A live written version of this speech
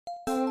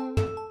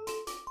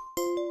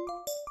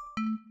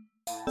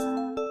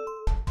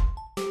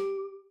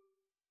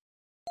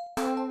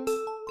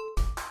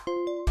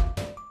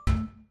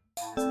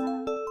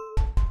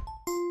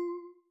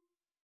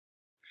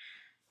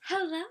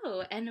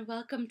Hello, and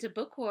welcome to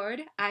Book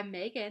Ward. I'm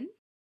Megan.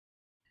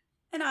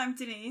 And I'm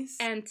Denise.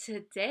 And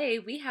today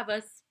we have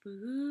a spooky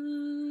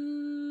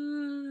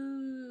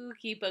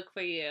book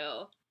for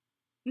you.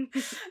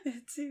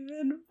 It's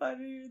even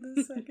funnier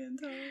the second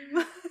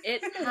time.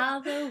 It's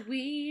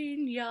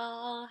Halloween,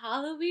 y'all.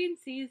 Halloween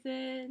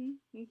season.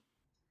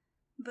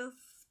 The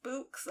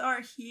spooks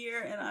are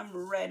here and I'm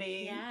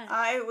ready. Yes.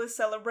 I was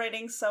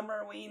celebrating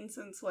Summerween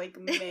since like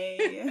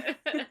May.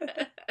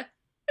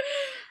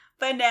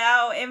 But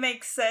now it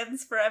makes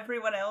sense for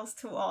everyone else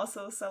to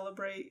also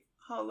celebrate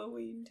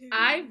Halloween too.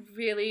 I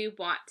really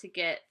want to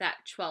get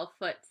that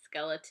 12-foot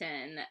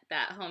skeleton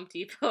that Home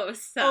Depot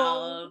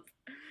sells.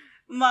 Oh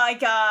my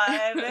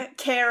god.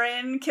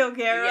 Karen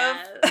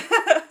Kilgariff.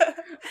 Yes.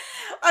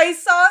 I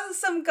saw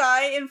some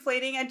guy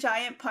inflating a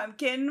giant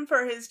pumpkin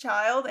for his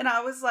child and I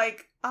was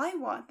like, I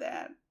want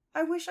that.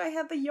 I wish I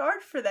had the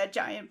yard for that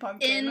giant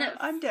pumpkin.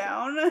 I'm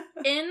down.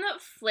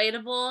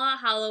 Inflatable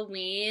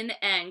Halloween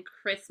and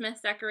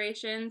Christmas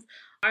decorations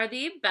are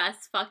the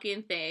best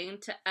fucking thing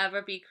to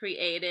ever be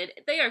created.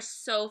 They are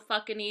so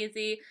fucking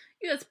easy.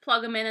 You just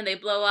plug them in and they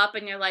blow up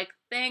and you're like,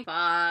 thank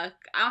fuck.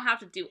 I don't have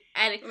to do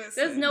anything.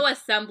 There's no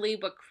assembly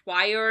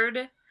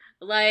required.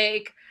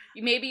 Like,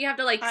 maybe you have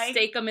to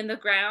stake them in the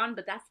ground,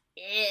 but that's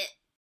it.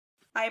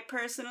 I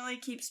personally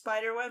keep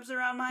spider webs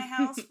around my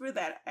house for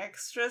that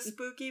extra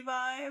spooky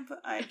vibe.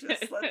 I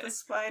just let the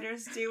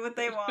spiders do what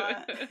they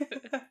want.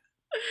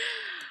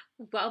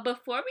 Well,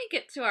 before we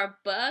get to our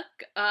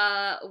book,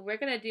 we're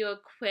going to do a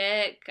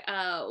quick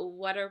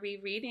what are we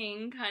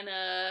reading kind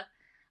of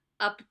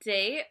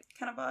update.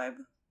 Kind of vibe.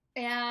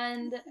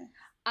 And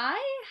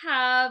I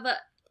have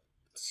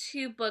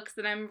 2 books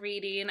that I'm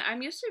reading.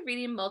 I'm usually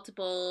reading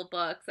multiple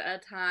books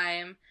at a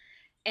time.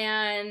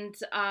 And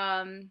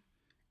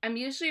I'm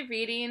usually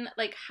reading,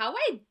 how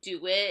I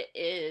do it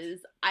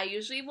is I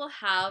usually will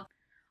have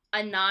a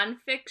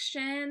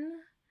nonfiction,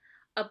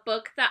 a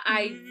book that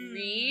I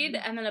read,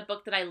 and then a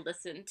book that I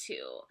listen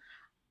to.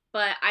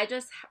 But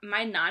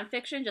my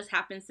nonfiction just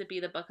happens to be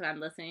the book that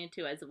I'm listening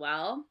to as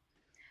well.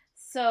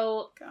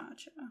 So,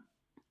 gotcha.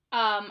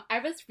 I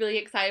was really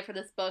excited for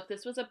this book.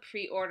 This was a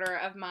pre-order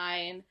of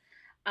mine.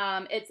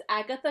 It's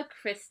Agatha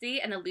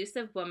Christie, An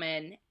Elusive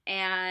Woman,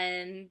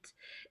 and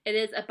it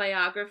is a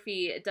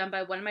biography done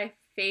by one of my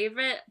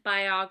favorite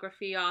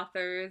biography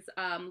authors,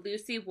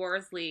 Lucy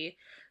Worsley,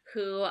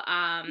 who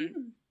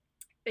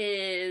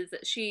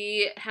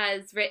she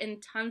has written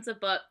tons of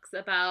books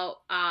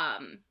about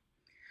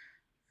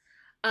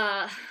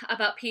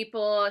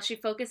people. She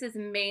focuses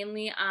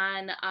mainly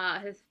on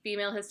his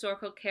female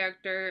historical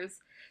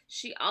characters.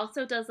 She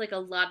also does a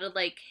lot of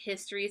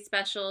history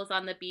specials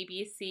on the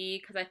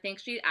BBC because I think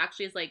she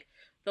actually is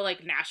the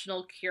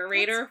national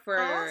curator for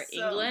awesome.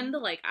 England.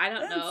 I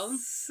don't know.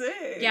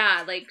 Sick.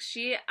 Yeah,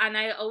 and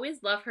I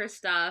always love her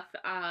stuff.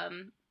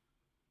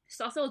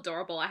 She's also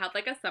adorable. I have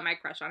a semi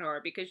crush on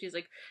her because she's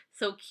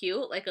so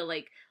cute, like a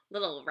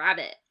little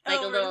rabbit,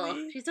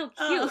 really? She's so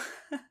cute.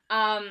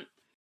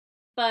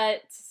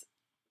 But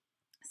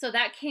so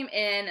that came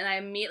in and I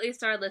immediately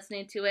started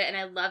listening to it and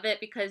I love it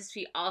because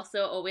she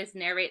also always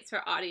narrates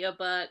her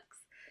audiobooks.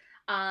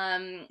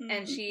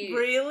 And she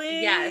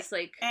really? Yes,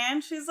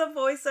 and she's a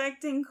voice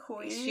acting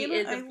queen. She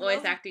is a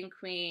voice acting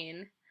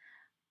queen.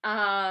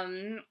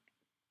 And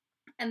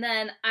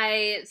then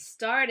I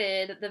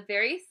started The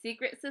Very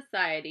Secret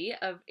Society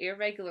of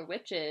Irregular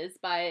Witches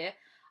by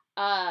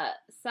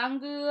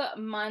Sangu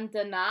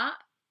Mandana.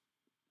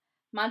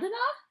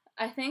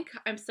 I think.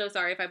 I'm so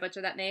sorry if I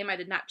butchered that name. I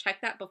did not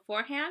check that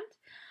beforehand.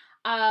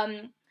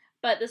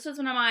 But this was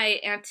one of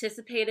my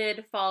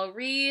anticipated fall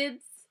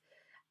reads.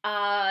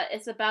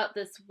 It's about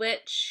this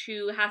witch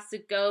who has to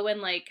go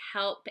and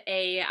help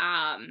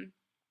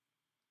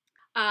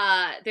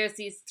there's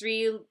these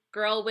 3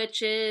 girl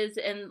witches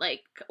and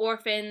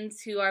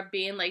orphans who are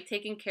being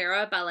taken care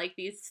of by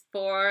these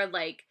 4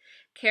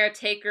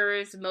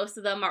 caretakers. Most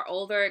of them are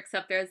older,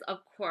 except there's of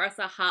course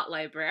a hot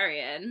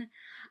librarian.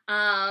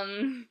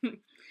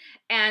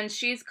 And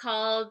she's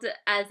called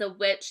as a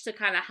witch to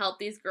kind of help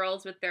these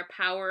girls with their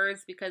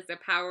powers because their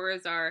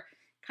powers are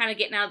kind of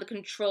getting out of the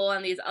control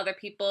on these other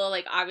people.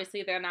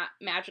 Obviously they're not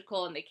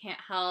magical and they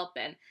can't help.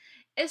 And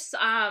it's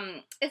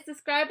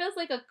described as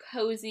a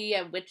cozy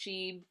and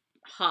witchy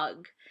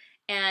hug.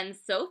 And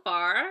so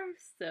far,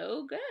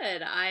 so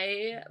good.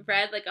 I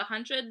read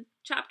 100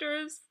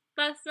 chapters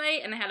last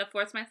night and I had to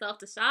force myself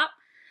to stop.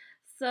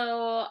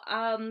 So,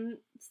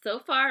 so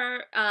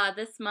far,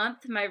 this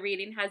month, my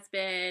reading has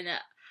been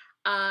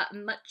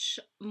much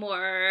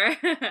more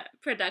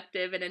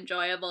productive and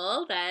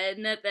enjoyable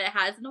than it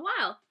has in a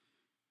while.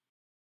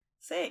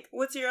 Sick.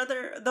 What's your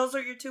other... Those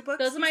are your 2 books?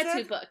 Those are my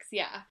 2 books,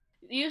 yeah.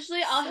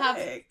 Usually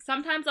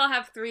sometimes I'll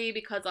have 3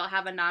 because I'll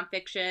have a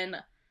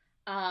nonfiction,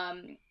 a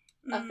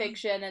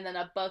fiction, and then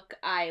a book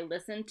I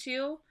listen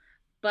to.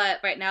 But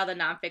right now the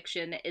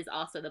nonfiction is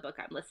also the book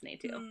I'm listening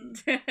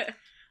to.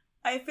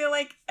 I feel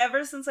like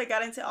ever since I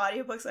got into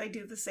audiobooks, I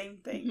do the same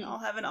thing. I'll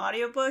have an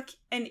audiobook,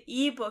 an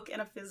ebook,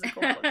 and a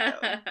physical book,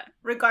 though.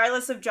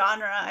 Regardless of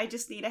genre, I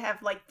just need to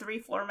have, like,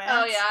 3 formats.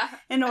 Oh, yeah.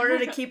 In order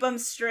to keep them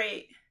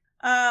straight.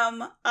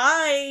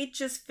 I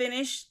just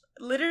finished,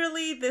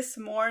 literally this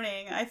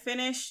morning, I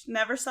finished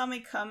Never Saw Me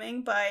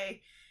Coming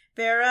by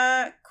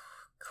Vera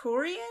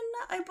Kurian,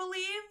 I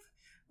believe.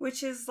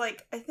 Which is,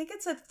 like, I think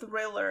it's a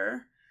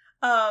thriller.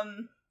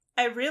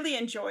 I really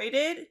enjoyed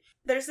it.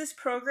 There's this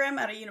program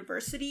at a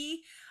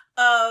university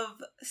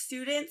of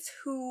students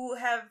who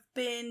have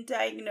been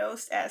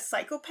diagnosed as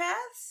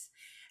psychopaths.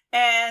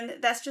 And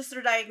that's just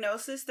their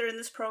diagnosis. They're in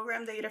this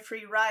program. They get a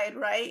free ride,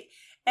 right?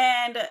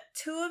 And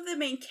 2 of the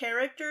main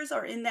characters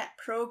are in that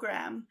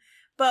program.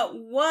 But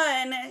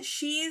one,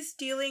 she's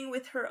dealing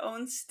with her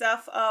own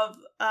stuff of,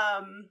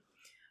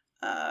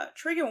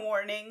 trigger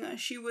warning,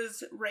 she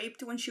was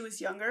raped when she was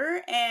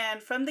younger,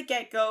 and from the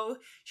get-go,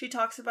 she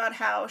talks about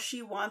how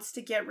she wants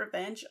to get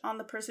revenge on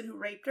the person who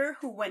raped her,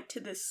 who went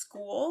to this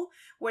school,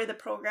 where the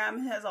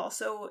program has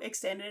also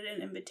extended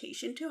an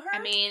invitation to her.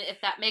 I mean, if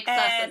that makes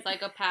us a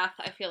psychopath,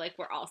 I feel like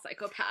we're all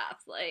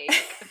psychopaths, like...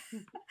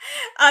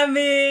 I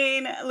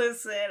mean,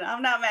 listen,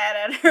 I'm not mad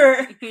at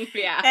her.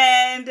 Yeah.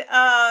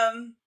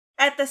 And,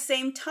 at the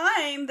same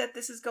time that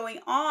this is going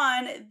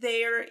on,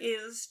 there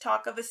is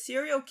talk of a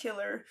serial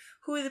killer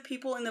who the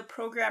people in the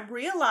program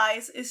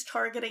realize is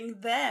targeting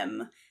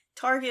them,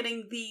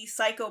 targeting the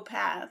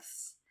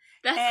psychopaths.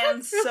 That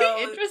sounds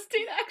really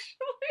interesting,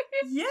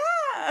 actually.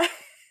 Yeah.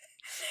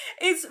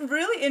 It's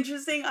really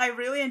interesting. I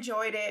really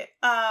enjoyed it.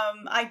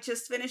 I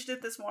just finished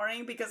it this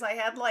morning because I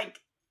had like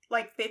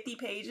 50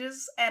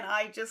 pages and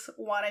I just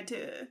wanted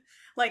to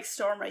like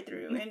storm right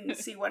through and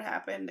see what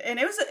happened. And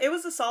it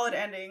was a solid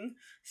ending.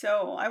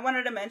 So I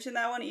wanted to mention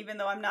that one, even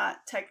though I'm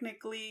not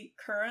technically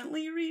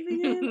currently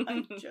reading it.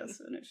 I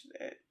just finished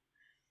it.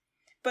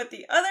 But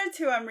the other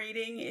 2 I'm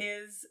reading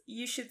is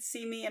You Should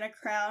See Me in a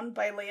Crown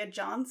by Leah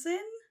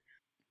Johnson.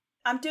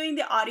 I'm doing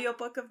the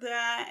audiobook of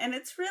that, and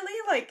it's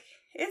really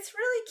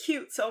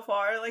cute so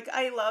far. Like,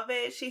 I love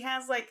it.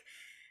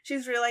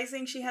 She's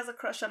realizing she has a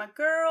crush on a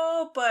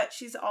girl, but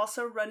she's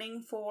also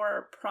running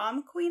for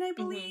prom queen, I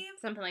believe. Mm-hmm.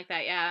 Something like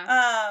that,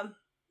 yeah.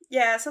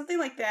 Yeah, something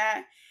like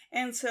that.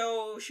 And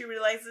so she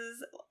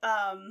realizes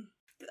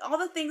all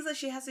the things that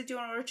she has to do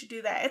in order to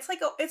do that.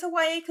 It's a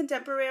YA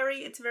contemporary.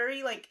 It's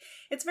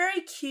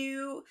very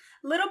cute,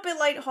 a little bit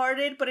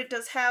lighthearted, but it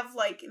does have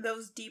like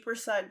those deeper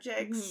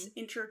subjects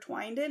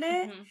intertwined in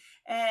it.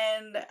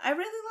 And I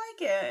really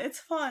like it. It's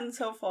fun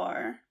so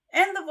far.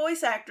 And the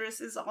voice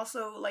actress is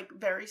also, like,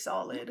 very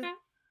solid. Okay.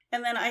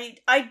 And then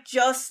I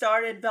just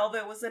started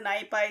Velvet Was the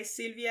Night by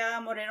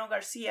Silvia Moreno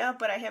Garcia,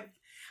 but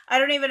I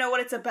don't even know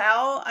what it's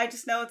about. I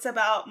just know it's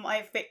about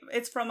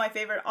it's from my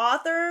favorite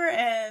author,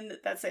 and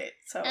that's it.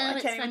 So I can't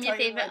even tell you. It's from your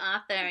favorite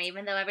author,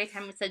 even though every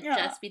time we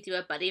suggest we do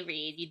a buddy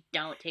read, you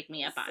don't take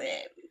me up on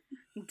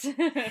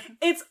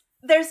it.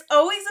 There's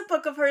always a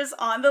book of hers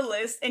on the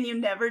list, and you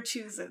never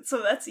choose it,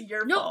 so that's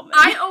your fault. No,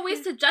 I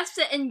always suggest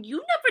it, and you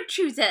never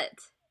choose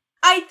it.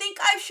 I think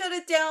I've shut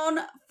it down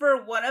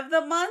for one of the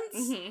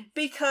months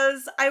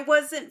because I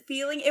wasn't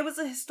feeling... It was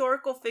a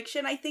historical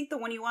fiction, I think, the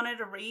one you wanted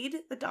to read,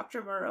 the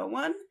Dr. Moreau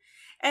one.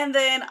 And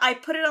then I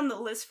put it on the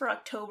list for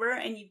October,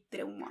 and you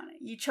didn't want it.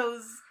 You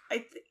chose...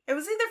 it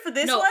was either for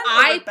this one or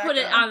I put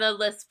it on the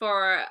list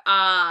for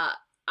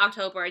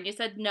October, and you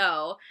said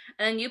no.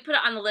 And then you put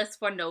it on the list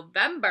for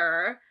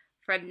November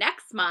for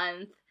next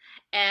month,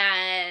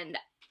 and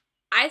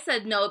I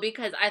said no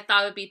because I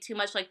thought it would be too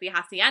much like the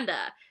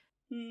Hacienda.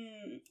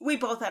 We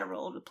both had a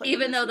role to play.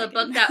 Even though the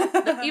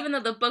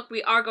book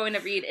we are going to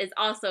read is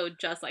also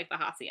just like the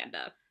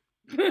Hacienda.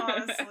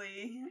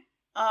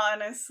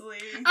 Honestly.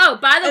 Oh,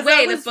 by the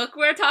way, the book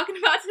we're talking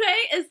about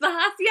today is the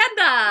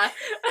Hacienda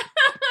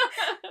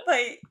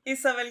by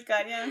Isabel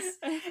Cañas.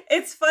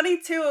 It's funny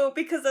too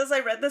because as I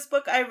read this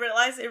book, I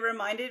realized it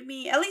reminded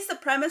me, at least the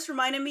premise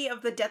reminded me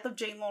of The Death of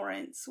Jane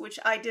Lawrence, which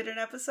I did an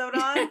episode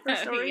on for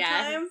story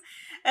time.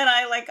 And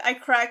I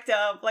cracked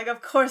up, like,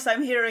 of course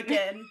I'm here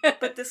again.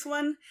 But this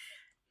one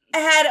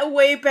had a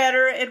way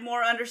better and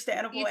more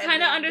understandable ending. You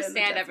kind of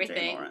understand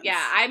everything.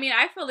 Yeah, I mean,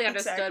 I fully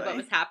understood what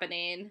was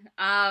happening.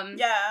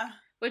 Yeah.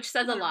 Which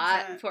says 100%. A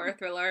lot for a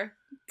thriller.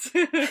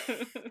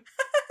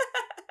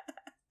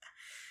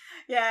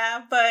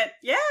 Yeah, but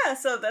yeah,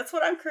 so that's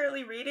what I'm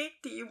currently reading.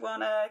 Do you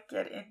want to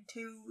get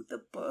into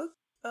the book?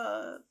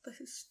 The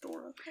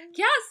historical?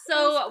 Yeah,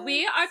 so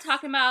we are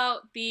talking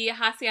about the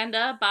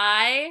Hacienda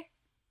by...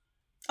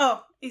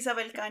 Oh,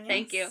 Isabel Cañas.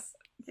 Thank you.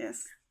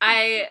 Yes.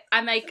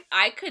 I'm like,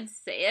 I could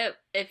say it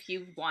if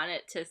you want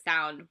it to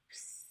sound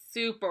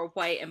super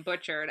white and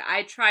butchered.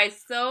 I try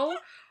so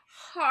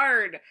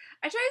hard.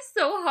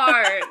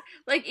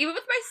 Like, even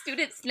with my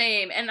student's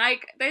name, and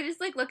like, they just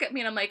like look at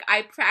me and I'm like,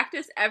 I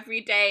practice every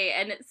day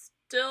and it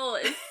still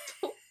is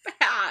so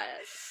bad.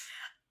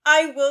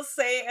 I will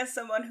say, as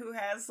someone who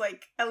has,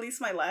 like, at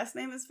least my last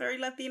name is very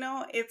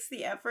Latino, it's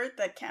the effort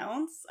that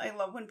counts. I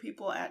love when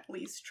people at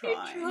least You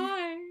try.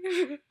 try.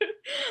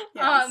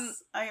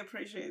 Yes, I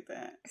appreciate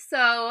that.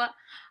 So,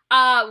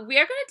 we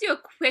are going to do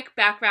a quick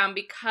background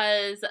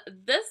because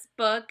this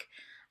book,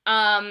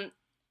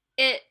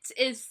 it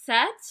is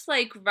set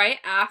like right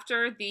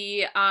after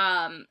the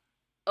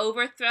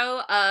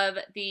overthrow of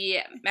the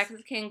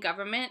Mexican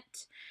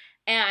government,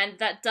 and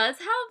that does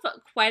have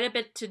quite a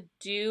bit to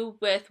do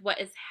with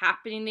what is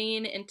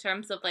happening in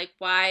terms of like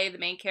why the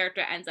main character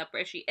ends up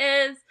where she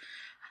is.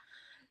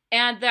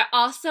 And there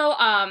also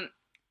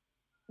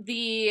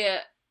the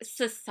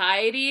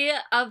society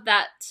of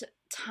that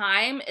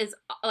time is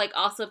like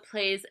also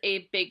plays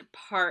a big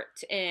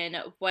part in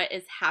what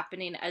is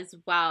happening as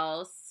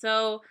well.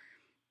 So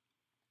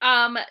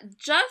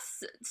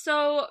just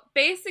so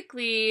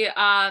basically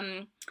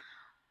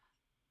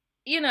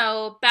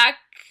back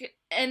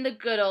in the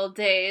good old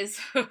days,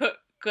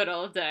 good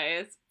old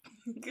days.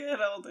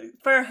 Good old days.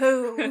 For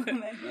who?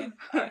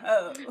 For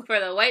who? For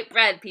the white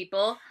bread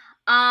people.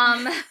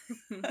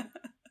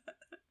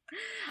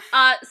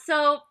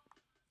 So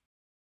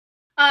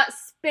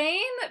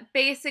Spain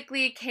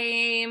basically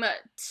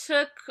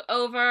took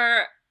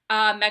over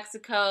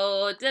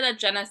Mexico, did a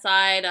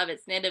genocide of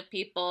its native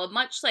people,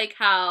 much like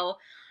how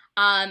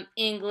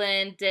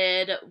England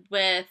did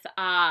with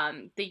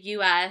the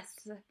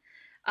U.S.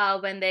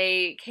 When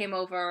they came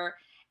over,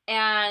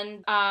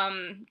 and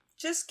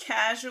just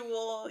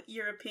casual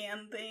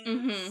European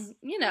things.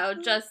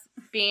 Mm-hmm. Just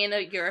being a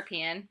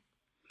European,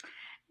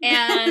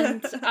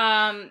 and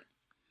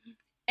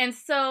and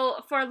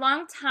so for a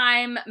long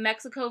time,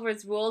 Mexico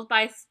was ruled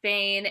by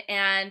Spain,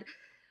 and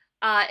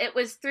it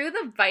was through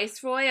the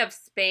Viceroy of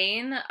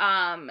Spain,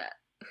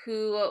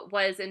 who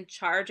was in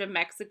charge of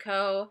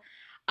Mexico.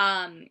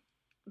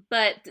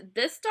 But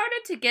this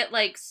started to get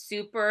like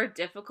super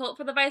difficult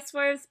for the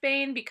Viceroy of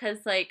Spain because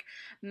like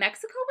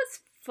Mexico was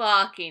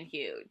fucking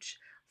huge.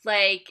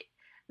 Like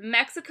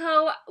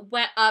Mexico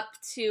went up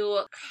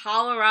to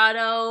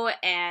Colorado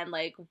and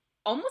like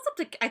almost up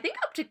to, I think,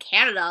 up to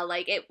Canada.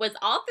 Like it was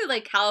all through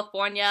like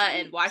California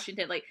and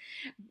Washington. Like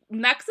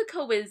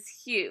Mexico was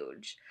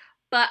huge.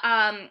 But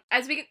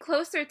as we get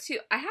closer to,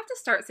 I have to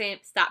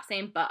stop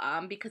saying but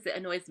because it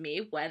annoys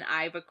me when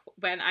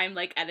I'm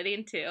like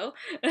editing too.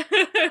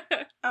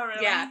 Oh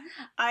really? Yeah.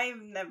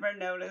 I've never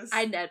noticed.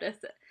 I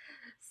noticed it.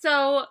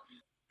 So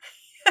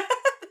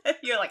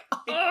you're like,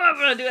 oh, I'm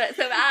gonna do it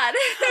so bad.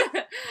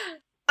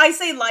 I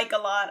say like a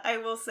lot, I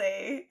will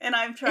say, and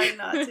I'm trying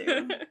not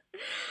to.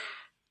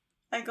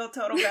 I go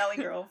total Valley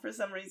Girl for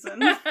some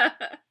reason.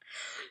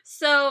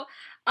 So,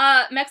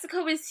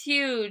 Mexico was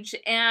huge,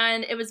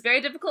 and it was very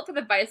difficult for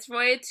the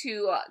Viceroy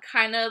to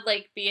kind of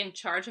like be in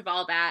charge of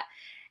all that.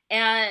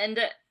 And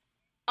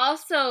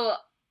also,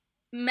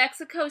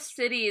 Mexico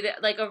City,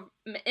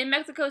 in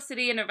Mexico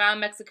City and around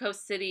Mexico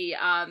City,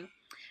 that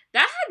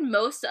had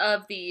most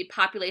of the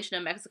population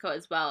of Mexico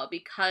as well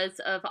because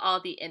of all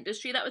the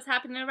industry that was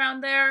happening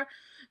around there.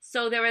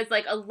 So there was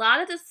like a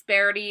lot of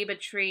disparity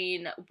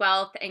between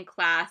wealth and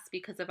class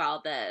because of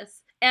all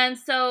this. And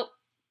so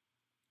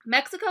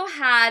Mexico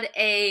had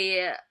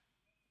a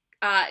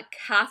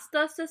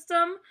casta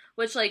system,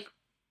 which like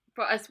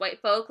for us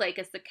white folk, like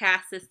it's the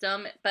caste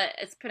system, but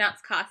it's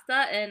pronounced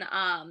casta in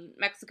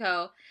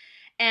Mexico.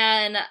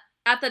 And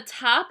at the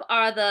top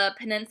are the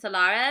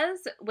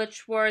peninsulares,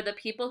 which were the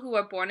people who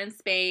were born in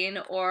Spain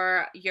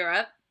or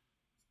Europe.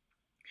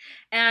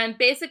 And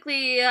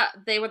basically,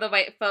 they were the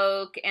white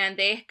folk, and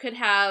they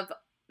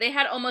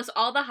had almost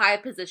all the high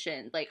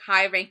positions, like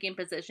high-ranking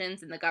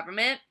positions in the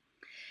government.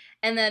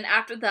 And then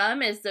after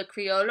them is the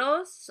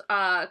criollos,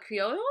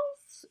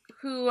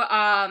 who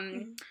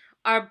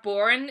are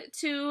born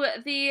to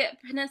the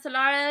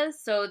peninsulares.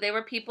 So they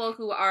were people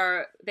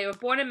they were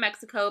born in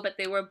Mexico, but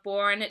they were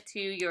born to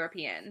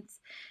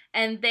Europeans.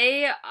 And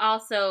they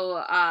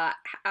also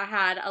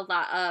had a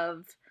lot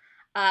of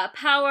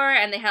power,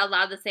 and they had a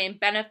lot of the same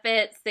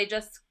benefits. They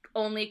just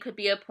only could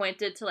be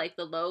appointed to like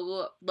the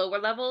lower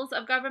levels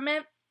of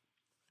government.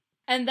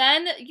 And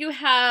then you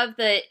have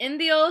the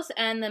Indios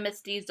and the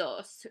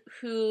Mestizos,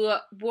 who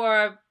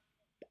were,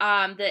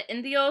 the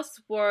Indios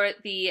were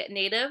the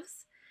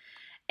natives,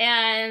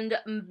 and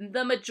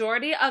the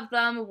majority of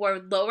them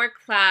were lower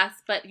class,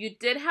 but you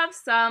did have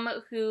some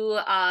who,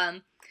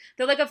 there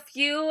were like a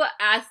few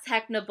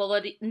Aztec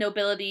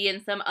nobility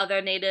and some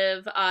other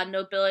native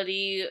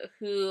nobility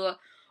who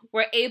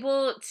were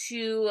able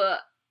to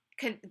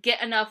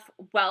get enough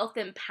wealth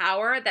and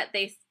power that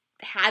they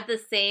had the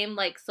same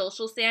like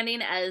social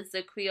standing as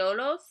the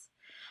criollos.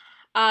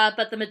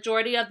 But the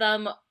majority of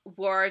them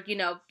were,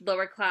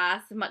 lower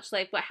class, much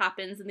like what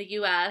happens in the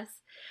U.S.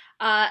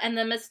 And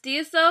the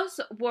mestizos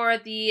were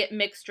the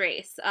mixed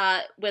race,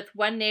 with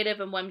one native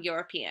and one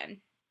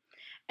European.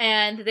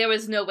 And there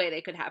was no way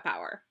they could have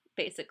power,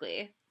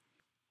 basically.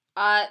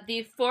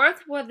 The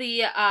fourth were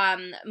the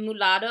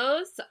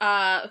mulattoes,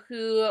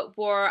 who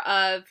were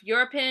of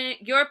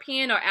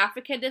European or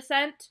African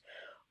descent,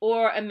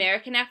 or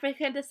American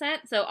African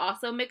descent, so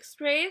also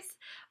mixed race.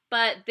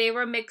 but they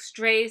were mixed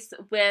race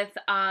with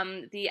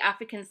the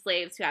African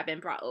slaves who had been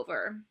brought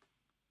over.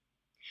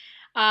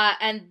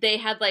 And they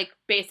had, like,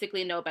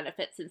 basically no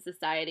benefits in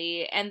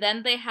society. And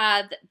then they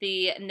had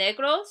the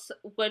negros,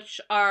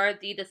 which are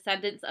the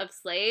descendants of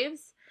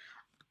slaves.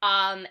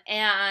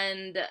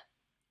 And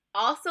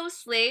also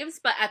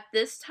slaves, but at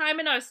this time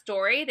in our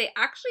story, they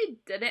actually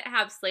didn't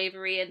have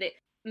slavery. And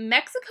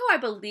Mexico, I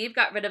believe,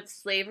 got rid of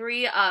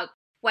slavery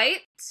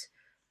quite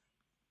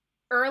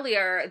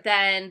earlier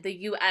than the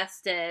U.S.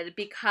 did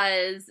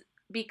because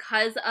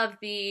of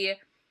the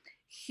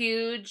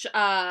huge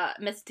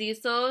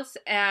mestizos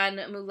and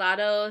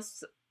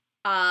mulattoes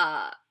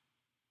ethnic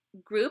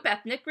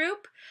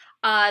group.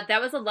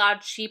 That was a lot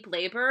of cheap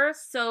labor,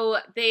 so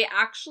they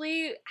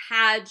actually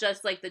had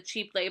just like the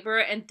cheap labor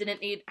and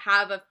didn't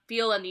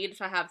feel a need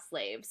to have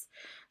slaves.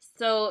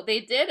 So they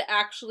did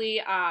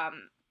actually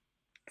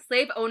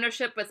slave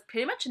ownership was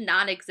pretty much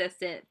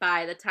non-existent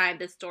by the time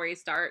this story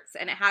starts,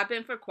 and it had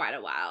been for quite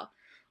a while,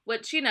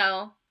 which, you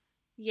know,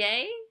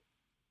 yay.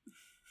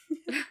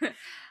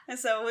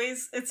 As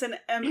always, it's an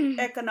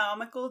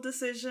economical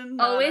decision,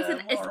 not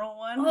a moral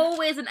one.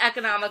 Always an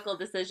economical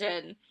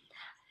decision.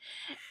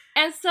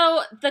 And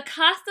so the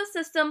casta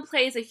system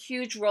plays a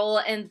huge role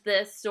in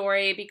this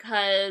story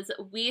because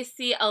we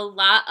see a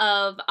lot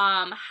of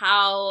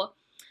how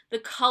the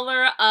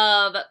color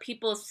of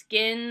people's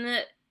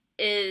skin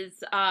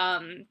is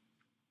how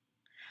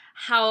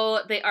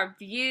they are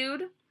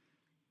viewed.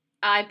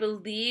 I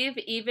believe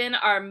even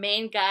our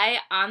main guy,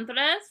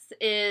 Andres,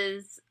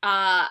 is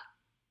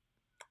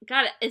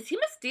is he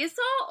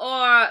mestizo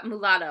or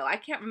mulatto? I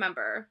can't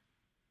remember.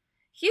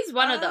 He's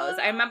one of those.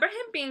 I remember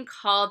him being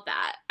called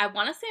that. I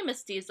want to say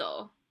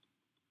mestizo.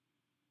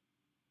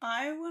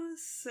 I want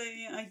to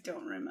say I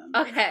don't remember.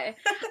 Okay.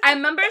 I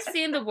remember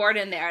seeing the word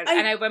in there,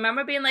 and I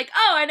remember being like,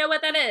 oh, I know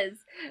what that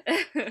is.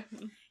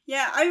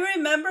 Yeah, I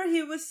remember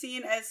he was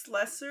seen as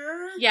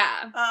lesser.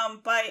 Yeah.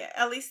 By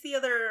at least the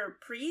other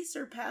priests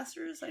or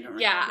pastors. I don't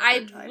remember. Yeah,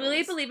 I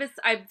really believe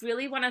I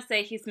really want to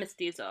say he's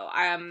mestizo.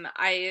 I'm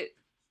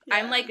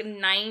like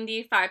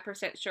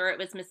 95% sure it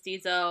was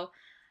mestizo.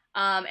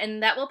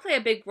 And that will play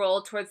a big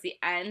role towards the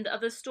end of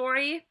the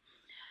story.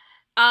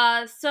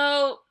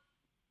 So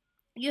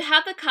you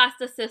have the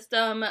casta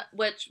system,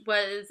 which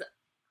was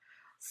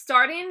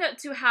starting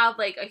to have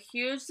like a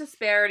huge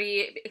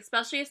disparity,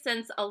 especially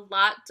since a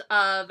lot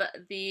of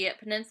the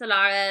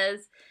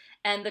Peninsulares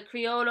and the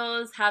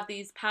Criollos have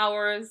these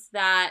powers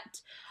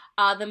that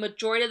the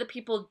majority of the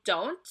people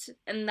don't,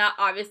 and that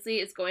obviously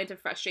is going to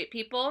frustrate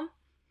people.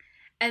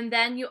 And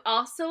then you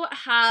also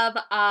have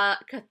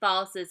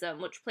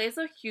Catholicism, which plays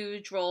a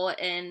huge role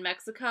in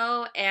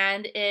Mexico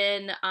and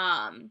in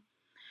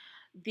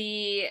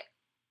the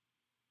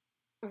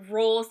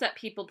roles that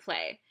people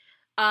play.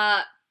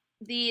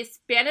 The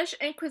Spanish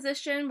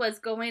Inquisition was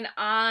going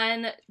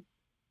on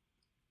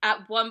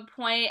at one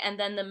point, and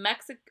then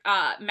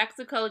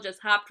Mexico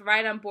just hopped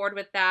right on board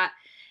with that.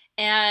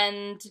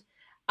 And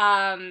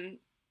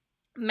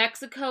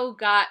Mexico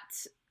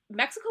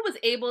was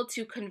able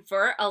to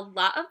convert a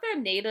lot of their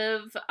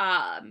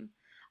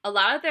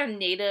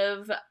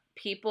native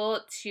people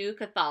to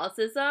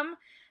Catholicism,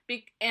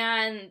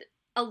 and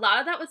a lot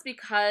of that was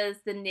because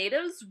the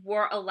natives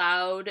were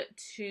allowed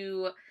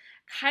to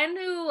kind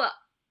of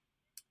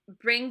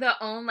bring their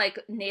own like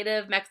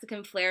native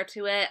Mexican flair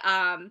to it.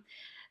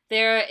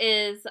 There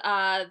is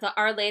the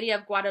Our Lady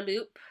of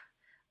Guadalupe,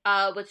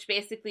 which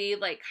basically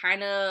like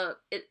kind of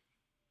it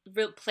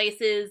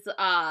replaces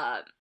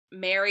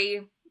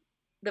Mary,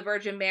 the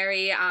Virgin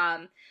Mary,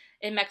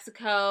 in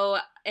Mexico.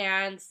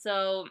 And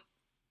so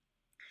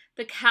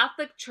the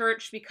Catholic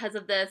Church, because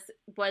of this,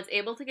 was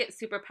able to get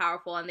super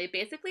powerful, and they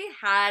basically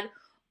had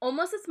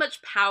almost as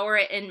much power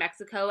in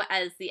Mexico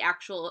as the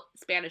actual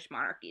Spanish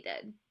monarchy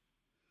did.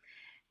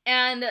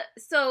 And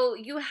so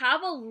you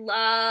have a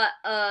lot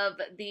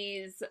of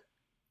these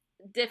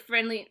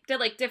different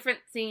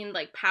scene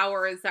like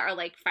powers that are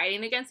like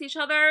fighting against each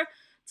other,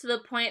 to the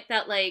point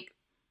that like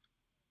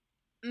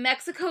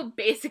Mexico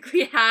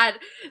basically had,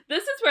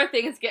 this is where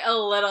things get a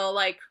little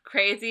like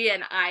crazy,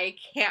 and I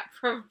can't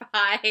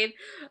provide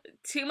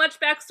too much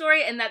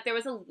backstory, in that there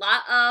was a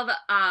lot of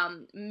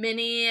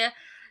mini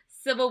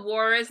civil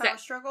wars,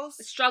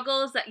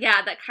 struggles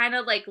that kind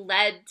of like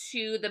led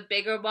to the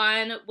bigger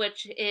one,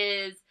 which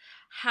is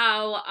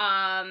how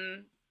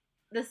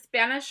the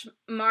Spanish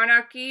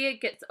monarchy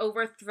gets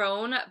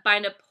overthrown by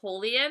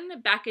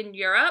Napoleon back in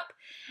Europe.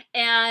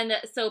 And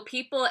so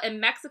people in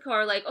Mexico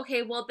are like,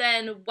 okay, well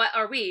then what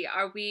are we?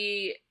 Are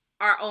we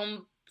our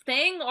own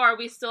thing, or are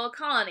we still a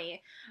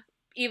colony?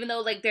 Even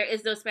though like there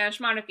is no Spanish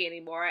monarchy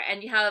anymore.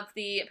 And you have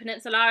the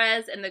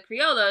Peninsulares and the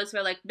Criollos who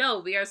are like, no,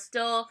 we are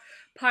still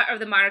part of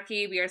the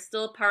monarchy. We are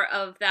still part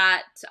of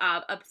that,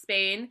 of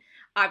Spain,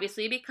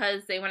 obviously,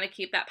 because they want to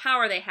keep that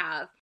power they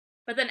have.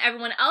 But then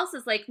everyone else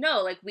is like,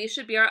 no, like, we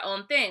should be our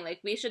own thing.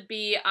 Like, we should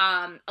be,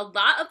 a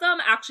lot of them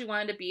actually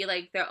wanted to be,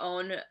 like, their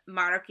own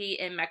monarchy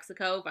in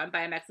Mexico, run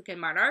by a Mexican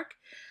monarch.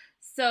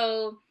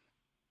 So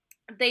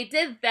they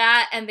did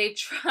that, and they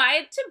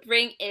tried to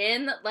bring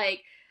in,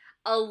 like,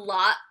 a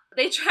lot.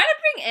 They try to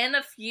bring in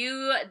a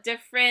few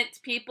different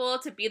people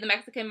to be the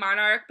Mexican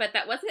monarch, but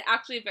that wasn't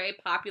actually a very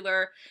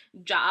popular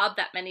job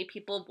that many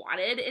people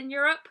wanted in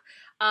Europe.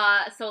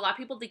 So a lot of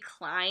people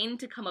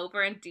declined to come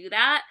over and do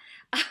that.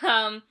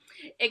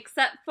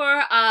 Except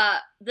for,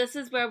 this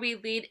is where we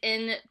lead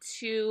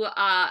into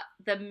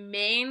the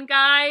main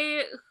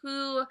guy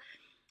who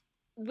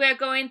we're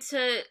going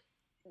to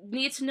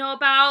need to know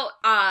about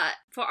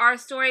for our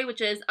story,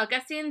 which is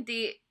Augustin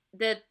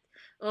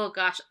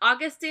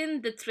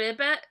Augustin de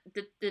Trebe,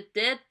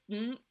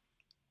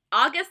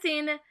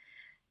 Augustin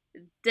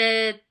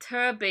de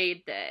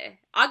Turbide.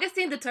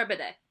 Augustin de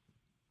Turbide.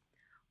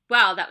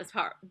 Wow,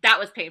 that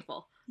was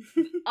painful.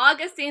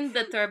 Augustin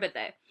de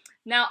Turbide.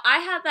 Now, I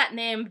had that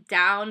name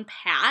down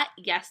pat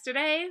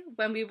yesterday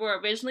when we were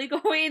originally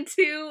going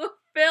to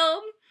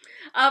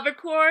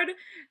record,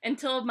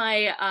 until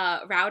my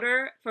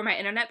router for my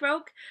internet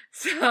broke.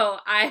 So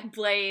I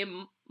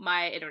blame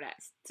my internet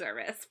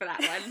service for that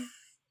one.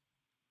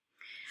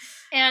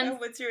 And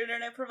what's your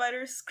internet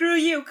provider? Screw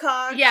you,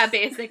 Cox. Yeah,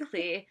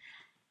 basically.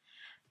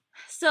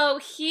 So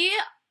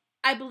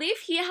I believe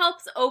he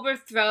helps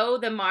overthrow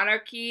the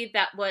monarchy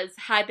that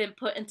had been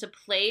put into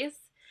place,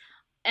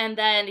 and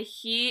then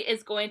he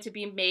is going to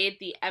be made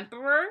the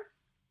emperor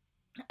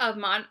of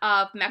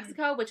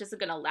Mexico, which isn't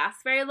going to last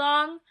very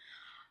long.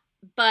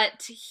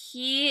 But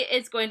he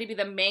is going to be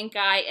the main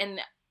guy, and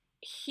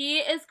he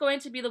is going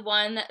to be the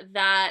one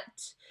that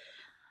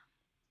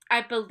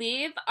I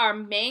believe our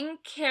main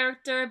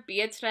character,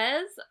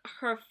 Beatriz,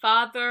 her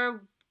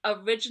father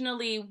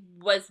originally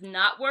was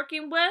not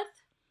working with,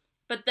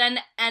 but then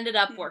ended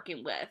up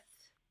working with.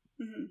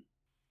 Mm-hmm.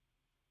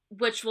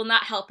 Which will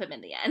not help him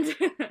in the end.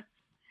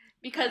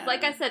 Because,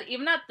 like I said,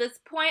 even at this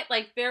point,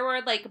 like, there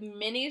were, like,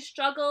 mini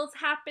struggles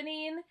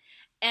happening,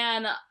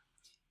 and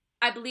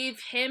I believe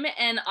him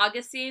and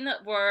Augustine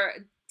were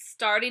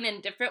starting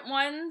in different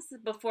ones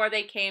before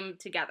they came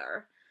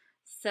together.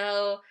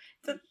 So,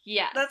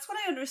 yeah. That's what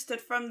I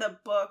understood from the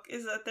book,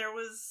 is that there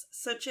was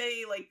such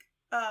a, like,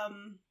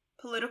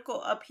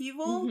 political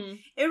upheaval. Mm-hmm.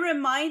 It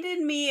reminded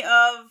me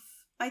of,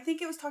 I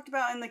think it was talked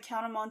about in the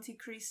Count of Monte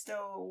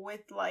Cristo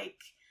with, like,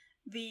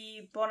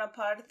 the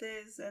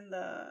Bonapartes and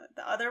the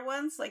other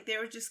ones. Like, they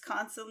were just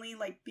constantly,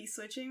 like, be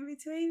switching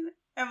between.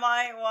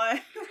 Why?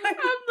 I'm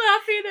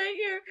laughing at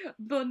your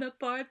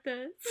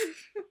Bonapartes.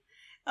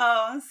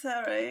 Oh, I'm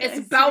sorry.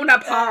 It's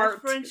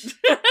Bonaparte. French.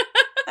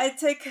 I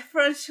take a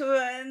French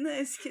one.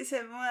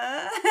 Excusez-moi.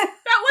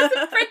 That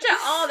wasn't French at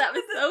all. That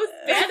was so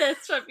Spanish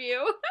from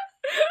you.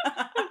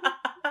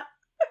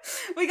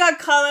 We got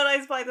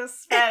colonized by the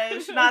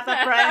Spanish, not the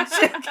French,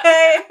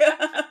 okay?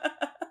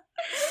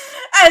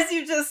 As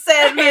you just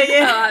said,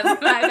 Megan. Oh,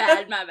 my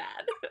bad.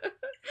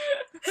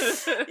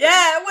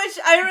 Yeah, which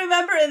I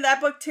remember in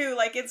that book too,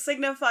 like, it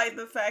signified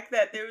the fact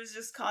that there was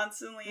just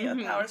constantly a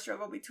power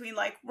struggle between,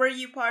 like, were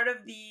you part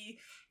of the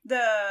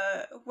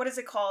what is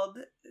it called?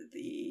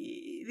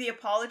 The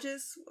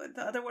apologists,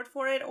 the other word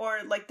for it, or,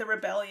 like, the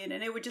rebellion,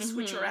 and it would just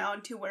switch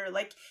around to where,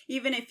 like,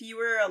 even if you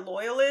were a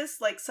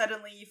loyalist, like,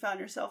 suddenly you found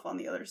yourself on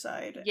the other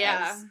side,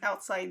 as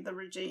outside the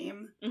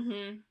regime.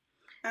 Mm-hmm.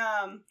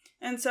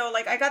 And so,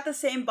 like, I got the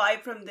same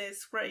vibe from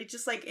this, where it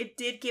just, like, it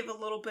did give a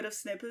little bit of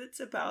snippets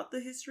about the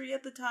history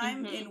at the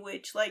time, in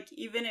which, like,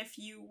 even if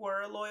you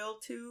were loyal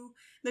to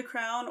the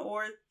crown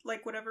or,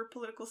 like, whatever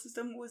political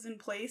system was in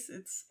place,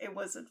 it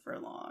wasn't for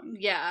long.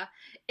 Yeah.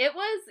 It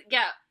was,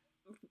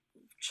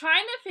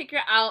 trying to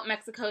figure out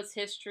Mexico's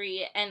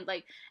history, and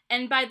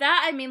by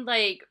that, I mean,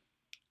 like,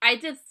 I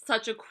did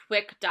such a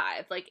quick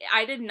dive. Like,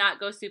 I did not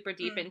go super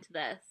deep into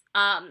this.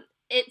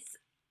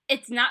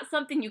 It's not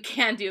something you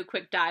can do a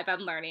quick dive, I'm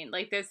learning.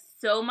 Like, there's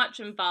so much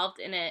involved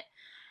in it.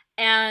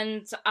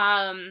 And,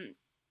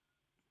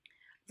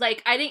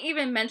 like, I didn't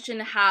even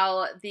mention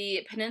how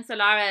the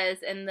Peninsulares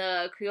and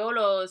the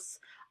Criollos,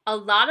 a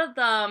lot of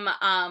them,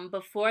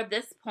 before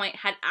this point,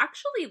 had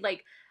actually,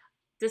 like,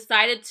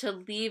 decided to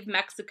leave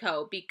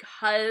Mexico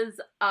because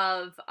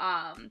of,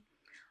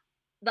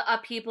 the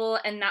upheaval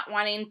and not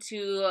wanting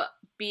to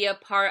be a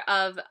part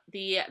of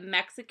the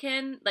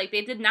Mexican, like,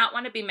 they did not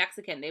want to be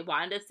Mexican. They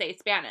wanted to stay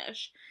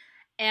Spanish.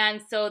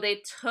 And so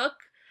they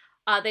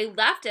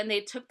left and they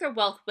took their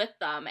wealth with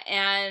them.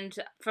 And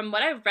from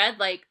what I've read,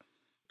 like,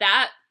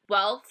 that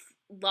wealth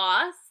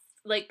loss,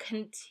 like,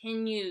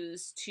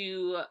 continues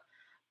to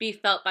be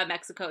felt by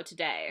Mexico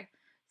today.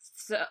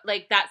 So,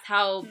 like, that's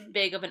how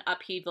big of an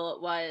upheaval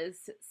it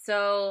was.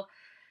 So,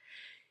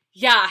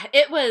 yeah,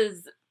 it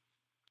was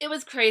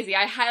crazy.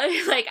 I highly,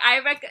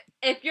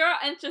 if you're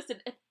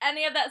interested, if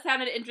any of that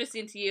sounded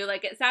interesting to you,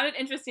 like, it sounded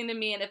interesting to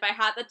me, and if I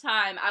had the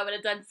time, I would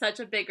have done such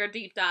a bigger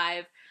deep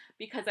dive,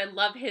 because I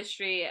love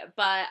history,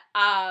 but,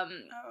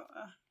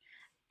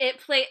 it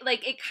played,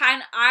 like,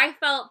 I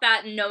felt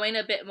that knowing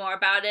a bit more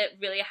about it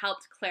really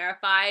helped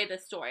clarify the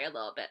story a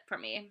little bit for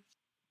me.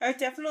 I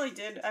definitely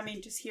did. I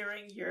mean, just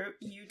hearing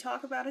you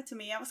talk about it to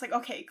me, I was like,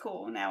 okay,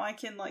 cool, now I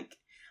can, like,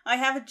 I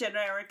have a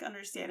generic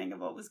understanding of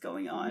what was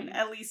going on,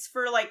 at least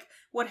for, like,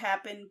 what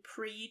happened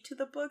to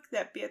the book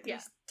that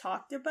Beatriz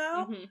talked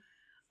about.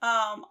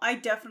 I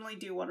definitely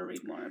do want to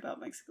read more about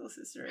Mexico's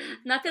history.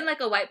 Nothing like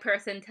a white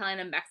person telling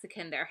a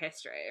Mexican their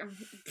history.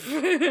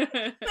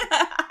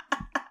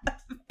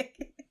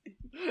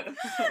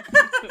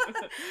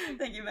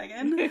 Thank you,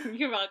 Megan.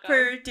 You're welcome.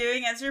 For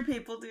doing as your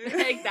people do.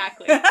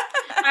 Exactly.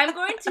 I'm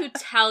going to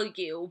tell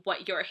you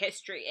what your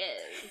history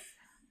is.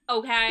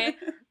 Okay?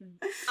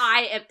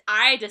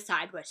 I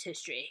decide what's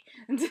history.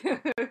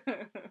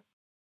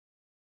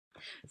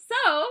 So,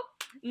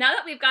 now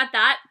that we've got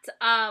that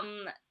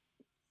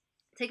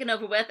taken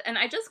over with, and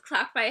I just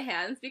clap my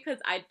hands because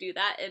I do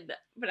that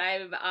when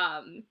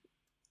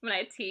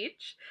I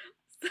teach.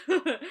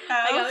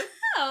 I go,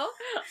 oh.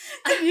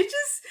 You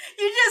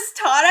just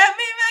taught at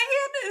me,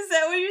 Megan? Is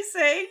that what you're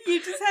saying?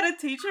 You just had a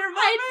teacher moment?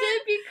 I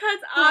did,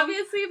 because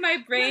obviously my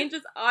brain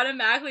just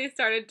automatically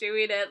started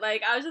doing it.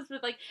 Like, I was just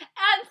like,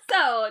 and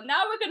so,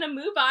 now we're gonna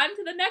move on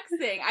to the next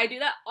thing. I do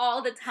that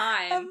all the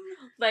time.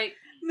 Like,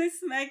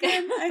 Miss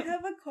Megan, I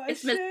have a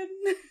question.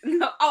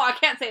 No, oh, I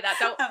can't say that.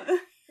 Don't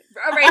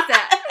erase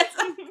that. That's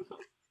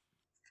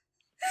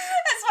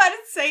why I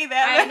didn't say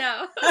that. I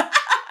know.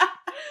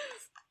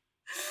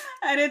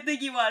 I didn't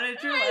think you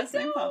wanted your last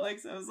name public,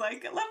 so I was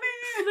like, let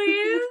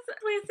me...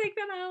 Please take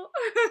that out.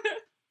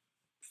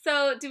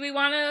 So, do we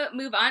want to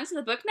move on to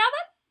the book now,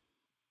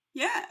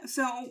 then? Yeah,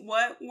 so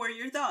what were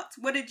your thoughts?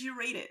 What did you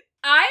rate it?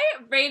 I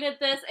rated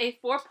this a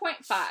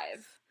 4.5.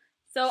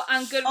 So,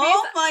 on Goodreads...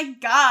 Oh my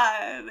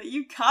god,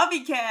 you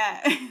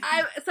copycat!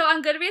 So,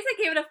 on Goodreads, I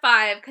gave it a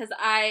 5, because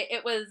I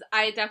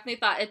definitely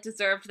thought it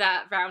deserved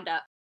that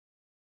roundup.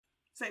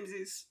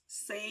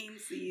 Same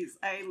seas.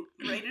 I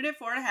rated it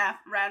 4.5,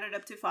 rounded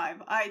up to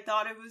 5. I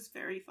thought it was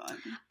very fun.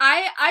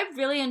 I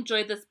really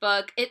enjoyed this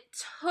book. It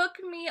took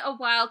me a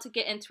while to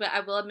get into it,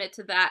 I will admit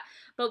to that.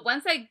 But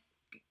once I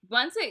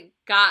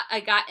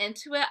got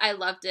into it, I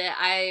loved it.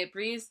 I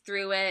breezed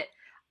through it.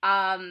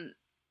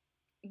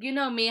 You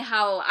know me,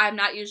 how I'm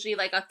not usually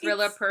like a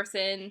thriller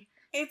person.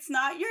 It's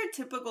not your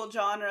typical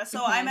genre,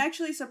 so I'm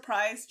actually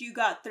surprised you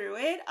got through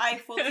it. I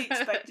fully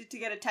expected to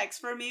get a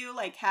text from you,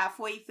 like,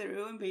 halfway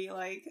through and be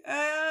like,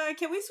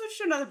 can we switch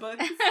to another book?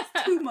 This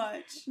is too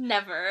much.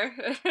 Never.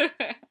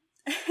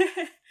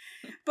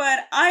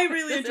 But I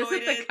really enjoyed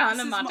it. This is the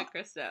Count of Monte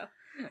Cristo.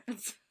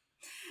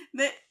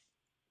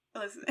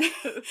 Listen,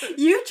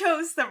 you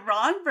chose the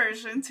wrong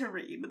version to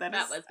read. That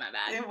was my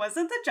bad. It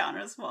wasn't the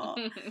genre's fault.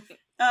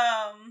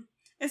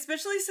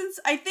 Especially since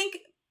I think...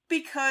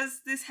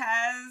 because this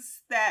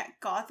has that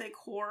gothic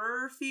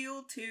horror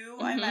feel, too.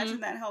 I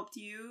imagine that helped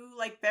you.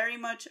 Like, very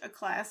much a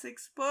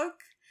classics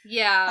book.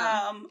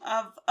 Yeah.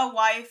 Of a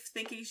wife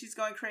thinking she's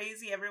going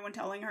crazy, everyone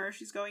telling her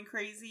she's going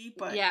crazy,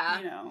 but, you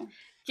know.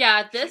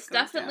 Yeah, this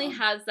definitely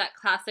has that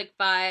classic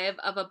vibe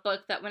of a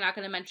book that we're not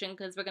going to mention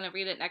because we're going to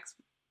read it next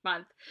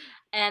month.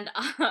 And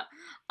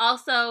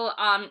also,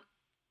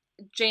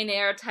 Jane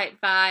Eyre type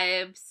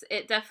vibes.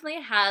 It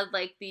definitely had,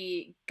 like,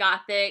 the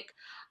gothic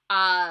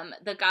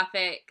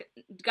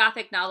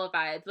novel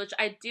vibes, which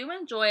I do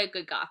enjoy a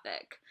good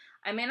gothic.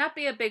 I may not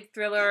be a big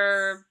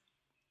thriller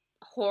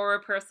horror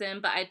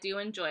person, but I do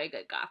enjoy a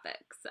good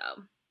gothic,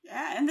 so.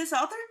 Yeah, and this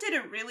author did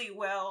it really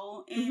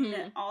well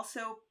in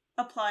also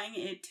applying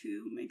it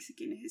to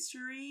Mexican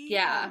history.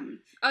 Yeah.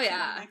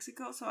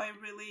 Mexico, so I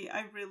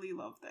really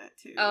love that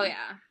too. Oh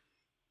yeah.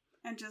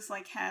 And just,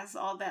 like, has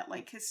all that,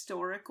 like,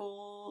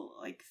 historical,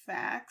 like,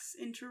 facts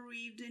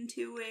interweaved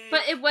into it.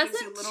 But it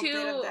wasn't gives you a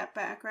little bit of that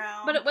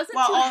background. But it wasn't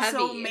too heavy.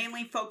 While also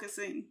mainly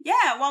focusing...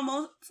 Yeah,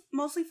 while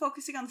mostly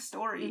focusing on the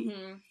story.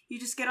 You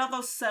just get all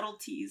those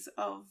subtleties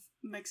of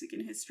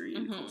Mexican history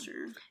and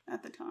culture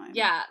at the time.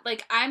 Yeah,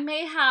 like, I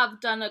may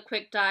have done a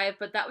quick dive,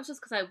 but that was just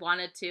because I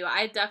wanted to.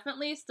 I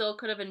definitely still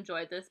could have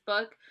enjoyed this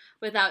book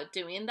without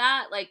doing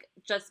that. Like,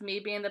 just me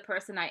being the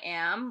person I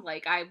am,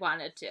 like, I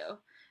wanted to.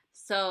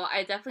 So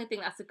I definitely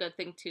think that's a good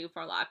thing, too,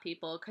 for a lot of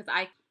people, because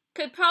I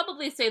could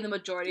probably say the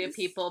majority of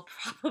people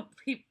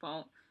probably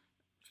won't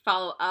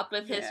follow up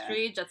with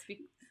history,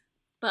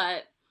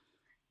 but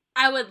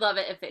I would love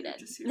it if they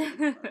did.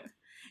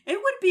 It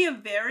would be a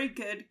very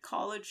good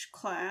college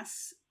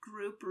class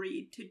group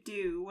read to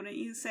do, wouldn't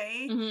you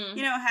say? You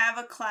know, have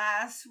a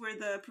class where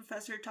the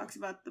professor talks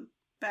about the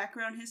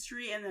background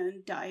history and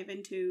then dive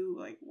into,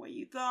 like, what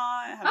you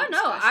thought. Oh,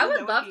 no, I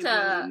would love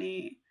to... Really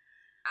neat.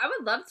 I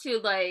would love to,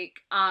 like,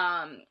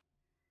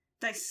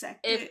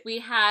 dissect if it. We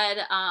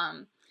had,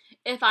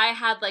 if I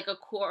had, like, a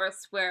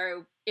course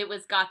where it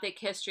was Gothic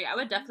history, I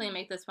would definitely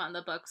make this one of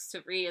the books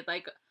to read,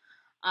 like,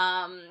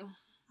 100%.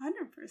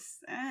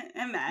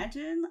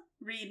 Imagine,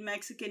 read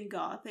Mexican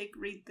Gothic,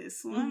 read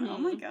this one. Oh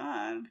my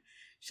god.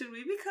 Should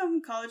we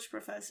become college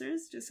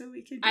professors just so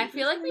we can do I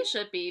feel like we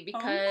should be,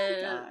 because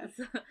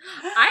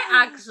I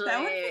actually...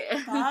 That would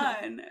be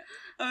fun.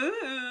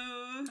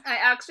 Ooh. I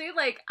actually,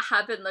 like,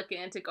 have been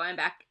looking into going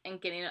back and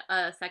getting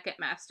a second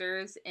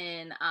master's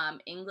in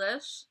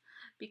English,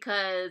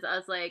 because I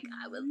was like,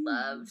 I would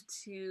love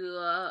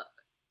to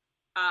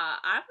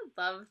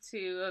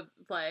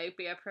like,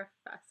 be a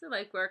professor,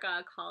 like, work on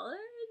a college.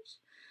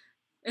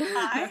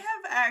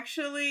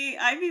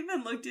 I've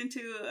even looked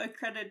into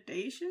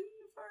accreditation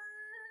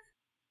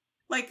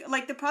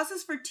like the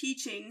process for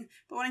teaching,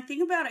 but when I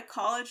think about it,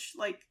 college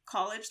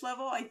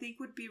level, I think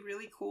would be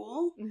really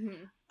cool.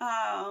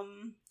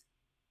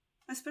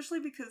 Especially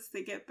because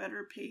they get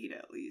better paid,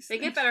 at least. They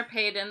get better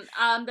paid, and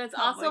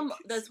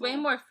there's way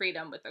more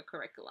freedom with the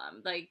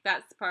curriculum. Like,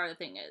 that's part of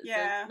the thing is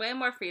there's way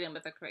more freedom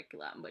with the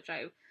curriculum, which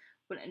I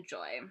would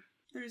enjoy.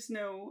 There's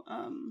no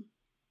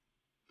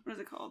what is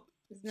it called?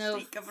 There's no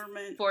state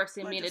government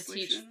forcing me to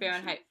teach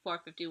Fahrenheit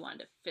 451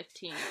 to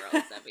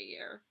 15-year-olds every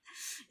year.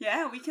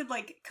 Yeah, we could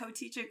like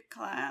co-teach a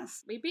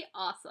class. We'd be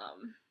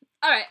awesome.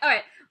 All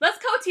right. Let's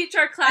co-teach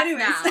our class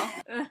now.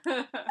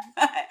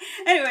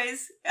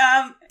 Anyways,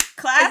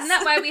 class. Isn't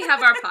that why we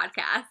have our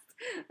podcast?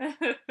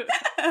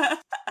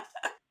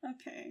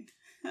 Okay.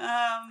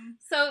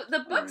 So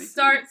the book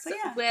starts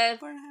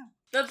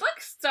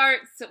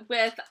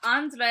with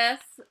Andres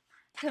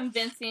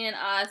convincing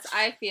us,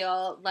 I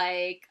feel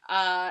like,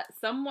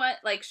 somewhat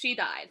like she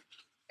died.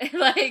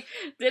 Like,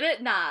 did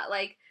it not?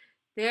 Like,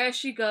 there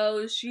she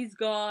goes, she's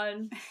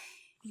gone.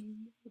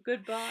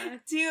 Goodbye.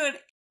 Dude,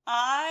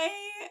 I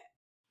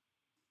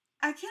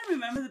can't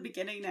remember the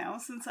beginning now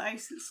since I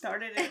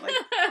started it like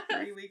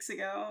 3 weeks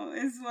ago,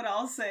 is what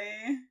I'll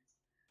say.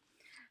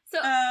 So,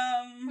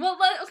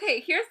 okay,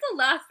 here's the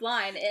last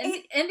line.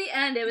 In the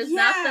end, it was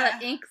not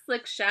the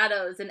ink-slick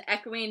shadows and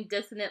echoing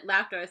dissonant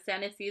laughter of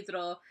San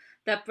Isidro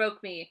that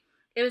broke me.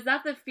 It was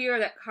not the fear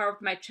that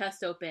carved my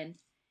chest open.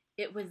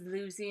 It was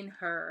losing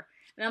her.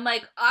 And I'm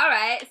like,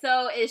 alright,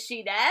 so is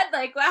she dead?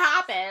 Like, what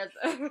happened?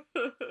 I know.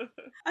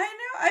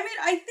 I mean,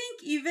 I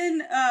think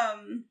even,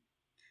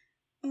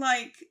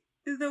 like,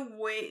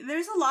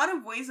 there's a lot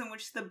of ways in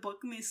which the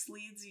book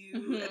misleads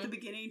you at the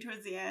beginning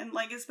towards the end.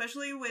 Like,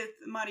 especially with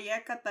Maria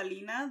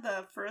Catalina,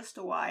 the first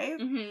wife.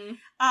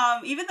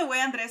 Even the way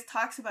Andres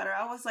talks about her,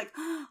 I was like,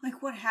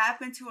 like, what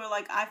happened to her?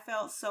 Like, I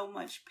felt so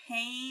much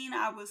pain.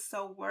 I was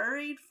so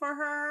worried for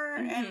her.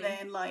 And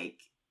then, like,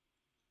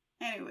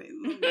 anyway,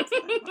 we'll get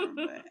to that part,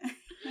 but...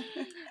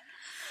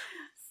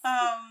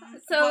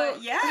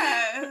 but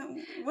yeah,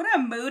 what a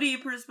moody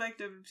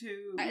perspective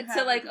to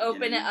like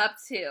open it up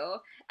to.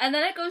 And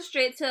then it goes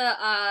straight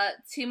to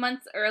 2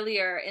 months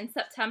earlier in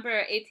September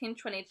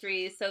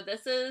 1823. So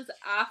this is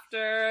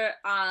after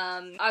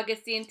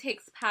Augustine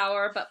takes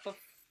power, but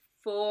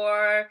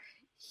before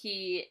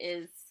he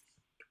is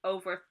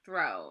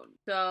overthrown.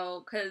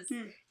 So, because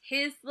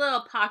his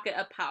little pocket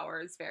of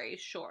power is very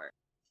short.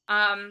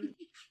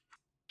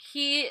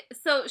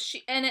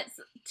 It's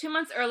 2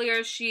 months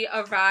earlier, she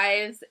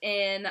arrives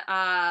in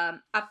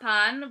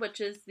Apan, which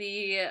is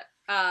the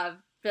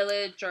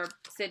village or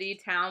city,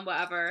 town,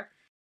 whatever.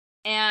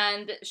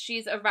 And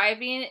she's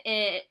arriving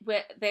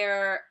with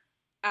her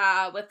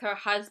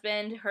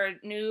husband, her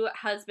new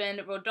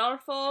husband,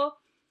 Rodolfo,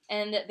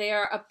 and they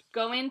are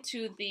going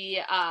to the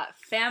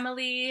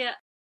family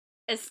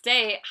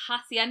estate,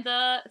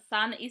 Hacienda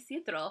San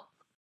Isidro.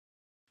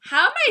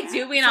 How am I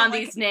doing on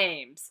these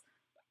names?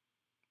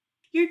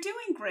 You're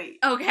doing great.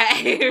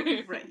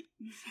 Okay. Great.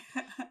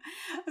 I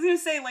was going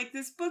to say, like,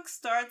 this book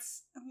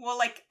starts, well,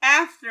 like,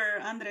 after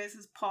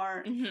Andres'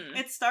 part,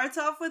 it starts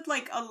off with,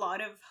 like, a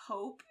lot of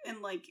hope and,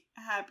 like,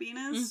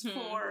 happiness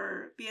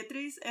for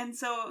Beatriz. And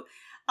so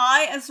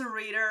I, as a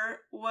reader,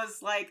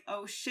 was like,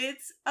 oh,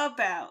 shit's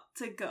about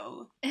to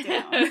go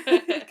down.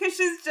 Because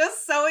she's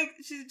just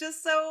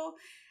so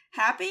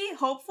happy,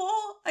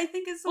 hopeful, I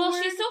think is the word.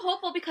 Well, she's so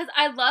hopeful because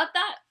I love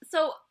that.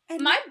 So,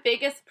 my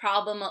biggest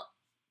problem...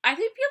 I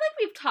feel like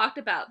we've talked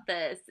about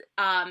this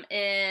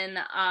in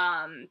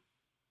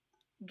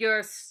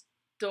your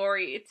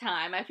story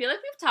time. I feel like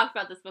we've talked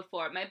about this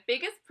before. My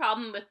biggest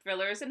problem with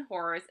thrillers and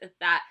horrors is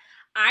that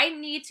I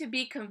need to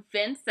be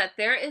convinced that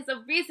there is a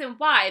reason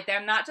why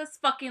they're not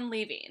just fucking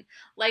leaving.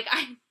 Like,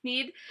 I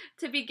need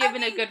to be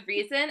given a good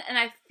reason, and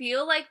I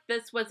feel like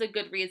this was a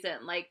good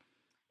reason. Like,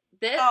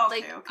 this,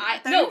 okay. I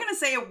thought you were gonna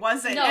say it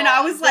wasn't, and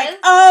I was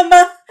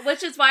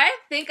which is why I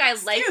think I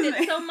liked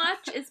it so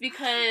much, is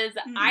because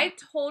I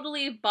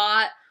totally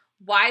bought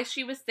why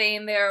she was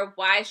staying there,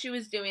 why she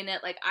was doing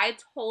it. Like, I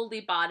totally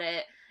bought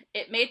it.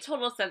 It made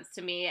total sense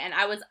to me, and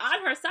I was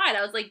on her side.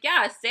 I was like,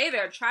 yeah, stay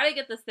there, try to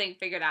get this thing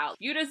figured out.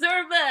 You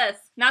deserve this!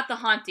 Not the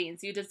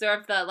hauntings, you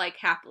deserve the, like,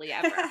 happily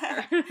ever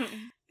after.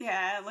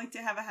 Yeah, I like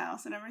to have a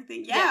house and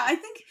everything. Yeah. I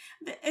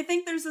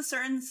think there's a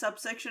certain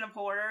subsection of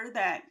horror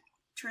that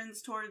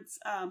turns towards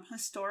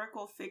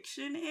historical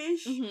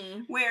fiction-ish,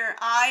 where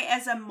I,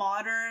 as a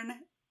modern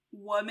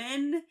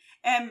woman,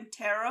 am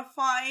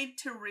terrified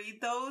to read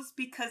those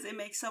because it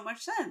makes so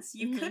much sense.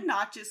 You could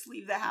not just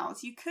leave the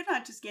house. You could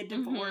not just get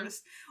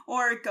divorced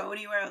or go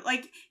anywhere.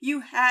 Like, you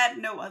had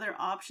no other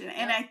option.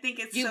 And I think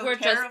it's so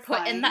terrifying. You were just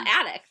put in the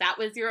attic. That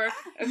was your...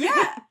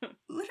 Yeah,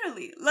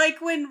 literally.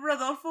 Like, when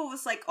Rodolfo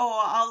was like,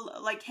 oh,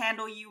 I'll, like,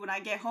 handle you when I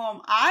get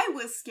home, I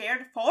was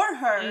scared for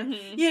her,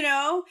 you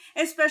know?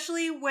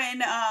 Especially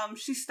when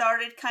she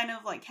started kind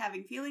of, like,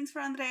 having feelings for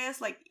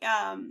Andreas. Like,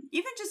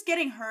 even just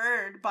getting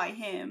heard by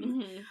him.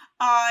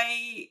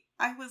 I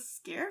was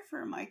scared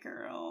for my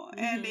girl,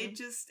 and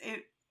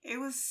it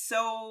was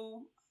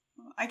so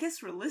I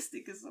guess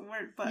realistic is the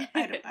word, but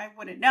I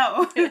wouldn't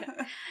know.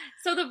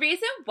 So the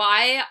reason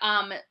why,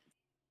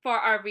 for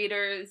our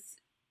readers,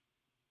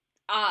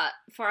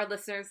 for our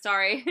listeners,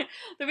 sorry,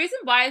 the reason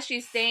why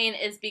she's staying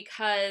is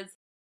because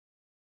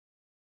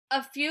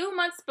a few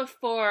months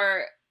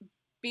before,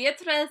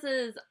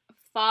 Beatrice's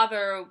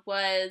father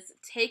was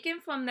taken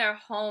from their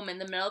home in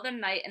the middle of the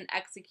night and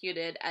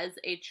executed as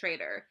a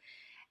traitor.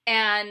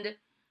 And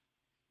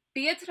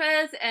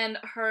Beatrice and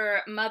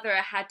her mother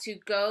had to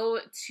go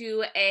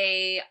to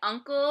a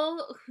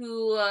uncle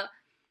who,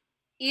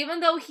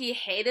 even though he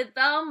hated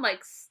them,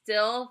 like,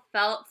 still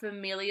felt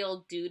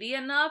familial duty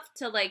enough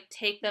to, like,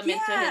 take them into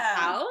his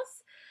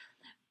house.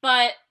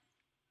 But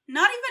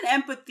not even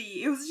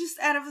empathy. It was just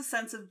out of a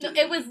sense of duty.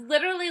 It was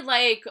literally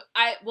like,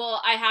 I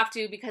have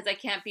to, because I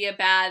can't be a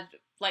bad,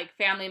 like,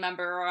 family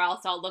member or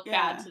else I'll look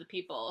bad to the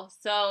people.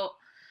 So,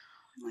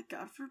 like,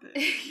 God forbid.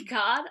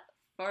 God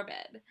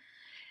forbid.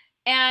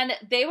 And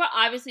they were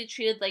obviously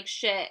treated like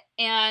shit.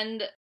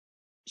 And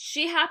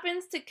she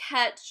happens to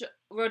catch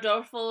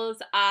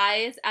Rodolfo's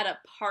eyes at a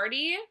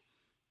party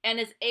and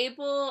is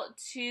able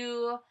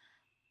to,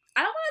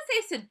 I don't want to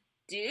say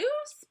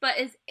seduce, but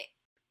is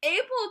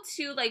able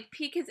to, like,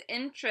 pique his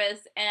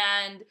interest,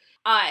 and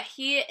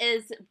he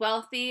is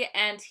wealthy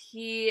and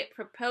he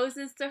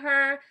proposes to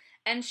her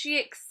and she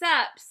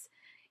accepts,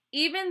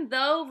 even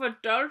though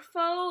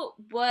Rodolfo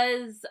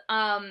was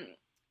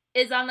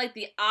is on, like,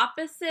 the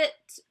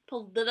opposite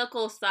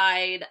political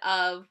side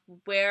of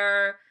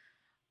where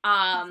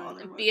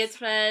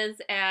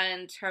Beatrice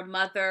and her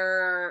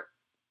mother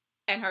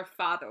and her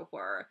father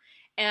were.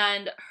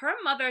 And her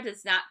mother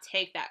does not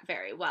take that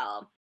very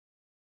well.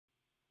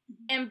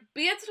 And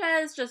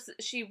Beatrice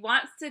she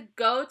wants to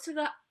go to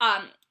the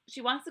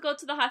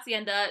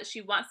hacienda.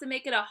 She wants to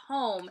make it a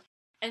home,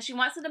 and she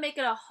wants to make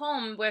it a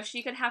home where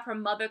she could have her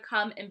mother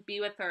come and be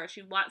with her.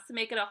 She wants to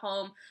make it a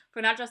home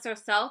for not just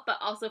herself, but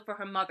also for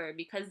her mother,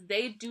 because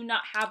they do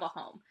not have a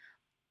home.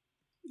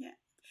 Yeah.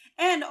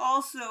 And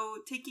also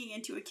taking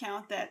into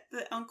account that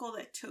the uncle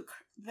that took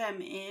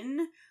them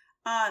in,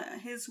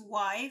 his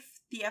wife,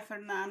 Tia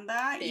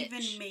Fernanda,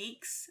 even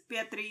makes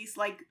Beatriz,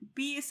 like,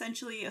 be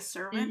essentially a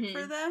servant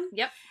for them.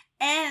 Yep.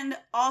 And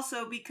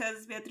also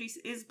because Beatriz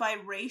is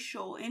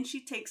biracial and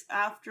she takes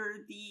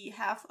after the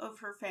half of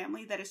her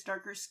family that is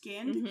darker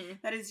skinned,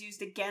 that is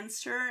used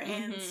against her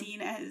and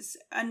seen as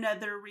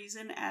another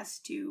reason as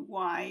to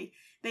why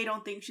they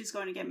don't think she's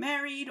going to get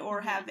married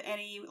or have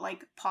any,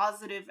 like,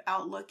 positive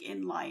outlook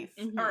in life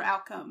or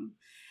outcome.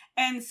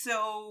 And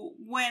so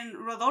when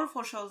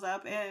Rodolfo shows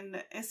up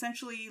and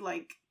essentially,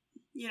 like,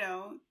 you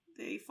know,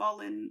 they fall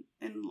in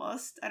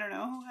lust, I don't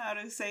know how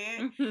to say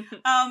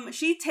it,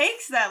 she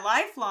takes that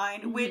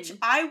lifeline, which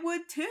I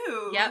would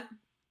too. Yep.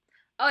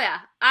 Oh yeah.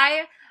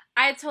 I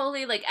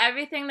totally, like,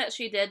 everything that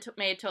she did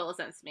made total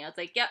sense to me. I was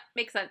like, yep,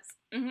 makes sense.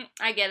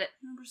 I get it.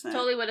 100%.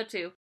 Totally would have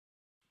too.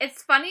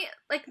 It's funny,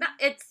 like,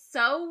 it's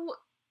so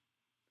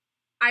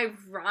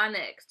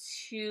ironic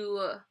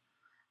to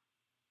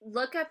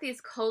look at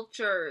these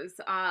cultures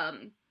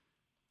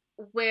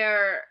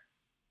where,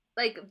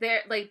 like,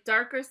 they're, like,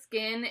 darker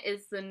skin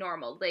is the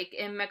normal. Like,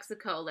 in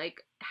Mexico,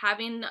 like,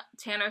 having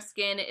tanner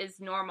skin is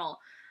normal,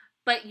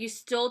 but you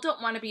still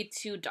don't want to be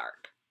too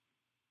dark.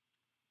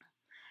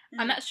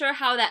 I'm not sure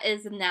how that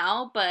is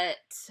now, but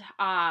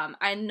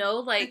I know,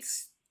 like,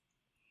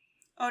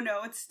 oh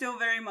no, it's still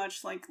very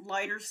much like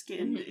lighter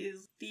skinned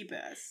is the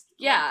best.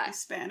 Yeah. Like,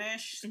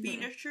 Spanish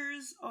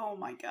speakers, oh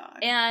my god.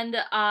 And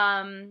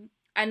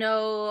I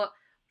know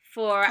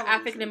for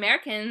African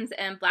Americans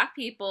and Black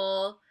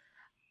people,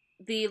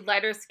 the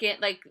lighter skin,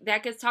 like,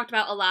 that gets talked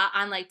about a lot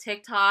on, like,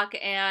 TikTok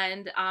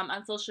and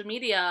on social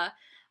media,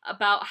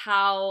 about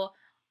how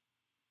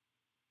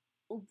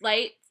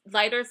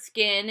lighter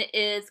skin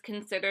is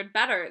considered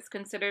better. It's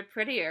considered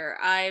prettier.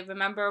 I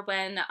remember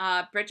when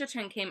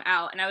Bridgerton came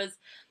out, and I was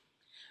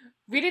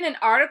reading an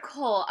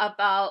article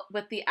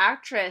with the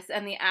actress,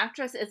 and the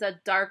actress is a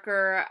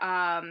darker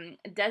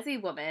Desi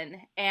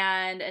woman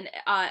and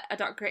a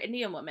darker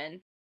Indian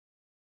woman.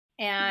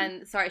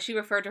 And sorry, she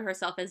referred to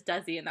herself as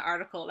Desi in the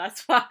article.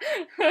 That's why.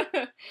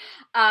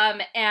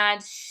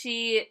 And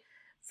she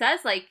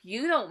says, like,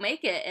 you don't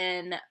make it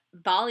in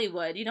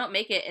Bollywood. You don't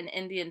make it in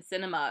Indian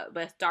cinema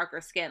with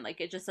darker skin. Like,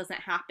 it just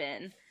doesn't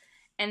happen.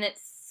 And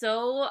it's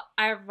so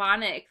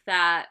ironic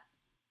that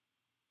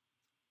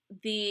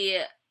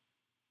the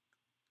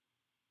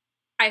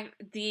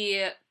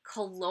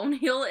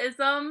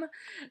colonialism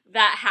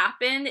that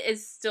happened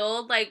is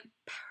still, like,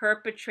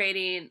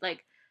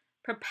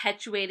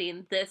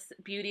 perpetuating this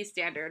beauty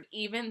standard,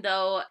 even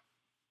though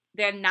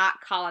they're not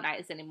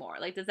colonized anymore.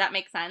 Like, does that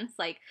make sense?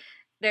 Like,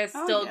 they're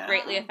still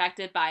greatly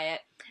affected by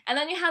it. And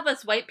then you have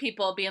us white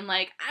people being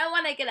like, I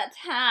want to get a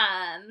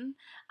tan.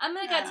 I'm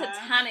going to go to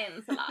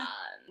tanning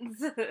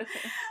salons.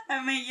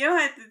 I mean, you don't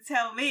have to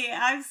tell me.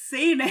 I've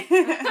seen it.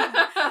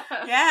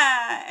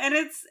 Yeah, and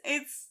it's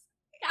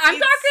I'm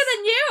darker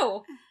than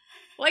you.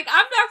 Like,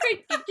 I'm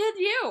darker than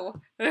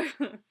you.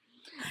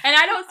 And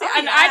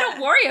I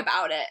don't worry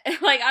about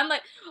it. Like, I'm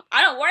like,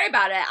 I don't worry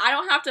about it. I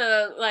don't have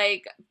to,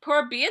 like,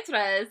 poor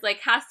Beatriz, like,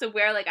 has to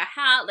wear, like, a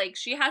hat. Like,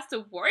 she has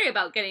to worry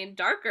about getting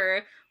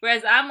darker.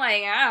 Whereas I'm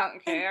like, I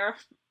don't care.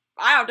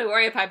 I don't have to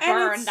worry if I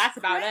burn. That's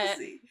about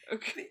it.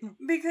 Okay.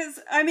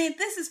 Because, I mean,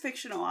 this is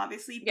fictional,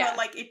 obviously, but,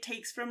 like, it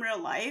takes from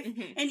real life.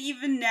 Mm-hmm. And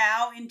even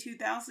now, in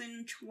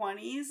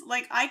 2020s,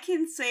 like, I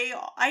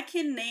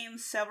can name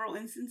several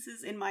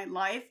instances in my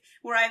life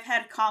where I've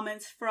had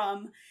comments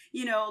from,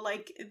 you know,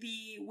 like,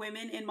 the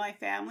women in my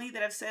family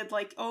that have said,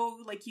 like,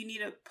 oh, like, you need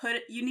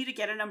to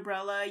get an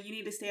umbrella, you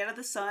need to stay out of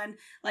the sun.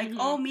 Like,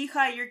 oh,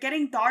 mija, you're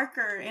getting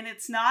darker, and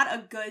it's not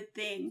a good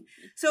thing.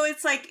 So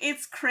it's, like,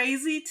 it's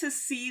crazy to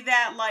see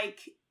that, like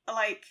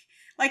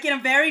in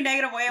a very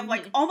negative way of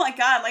like, oh my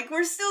god, like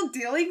we're still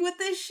dealing with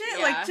this shit.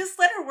 Yeah. Like just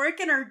let her work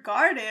in her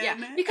garden. Yeah,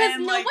 because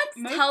no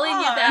one's telling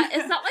you that.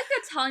 It's not like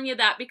they're telling you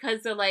that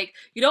because they're like,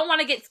 you don't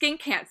want to get skin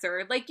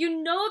cancer. Like,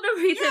 you know,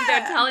 the reason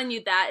they're telling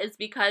you that is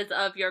because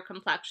of your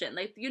complexion.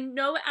 Like, you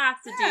know, it has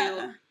to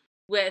do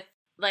with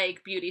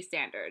like beauty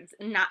standards,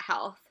 not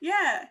health.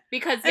 Yeah,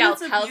 because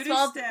health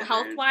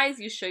wise,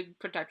 you should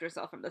protect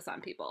yourself from the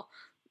sun, people.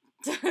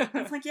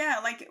 It's like, yeah,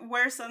 like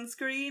wear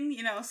sunscreen,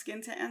 you know,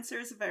 skin cancer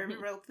is a very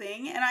real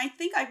thing. And I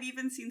think I've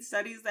even seen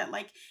studies that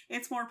like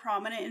it's more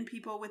prominent in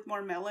people with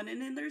more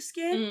melanin in their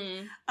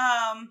skin.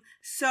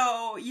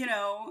 So, you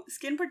know,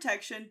 skin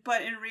protection,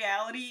 but in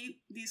reality,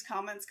 these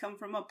comments come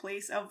from a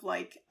place of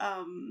like,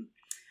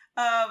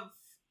 of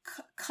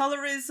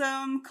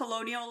colorism,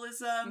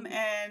 colonialism,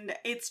 and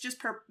it's just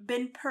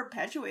been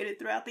perpetuated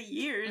throughout the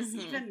years,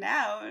 even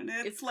now. And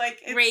it's like,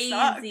 it crazy.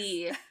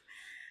 Sucks.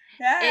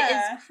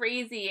 Yeah. It is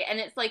crazy. And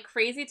it's, like,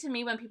 crazy to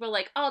me when people are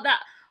like, oh,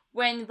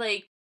 when,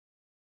 like,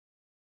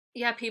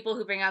 yeah, people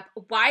who bring up,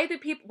 why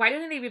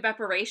didn't they give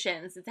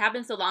reparations? It's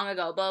happened so long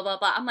ago, blah, blah,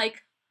 blah. I'm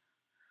like,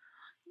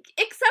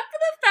 except for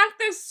the fact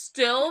they're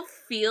still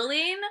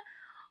feeling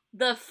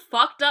the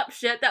fucked up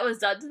shit that was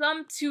done to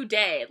them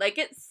today. Like,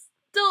 it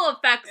still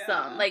affects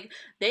them. Like,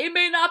 they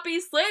may not be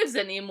slaves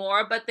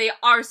anymore, but they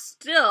are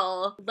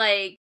still,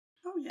 like,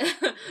 oh,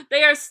 yeah.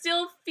 They are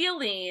still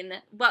feeling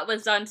what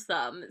was done to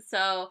them.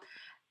 So,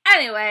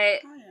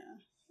 anyway,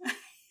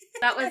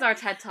 that was our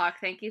TED Talk.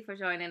 Thank you for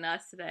joining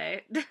us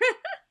today.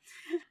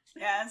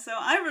 Yeah, so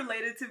I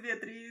related to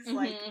Beatriz.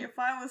 Like, if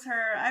I was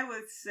her, I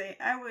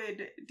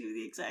would do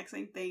the exact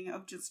same thing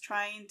of just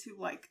trying to,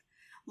 like,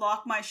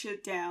 lock my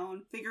shit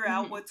down, figure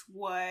out what's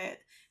what.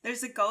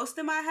 There's a ghost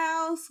in my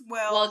house.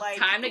 Well, like,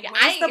 time to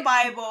where's the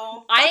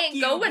Bible? I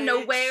ain't going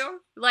nowhere.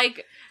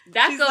 Like,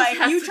 that She's ghost like,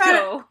 has to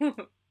go.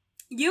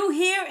 You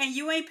here and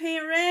you ain't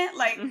paying rent?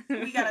 Like,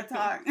 we gotta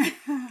talk.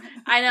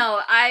 I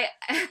know.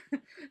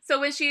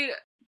 So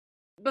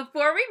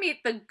before we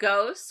meet the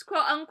ghost,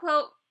 quote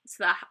unquote,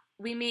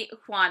 we meet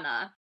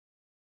Juana.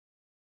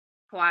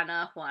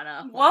 Juana.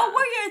 What were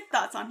your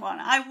thoughts on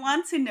Juana? I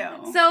want to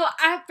know. So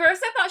at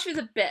first I thought she was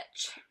a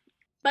bitch.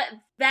 But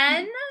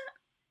then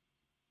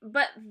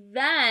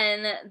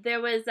there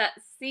was that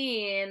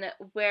scene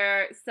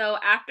where, so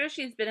after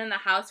she's been in the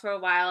house for a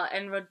while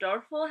and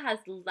Rodolfo has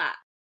left,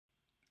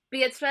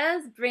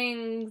 Beatriz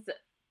brings,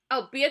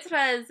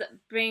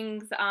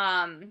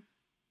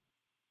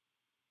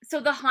 so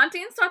the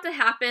hauntings start to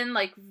happen,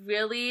 like,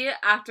 really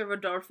after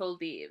Rodolfo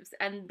leaves.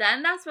 And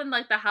then that's when,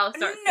 like, the house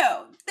starts.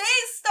 No, they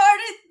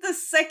started the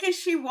second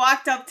she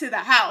walked up to the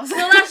house.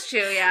 Well, that's true,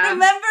 yeah.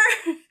 Remember?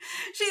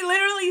 She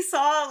literally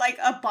saw, like,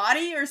 a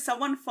body or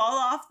someone fall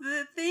off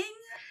the thing?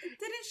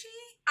 Didn't she?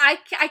 I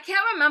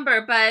can't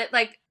remember, but,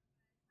 like,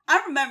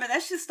 I remember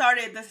that shit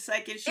started the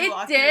second she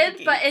walked through the gates. It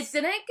did, but it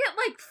didn't get,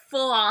 like,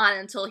 full on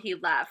until he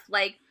left.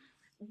 Like,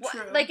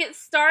 like, it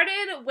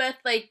started with,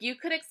 like, you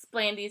could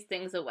explain these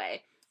things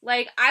away.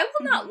 Like, I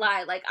will not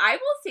lie. Like, I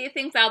will see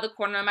things out of the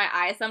corner of my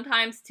eye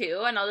sometimes,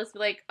 too, and I'll just be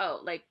like, oh,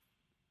 like,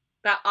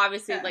 that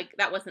obviously, like,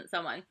 that wasn't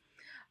someone.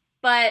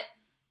 But,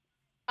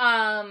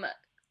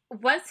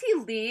 once he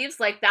leaves,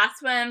 like,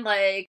 that's when,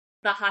 like,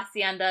 the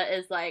Hacienda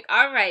is like,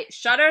 all right,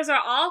 shutters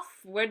are off,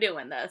 we're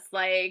doing this.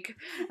 Like,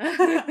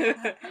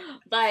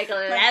 like,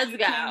 let's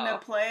go. Came to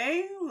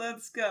play,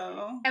 let's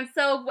go. And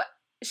so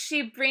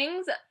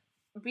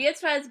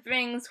Beatriz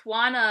brings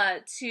Juana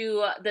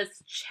to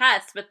this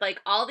chest with,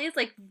 like, all these,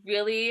 like,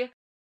 really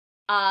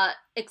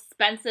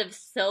expensive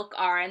silk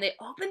are, and they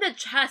open the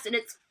chest, and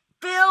it's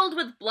filled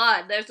with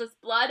blood. There's just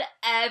blood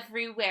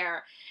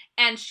everywhere.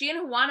 And she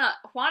and Juana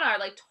are,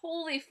 like,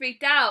 totally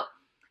freaked out.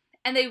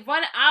 And they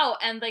run out,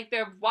 and, like,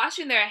 they're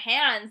washing their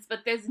hands,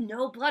 but there's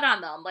no blood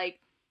on them. Like,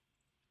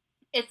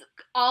 it's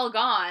all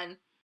gone.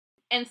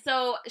 And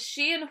so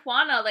she and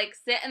Juana, like,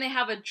 sit and they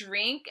have a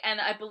drink, and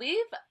I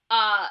believe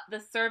the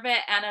servant,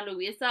 Ana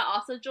Luisa,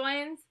 also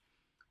joins.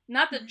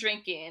 Not the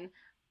drinking,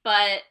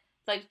 but,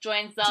 like,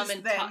 joins them. Just them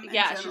in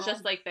general. She's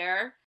just, like,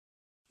 there.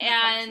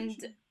 And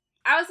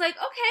I was like,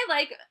 okay,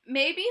 like,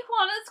 maybe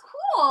Juana's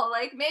cool.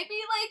 Like, maybe,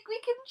 like, we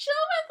can chill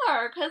with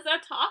her, because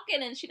they're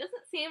talking, and she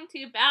doesn't seem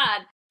too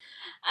bad.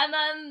 And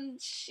then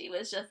she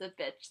was just a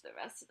bitch the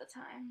rest of the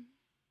time.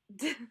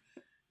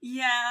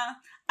 Yeah,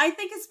 I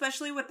think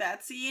especially with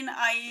that scene,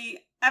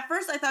 at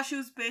first I thought she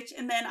was bitch,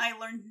 and then I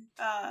learned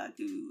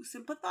to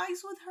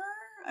sympathize with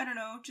her. I don't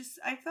know, just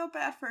I felt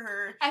bad for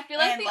her. I feel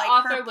like And the like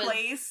author her was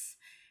place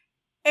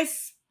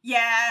is,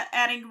 yeah,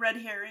 adding red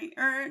herring,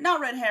 or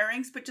not red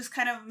herrings, but just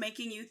kind of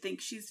making you think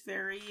she's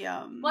very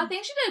well, I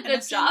think she did a good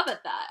innocent. job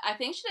at that. I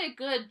think she did a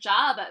good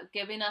job at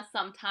giving us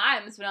some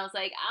times when I was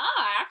like,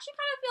 I actually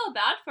kind of feel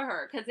bad for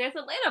her, because there's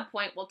a later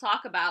point we'll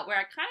talk about where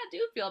I kind of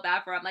do feel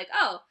bad for her. I'm like,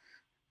 oh,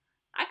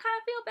 I kind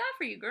of feel bad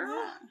for you, girl.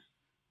 Yeah.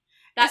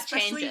 That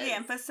Especially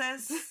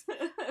changes.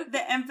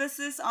 the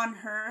emphasis on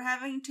her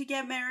having to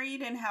get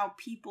married and how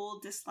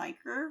people dislike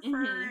her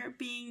for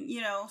being,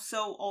 you know,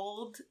 so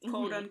old,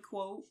 quote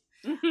unquote,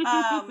 and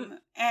I'm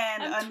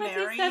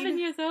unmarried. 27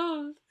 years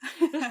old.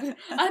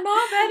 I'm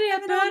already a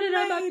burden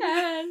on my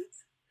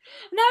parents.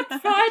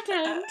 Not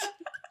frightened.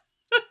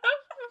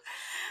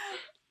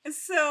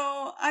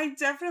 So I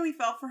definitely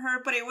felt for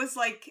her, but it was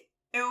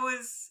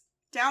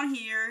down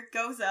here,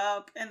 goes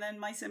up, and then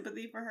my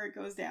sympathy for her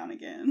goes down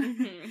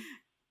again.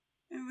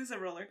 It was a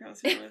roller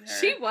coaster with her.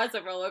 She was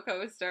a roller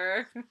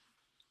coaster.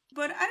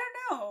 But I don't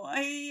know.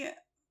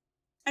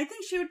 I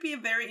think she would be a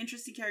very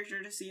interesting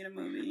character to see in a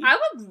movie. I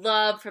would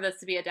love for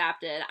this to be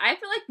adapted. I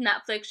feel like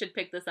Netflix should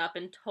pick this up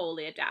and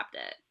totally adapt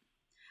it.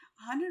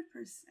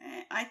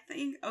 100%. I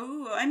think.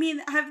 Oh, I mean,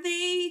 have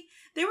they?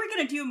 They were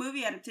gonna do a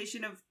movie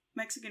adaptation of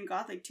Mexican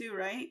Gothic too,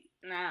 right?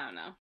 I don't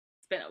know.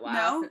 It's been a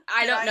while. No,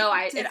 I don't know.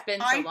 It's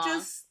been so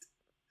long.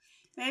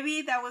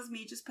 Maybe that was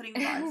me just putting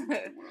vibes into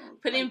the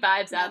world. Putting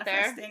vibes out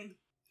there.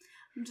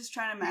 I'm just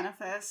trying to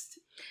manifest.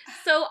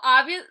 So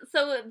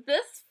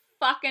this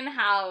fucking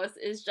house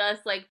is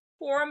just like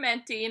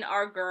tormenting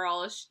our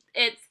girl.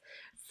 It's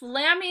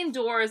slamming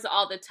doors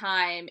all the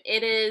time.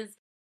 It is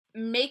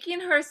making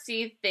her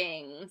see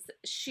things.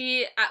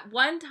 At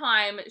one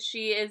time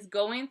she is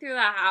going through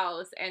the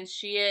house and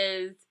she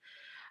is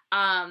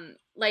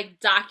like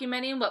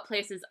documenting what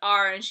places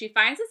are, and she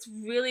finds this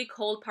really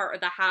cold part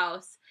of the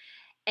house.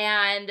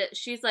 And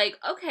she's like,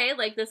 okay,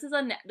 like this is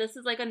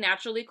like a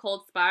naturally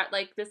cold spot.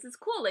 Like this is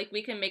cool. Like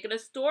we can make it a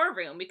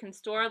storeroom. We can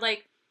store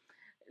like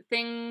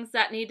things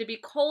that need to be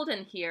cold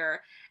in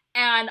here.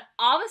 And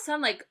all of a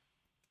sudden, like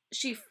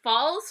she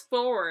falls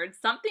forward.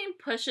 Something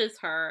pushes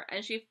her,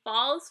 and she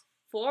falls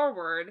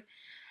forward,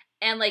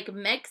 and like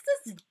makes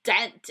this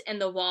dent in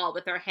the wall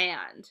with her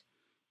hand.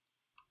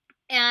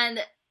 And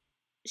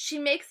she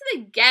makes it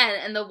again,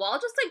 and the wall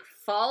just like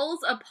falls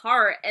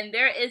apart, and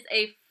there is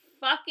a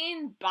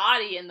fucking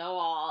body in the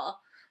wall,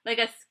 like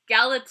a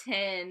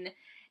skeleton,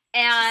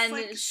 and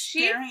like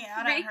she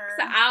freaks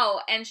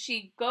out, and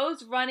she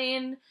goes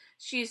running.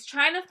 She's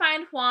trying to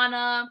find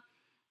Juana,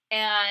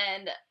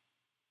 and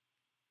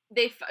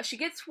she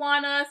gets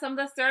Juana. Some of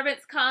the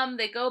servants come,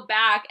 they go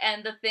back,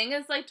 and the thing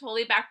is like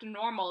totally back to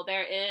normal.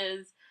 There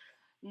is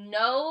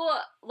no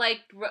like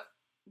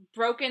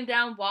broken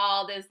down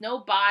wall, there's no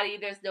body,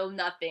 there's no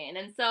nothing.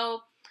 And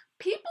so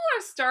people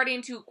are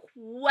starting to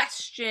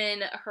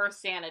question her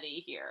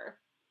sanity here,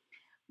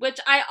 which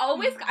I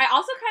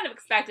also kind of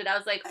expected. I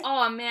was like,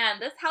 oh man,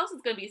 this house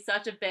is gonna be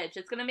such a bitch.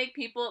 It's gonna make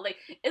people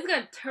it's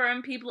gonna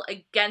turn people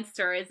against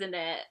her, isn't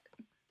it?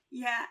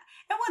 Yeah.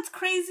 And what's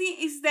crazy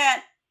is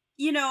that,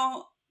 you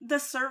know, the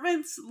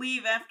servants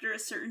leave after a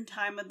certain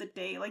time of the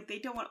day. Like they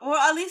don't want, or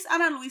at least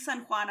Ana Luisa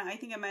and Juana, I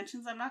think it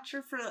mentions. I'm not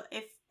sure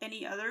if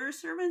any other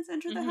servants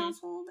enter the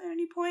household at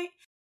any point.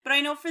 But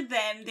I know for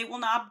them, they will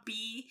not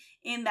be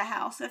in the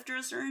house after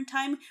a certain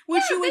time.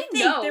 Which you would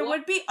think there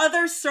would be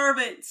other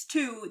servants,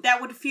 too,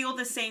 that would feel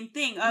the same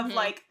thing of,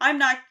 like, I'm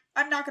not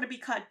going to be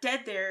caught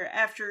dead there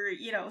after,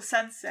 you know,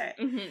 sunset.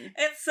 And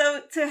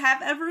so to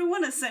have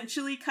everyone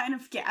essentially kind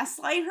of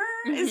gaslight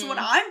her is what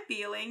I'm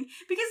feeling.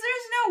 Because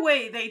there's no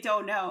way they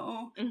don't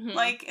know.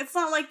 Like, it's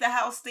not like the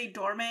house stayed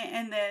dormant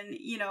and then,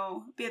 you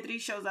know,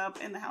 Beatriz shows up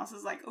and the house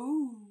is like,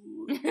 ooh,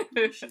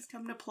 she's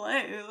come to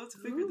play. Let's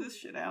figure this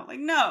shit out. Like,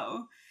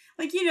 no.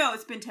 Like, you know,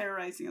 it's been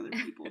terrorizing other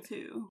people,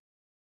 too.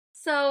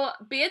 So,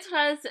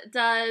 Beatriz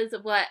does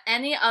what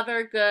any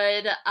other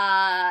good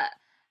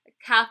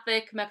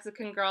Catholic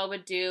Mexican girl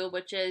would do,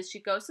 which is she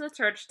goes to the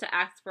church to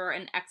ask for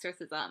an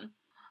exorcism.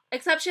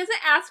 Except she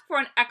doesn't ask for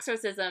an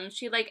exorcism.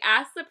 She, like,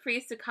 asks the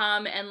priest to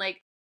come and,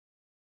 like,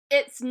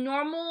 it's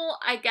normal,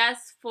 I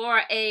guess,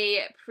 for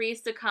a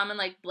priest to come and,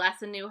 like,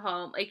 bless a new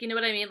home. Like, you know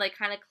what I mean? Like,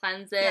 kind of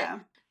cleanse it,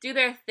 do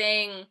their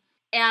thing.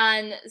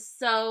 And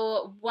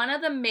so one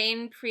of the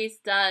main priests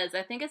does,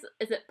 I think is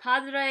it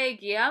Padre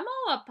Guillermo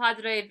or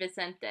Padre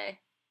Vicente?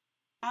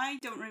 I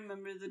don't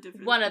remember the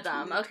difference. One of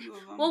them. Okay.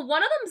 Well,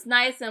 one of them's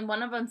nice and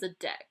one of them's a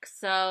dick.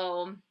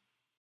 So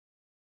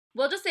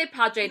we'll just say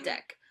Padre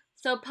Dick.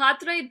 So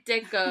Padre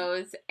Dick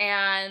goes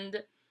and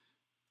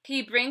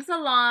he brings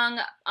along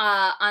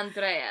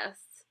Andreas.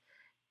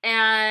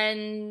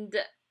 And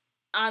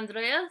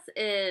Andreas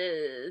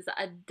is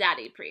a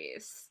daddy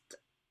priest.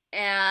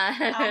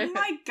 And oh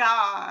my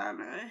god.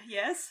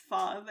 Yes,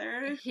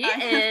 Father. He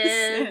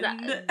is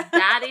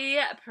daddy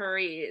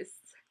priest.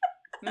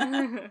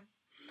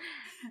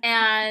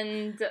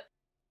 And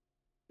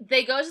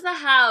they go to the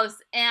house,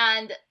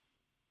 and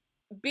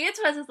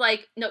Beatrice is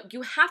like, no,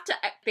 you have to,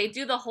 they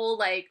do the whole,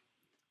 like,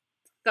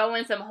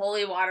 throwing some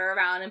holy water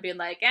around and being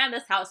like, and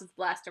this house is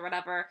blessed or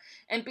whatever.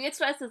 And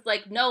Beatrice is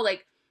like, no,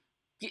 like,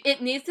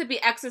 it needs to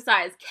be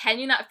exercised. Can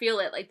you not feel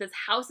it? Like, this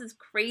house is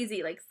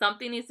crazy. Like,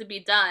 something needs to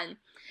be done.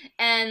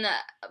 And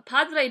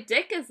Padre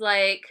Dick is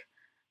like,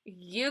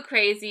 you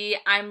crazy,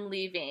 I'm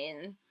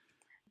leaving.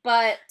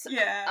 But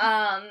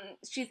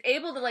she's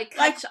able to like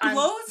catch on.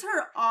 Blows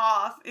her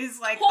off is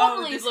like,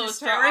 totally oh, this blows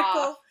hysterical.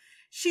 Her off.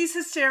 She's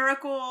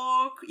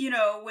hysterical, you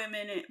know,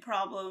 women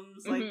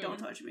problems. Like, don't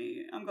touch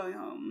me. I'm going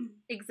home.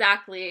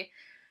 Exactly.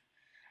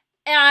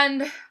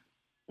 And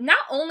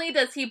not only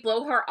does he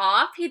blow her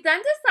off, he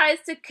then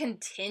decides to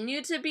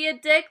continue to be a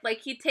dick.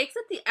 Like, he takes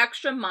it the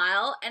extra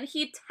mile and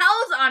he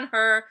tells on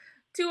her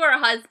to her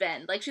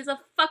husband. Like, she's a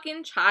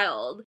fucking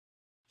child.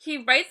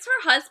 He writes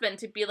her husband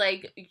to be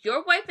like,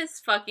 your wife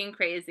is fucking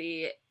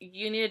crazy.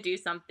 You need to do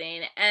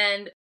something.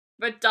 And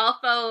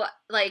Rodolfo,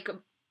 like,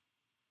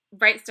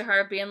 writes to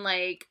her being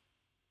like,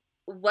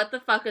 what the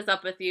fuck is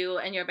up with you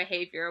and your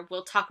behavior?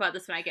 We'll talk about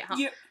this when I get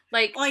home.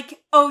 Like,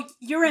 oh,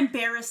 you're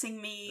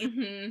embarrassing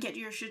me. Get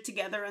your shit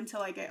together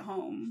until I get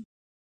home.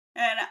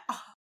 And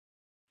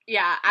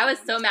yeah, I was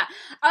so mad.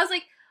 I was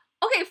like,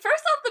 okay,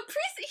 first off, the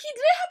priest, he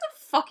didn't have to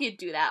fucking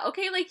do that,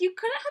 okay? Like, you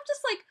couldn't have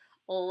just, like,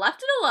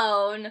 left it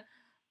alone.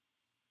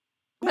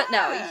 But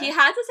no, he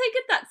had to take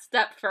it that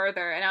step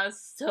further, and I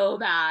was so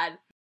mad.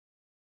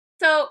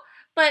 So,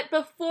 but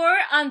before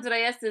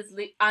Andreas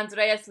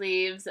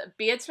leaves,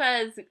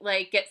 Beatriz,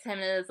 like, gets him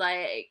and is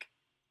like,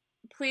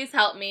 please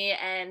help me,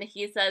 and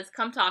he says,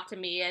 come talk to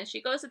me, and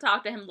she goes to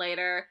talk to him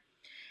later,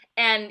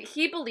 and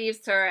he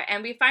believes her,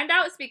 and we find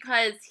out it's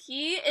because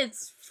he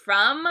is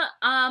from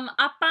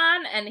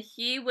Apan, and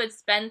he would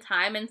spend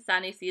time in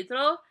San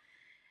Isidro,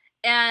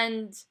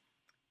 and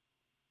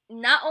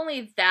not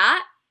only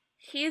that,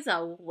 he's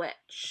a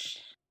witch.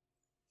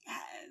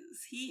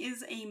 Yes, he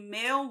is a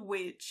male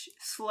witch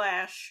 /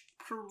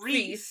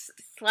 priest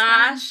 /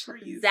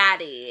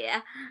 zaddy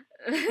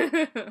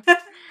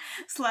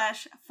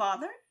 /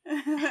 father.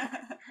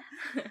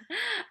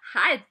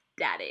 Hi,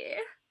 daddy.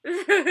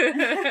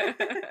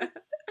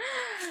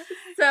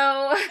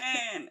 So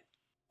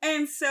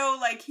and so,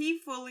 like, he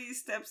fully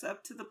steps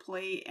up to the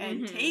plate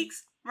and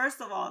takes her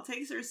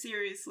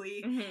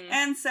seriously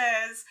and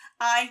says,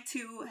 I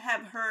too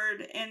have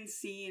heard and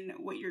seen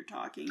what you're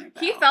talking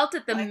about. He felt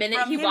it the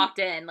minute he walked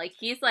in. Like,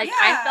 he's like,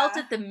 I felt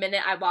it the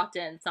minute I walked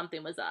in,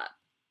 something was up.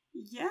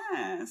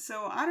 Yeah,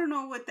 so I don't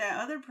know what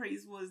that other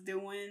priest was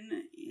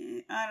doing.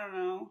 I don't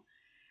know.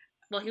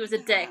 Well, he was a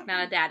dick,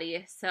 not a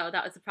daddy, so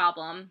that was a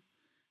problem.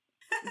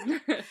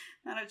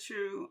 Not a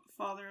true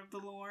father of the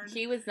Lord.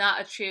 He was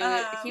not a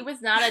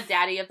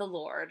daddy of the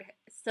Lord.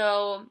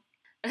 So,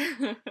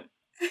 oh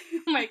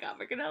my god,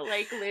 we're gonna,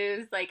 like,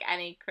 lose, like,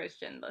 any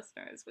Christian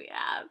listeners we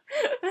have.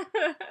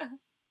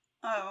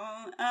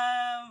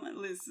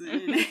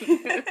 Listen. This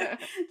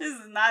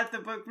is not the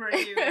book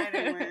review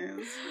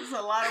anyways. There's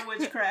a lot of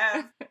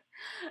witchcraft.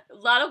 A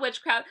lot of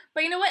witchcraft.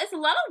 But you know what? It's a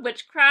lot of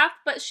witchcraft,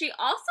 but she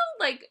also,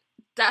 like,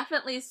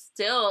 definitely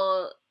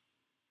still...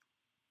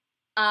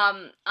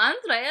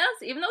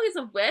 Andreas, even though he's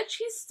a witch,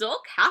 he's still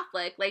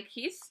Catholic. Like,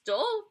 he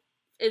still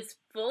is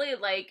fully,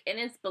 like, in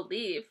his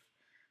belief.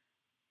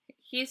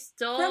 He's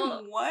still...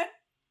 From what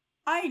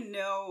I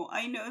know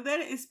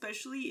that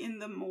especially in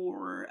the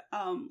more,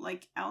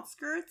 like,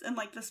 outskirts and,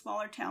 like, the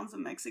smaller towns of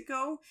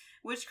Mexico,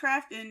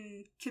 witchcraft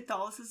and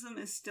Catholicism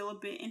is still a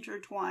bit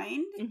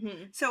intertwined.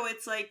 So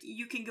it's like,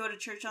 you can go to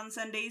church on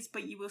Sundays,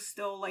 but you will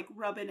still, like,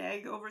 rub an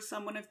egg over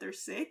someone if they're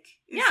sick.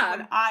 Is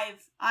what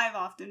I've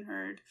often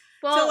heard.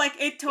 Well, so, like,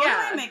 it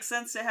totally makes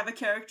sense to have a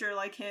character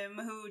like him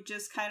who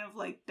just kind of,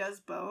 like, does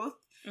both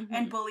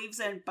and believes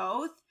in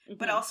both.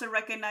 But also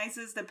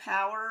recognizes the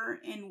power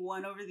in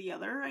one over the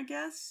other, I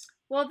guess.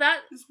 Well,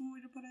 that's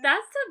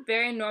a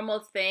very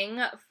normal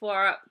thing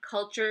for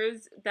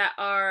cultures that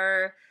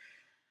are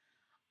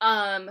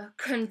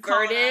converted.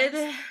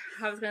 Colonized.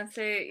 I was gonna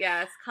say,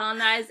 yes,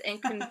 colonized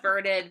and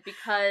converted,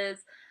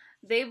 because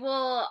they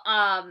will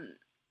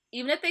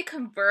even if they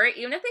convert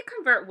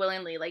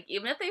willingly, like,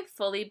 even if they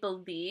fully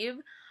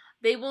believe,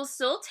 they will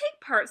still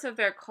take parts of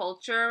their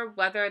culture,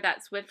 whether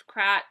that's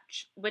witchcraft,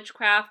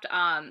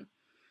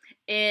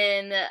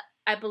 in,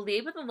 I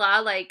believe with a lot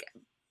of, like,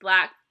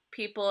 black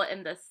people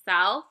in the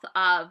South,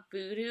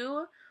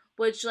 voodoo,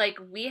 which, like,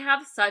 we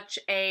have such,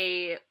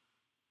 like,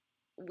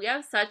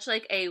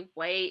 a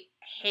white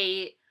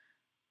hate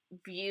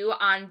view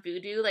on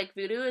voodoo. Like,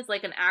 voodoo is,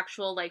 like, an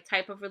actual, like,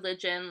 type of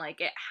religion. Like,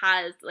 it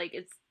has, like,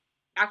 it's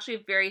actually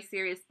a very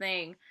serious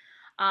thing.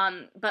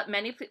 But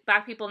many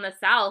black people in the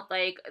South,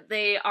 like,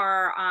 they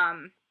are,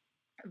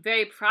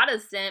 very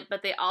Protestant,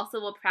 but they also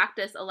will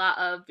practice a lot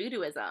of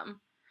voodooism.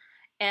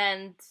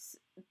 And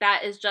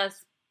that is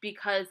just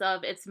because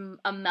of it's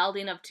a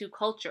melding of two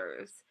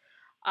cultures,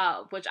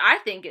 which I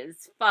think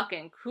is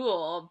fucking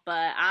cool,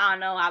 but I don't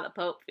know how the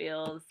Pope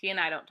feels. He and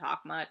I don't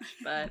talk much,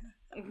 but...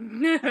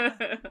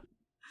 I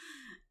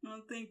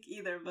don't think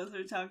either of us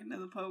are talking to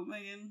the Pope,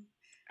 Megan.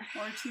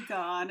 Or to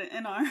God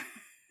in our...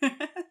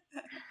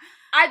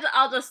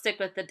 I'll just stick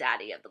with the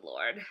daddy of the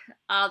Lord.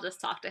 I'll just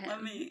talk to him.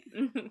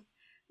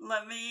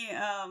 Let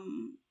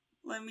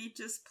me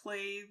just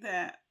play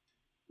that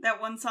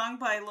one song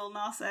by Lil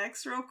Nas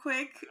X real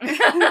quick. What's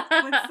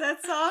that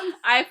song?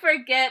 I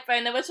forget, but I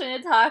know which one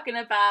you're talking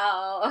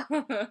about.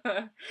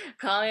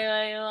 Call me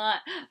when you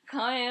want.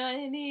 Call me when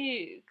you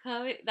need.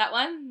 Call me. That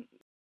one?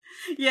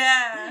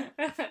 Yeah.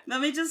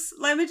 Let me just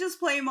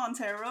play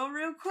Montero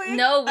real quick.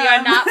 No, we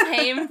are not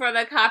paying for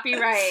the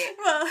copyright.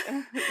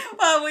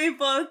 Well, we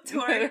both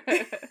twerk.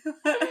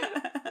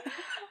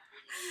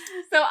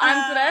 So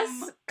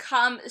Andreas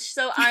comes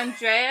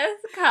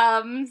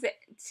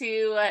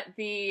to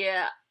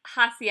the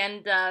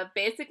Hacienda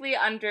basically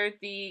under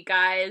the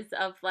guise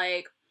of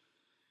like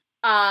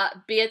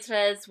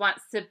Beatriz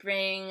wants to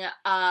bring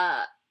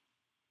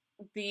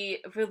the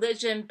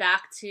religion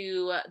back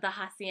to the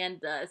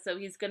Hacienda. So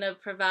he's going to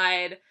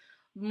provide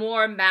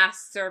more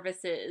mass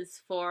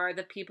services for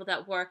the people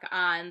that work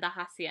on the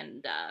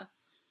Hacienda.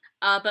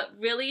 But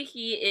really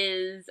he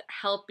is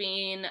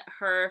helping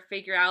her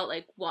figure out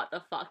like what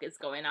the fuck is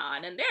going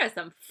on. And there's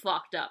some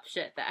fucked up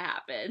shit that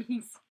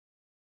happens.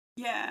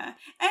 Yeah.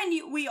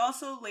 And we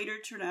also later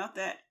turn out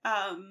that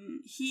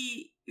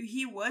he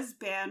was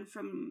banned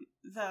from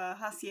the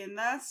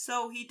Hacienda,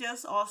 so he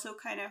does also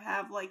kind of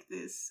have like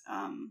this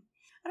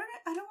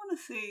I don't want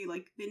to say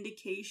like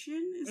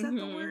vindication, is that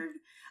the word?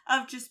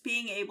 Of just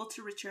being able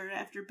to return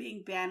after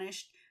being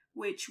banished,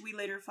 which we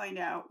later find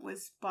out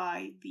was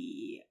by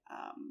the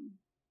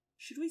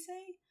should we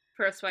say?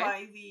 First wife?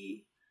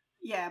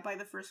 By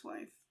the first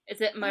wife.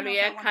 Is it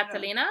Maria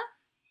Catalina?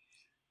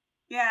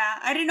 Yeah,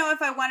 I didn't know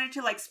if I wanted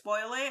to like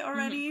spoil it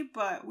already,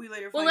 but we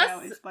later find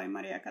out it's by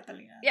Maria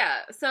Catalina.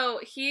 Yeah,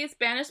 so he's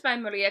banished by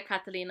Maria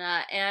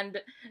Catalina,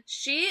 and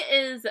she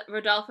is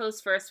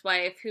Rodolfo's first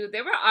wife, who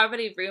there were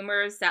already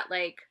rumors that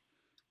like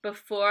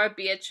before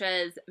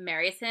Beatriz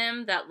marries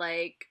him that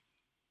like,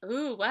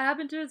 ooh, what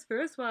happened to his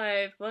first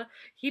wife? Well,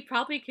 he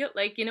probably killed,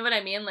 like, you know what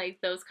I mean?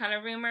 Like those kind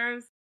of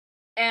rumors.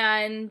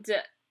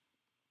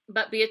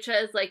 But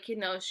Beatriz, like, you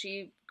know,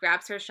 she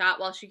grabs her shot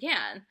while she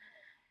can.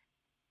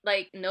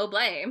 Like, no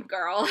blame,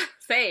 girl.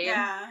 Same.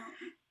 Yeah.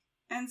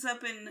 Ends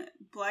up in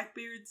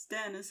Blackbeard's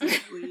den,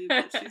 essentially.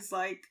 But she's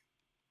like,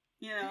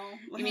 you know.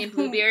 You mean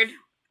Bluebeard?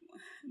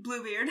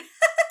 Bluebeard.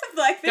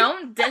 Blackbeard.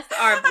 Don't diss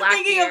our Blackbeard. I'm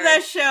thinking of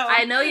that show.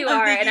 I know you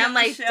are. And I'm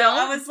like,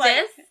 hell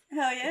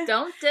yeah.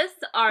 Don't diss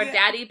our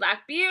daddy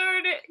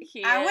Blackbeard.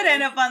 I would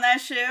end up on that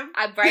ship.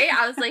 Right?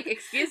 I was like,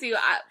 excuse you.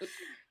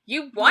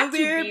 You want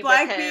Bluebeard, to be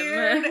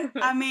Blackbeard, with him.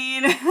 I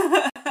mean.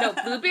 No,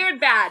 Bluebeard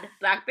bad.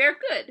 Blackbeard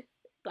good.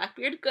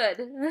 Blackbeard good.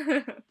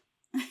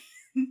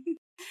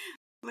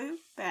 Blue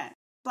bad.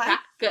 Black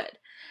good.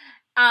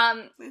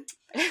 Blue.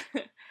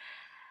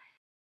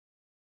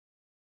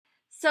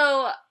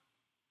 So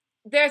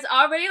there's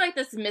already like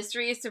this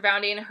mystery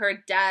surrounding her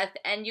death,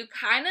 and you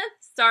kind of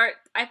start.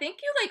 I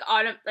think you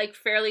like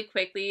fairly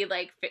quickly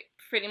like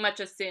pretty much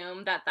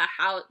assume that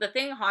the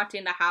thing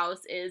haunting the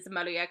house is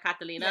Maria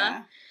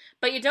Catalina,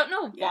 but you don't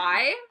know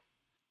why.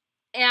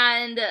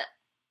 And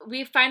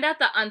we find out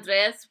that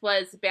Andres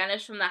was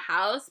banished from the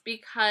house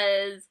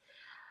because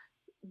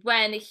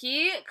when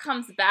he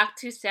comes back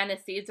to San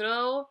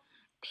Isidro,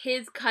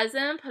 his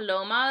cousin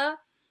Paloma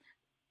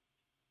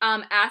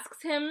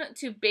asks him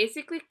to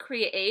basically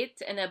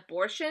create an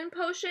abortion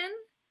potion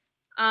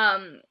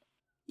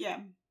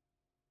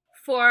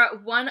for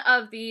one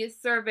of the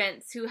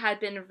servants who had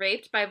been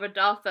raped by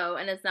Rodolfo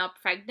and is now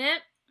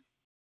pregnant.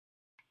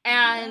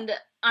 And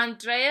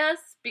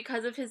Andreas,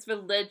 because of his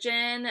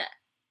religion,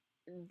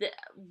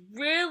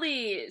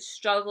 really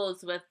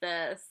struggles with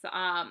this,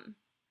 and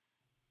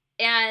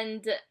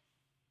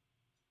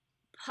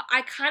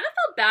I kind of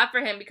felt bad for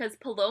him because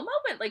Paloma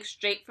went like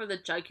straight for the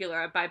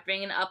jugular by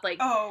bringing up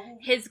like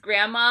his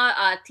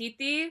grandma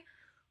Titi,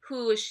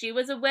 who she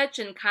was a witch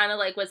and kind of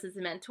like was his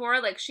mentor.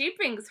 Like she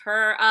brings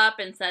her up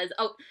and says,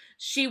 oh,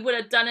 she would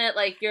have done it,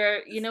 like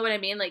you know what I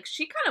mean, like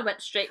she kind of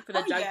went straight for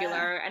the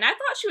jugular. And I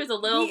thought she was a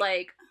little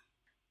like,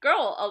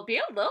 girl, I'll be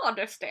a little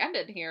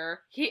understanding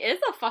here. He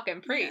is a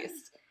fucking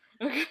priest.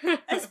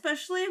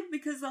 Especially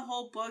because the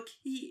whole book,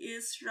 he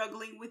is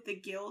struggling with the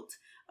guilt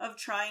of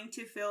trying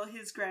to fill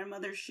his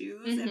grandmother's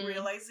shoes and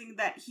realizing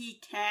that he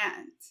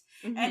can't.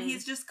 And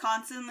he's just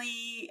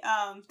constantly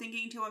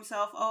thinking to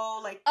himself,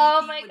 oh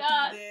my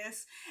God, do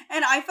this.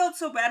 And I felt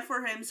so bad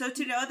for him. So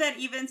to know that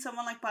even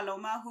someone like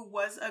Paloma, who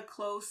was a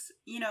close,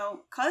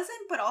 cousin,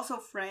 but also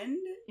friend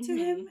to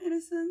him, in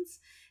a sense,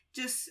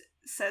 just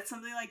said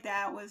something like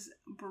that was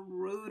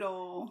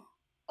brutal.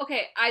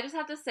 Okay, I just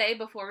have to say,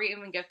 before we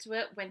even get to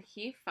it, when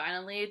he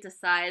finally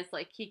decides,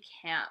 like, he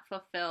can't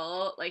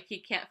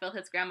fill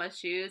his grandma's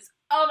shoes,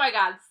 oh my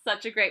God,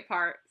 such a great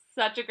part.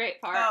 Such a great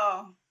part.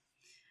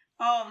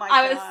 Oh my God.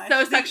 I was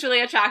so sexually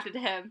attracted to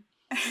him.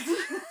 I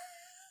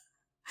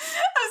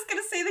was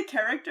gonna say the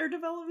character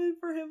development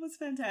for him was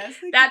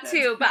fantastic. That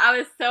too, but I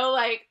was so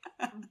like,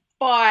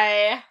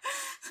 boy.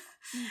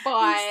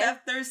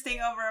 Stop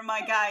thirsting over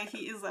my guy.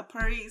 He is a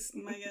priest,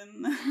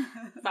 Megan.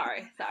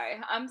 Sorry.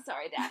 I'm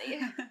sorry, Daddy.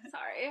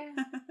 Sorry.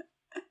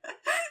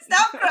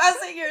 Stop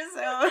crossing You're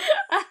so...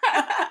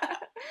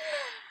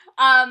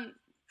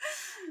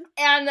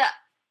 And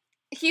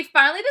he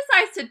finally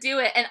decides to do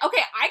it. And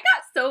okay,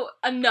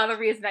 another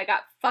reason I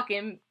got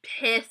fucking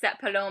pissed at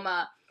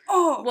Paloma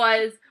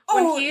was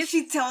when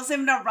she tells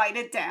him to write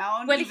it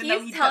down. When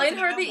he's telling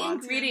her the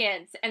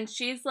ingredients, and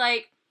she's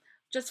like,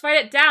 just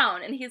write it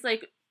down. And he's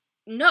like,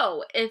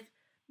 no, if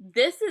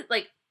this is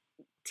like,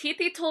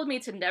 Titi told me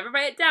to never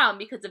write it down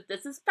because if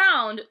this is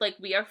found, like,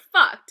 we are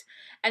fucked.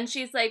 And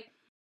she's like,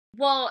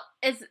 well,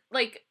 it's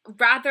like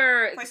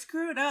rather... If I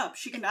screw it up,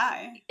 she can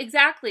die.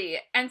 Exactly.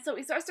 And so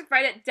he starts to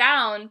write it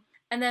down,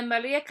 and then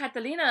Maria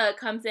Catalina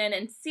comes in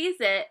and sees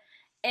it,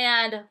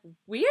 and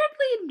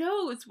weirdly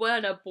knows what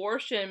an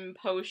abortion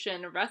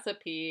potion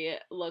recipe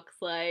looks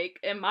like,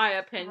 in my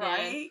opinion.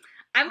 Right?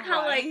 I'm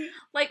kind of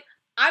like,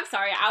 I'm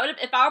sorry, I would have,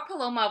 if I were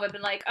Paloma, I would have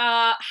been like,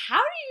 how do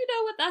you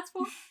know what that's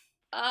for?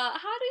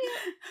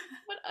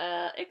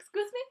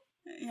 Excuse me?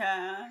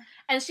 Yeah.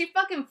 And she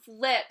fucking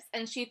flips,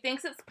 and she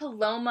thinks it's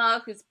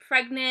Paloma who's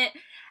pregnant,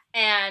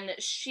 and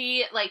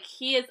he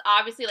is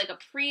obviously like a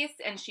priest,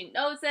 and she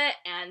knows it,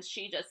 and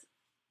she just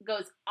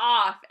goes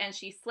off, and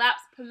she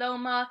slaps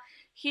Paloma.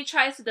 He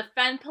tries to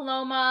defend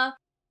Paloma,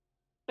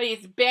 but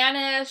he's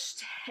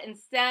banished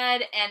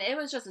instead, and it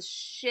was just a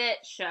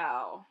shit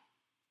show.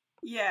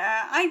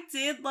 Yeah, I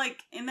did,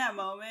 like, in that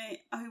moment,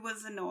 I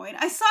was annoyed.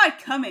 I saw it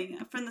coming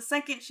from the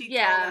second she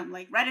told him,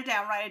 like, write it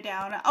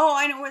down. Oh,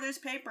 I know where there's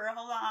paper.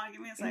 Hold on, give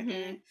me a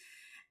second.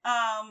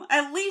 Mm-hmm.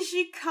 At least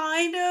she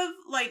kind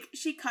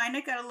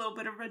of got a little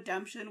bit of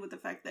redemption with the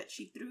fact that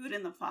she threw it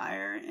in the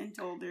fire and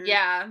told her,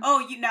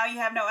 oh, now you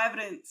have no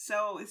evidence,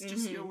 so it's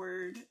just your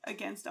word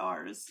against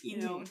ours,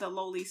 the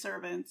lowly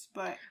servants,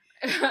 but...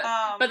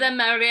 But then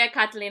Maria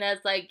Catalina is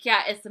like,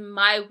 yeah, it's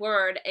my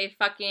word. If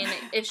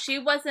she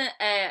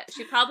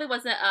probably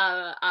wasn't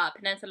a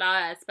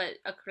Peninsulares, but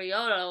a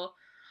Criollo,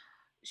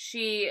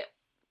 she,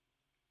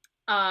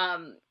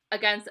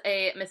 against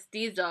a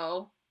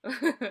mestizo,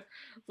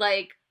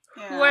 like,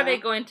 who are they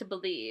going to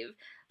believe?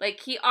 Like,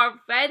 he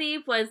already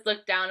was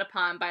looked down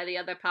upon by the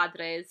other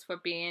padres for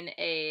being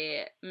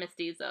a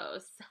mestizo,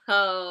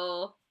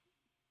 so...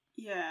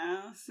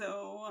 Yeah,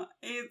 so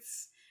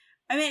it's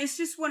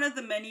just one of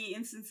the many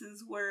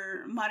instances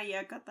where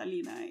Maria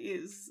Catalina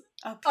is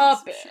a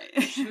piece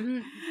of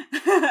shit.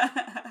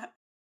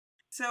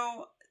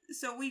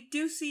 So we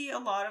do see a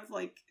lot of,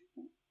 like,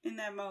 in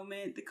that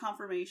moment, the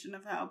confirmation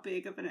of how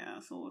big of an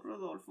asshole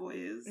Rodolfo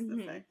is. Mm-hmm.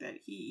 The fact that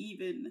he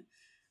even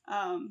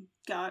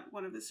got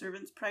one of his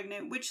servants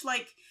pregnant, which,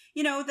 like,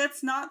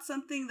 that's not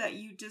something that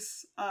you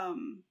just,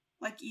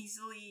 like,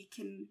 easily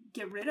can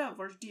get rid of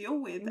or deal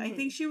with. Mm-hmm. I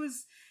think she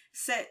was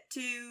set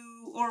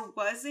to or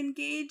was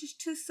engaged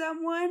to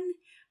someone,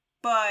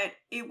 but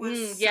it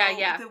was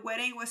the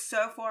wedding was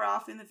so far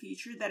off in the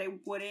future that it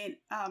wouldn't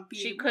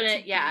be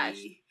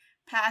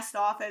passed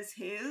off as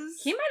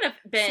his. He might have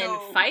been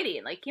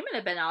fighting, like he might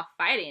have been off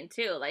fighting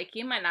too, like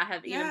he might not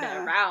have even been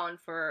around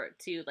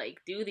to like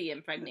do the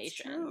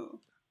impregnation. That's true.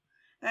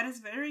 That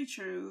is very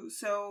true.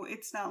 So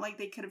it's not like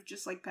they could have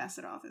just like passed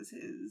it off as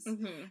his.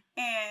 Mm-hmm.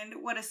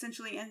 And what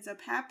essentially ends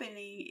up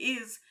happening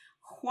is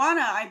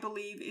Juana, I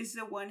believe, is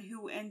the one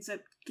who ends up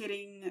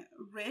getting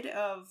rid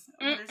of,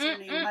 what is her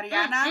name,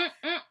 Mariana?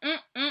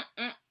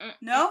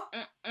 No?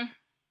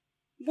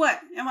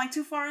 What? Am I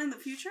too far in the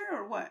future,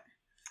 or what?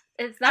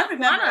 It's not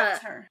Juana.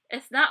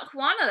 It's not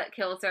Juana that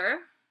kills her.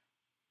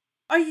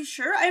 Are you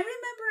sure? I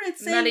remember it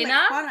saying, Marina?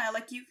 Like, Juana,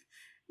 like you...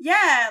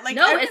 Yeah, like...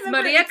 No, it's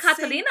Maria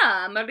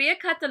Catalina. Maria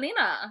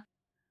Catalina.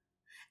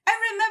 I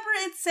remember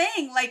it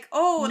saying, like,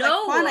 oh,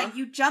 no. Like, Juana,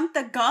 you jumped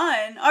the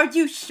gun. Are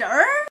you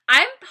sure?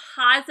 I'm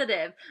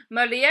positive.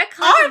 Maria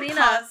Catalina...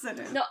 I'm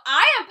positive. No,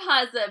 I am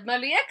positive.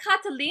 Maria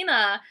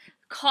Catalina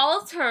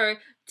calls her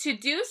to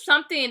do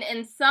something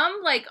in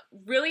some, like,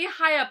 really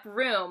high-up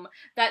room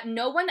that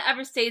no one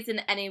ever stays in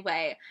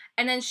anyway.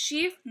 And then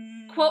she,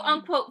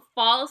 quote-unquote,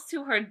 falls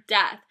to her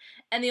death.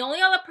 And the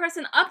only other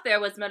person up there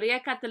was Maria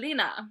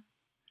Catalina.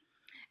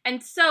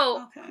 And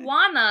so,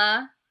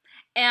 Juana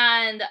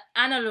and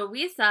Ana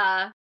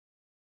Luisa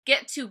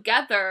get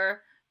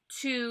together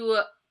to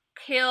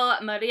kill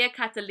Maria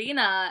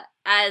Catalina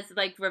as,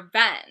 like,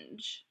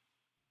 revenge.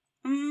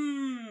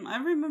 I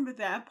remember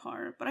that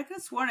part, but I could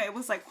have sworn it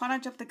was like Juana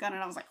jumped the gun,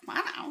 and I was like,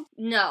 Juana?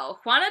 No,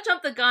 Juana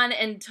jumped the gun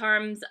in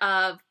terms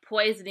of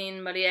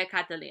poisoning Maria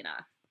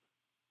Catalina.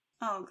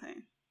 Oh, okay.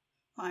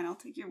 Fine, I'll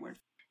take your word.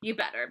 You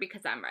better,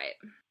 because I'm right.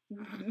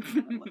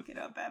 I'll look it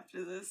up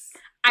after this.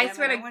 I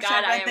swear to God,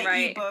 I am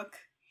right. E-book.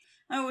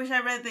 I wish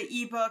I read the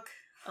ebook.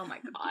 Oh my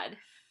God.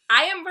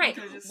 I am right.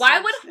 Why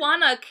would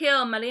Juana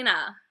kill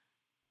Melina?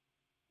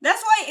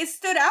 That's why it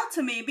stood out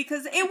to me,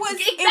 because it was...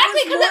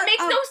 Exactly, because it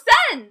makes no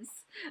sense!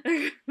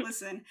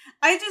 Listen,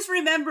 I just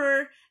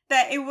remember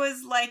that it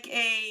was like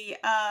a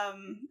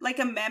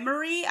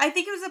memory. I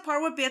think it was the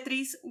part where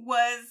Beatriz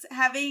was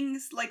having,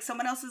 like,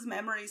 someone else's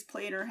memories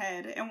play in her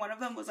head, and one of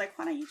them was like,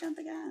 Juana, you jumped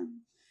the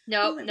gun.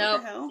 No.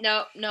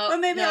 But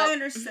maybe I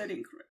understood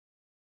incorrectly.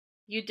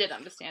 You did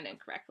understand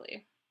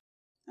incorrectly.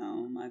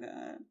 Oh my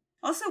God.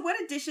 Also,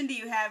 what edition do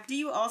you have? Do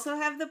you also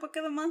have the Book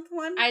of the Month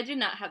one? I do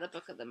not have the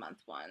Book of the Month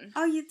one.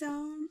 Oh, you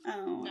don't?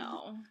 Oh.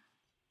 No.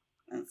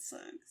 That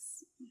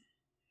sucks.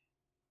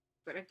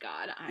 Swear to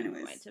God, I'm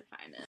Anyways. going to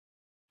find it.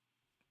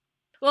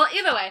 Well,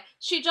 either way,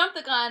 she jumped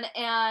the gun,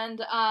 and,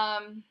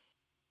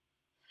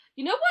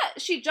 you know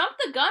what? She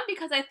jumped the gun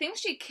because I think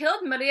she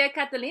killed Maria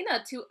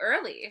Catalina too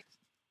early.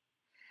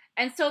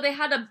 And so they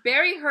had to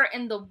bury her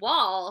in the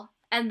wall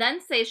and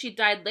then say she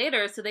died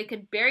later so they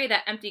could bury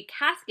that empty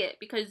casket,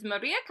 because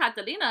Maria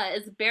Catalina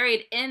is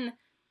buried in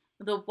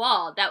the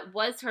wall. That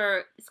was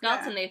her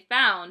skeleton they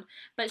found.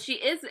 But she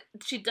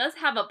does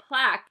have a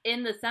plaque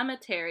in the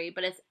cemetery,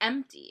 but it's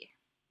empty.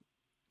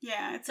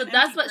 Yeah, it's so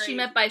that's what she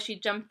meant by she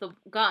jumped the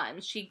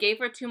gun. She gave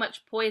her too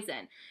much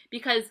poison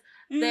because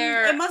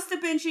it must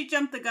have been she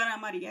jumped the gun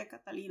on Maria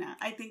Catalina.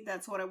 I think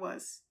that's what it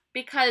was.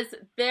 Because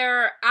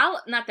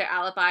not their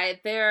alibi,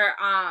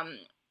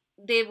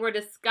 they were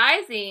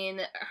disguising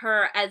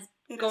her as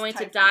going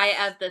to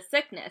die of the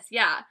sickness.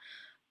 Yeah,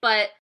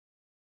 but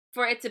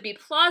for it to be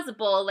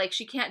plausible, like,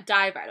 she can't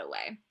die right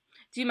away.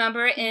 Do you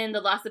remember in The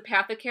Lost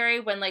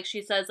Apothecary when, like,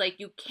 she says, like,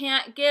 you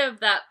can't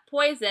give that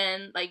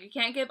poison, like, you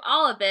can't give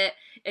all of it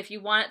if you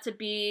want it to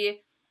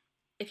be,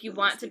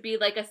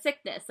 like, a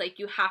sickness. Like,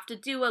 you have to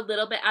do a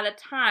little bit at a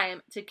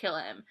time to kill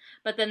him.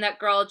 But then that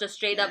girl just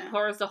straight up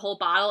pours the whole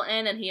bottle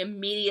in and he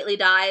immediately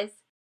dies.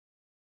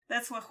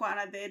 That's what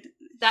Juana did.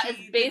 That is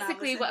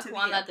basically what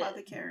Juana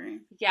did.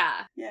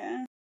 Yeah.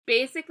 Yeah.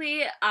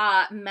 Basically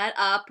met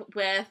up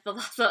with the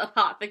Lost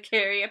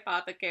Apothecaries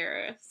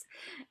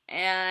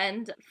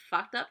and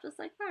fucked up just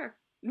like her.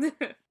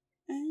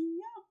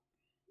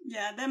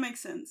 Yeah, that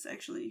makes sense,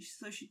 actually.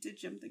 So she did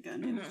jump the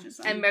gun. It was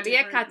just and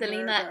Maria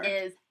Catalina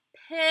is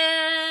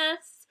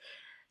pissed.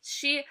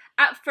 She,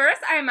 at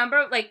first, I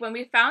remember, like, when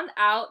we found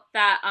out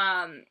that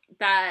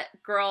that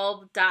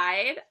girl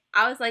died,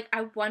 I was like,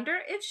 I wonder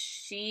if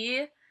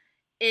she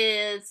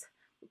is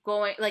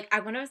going, like,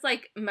 I wonder if it's,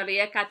 like,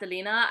 Maria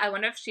Catalina. I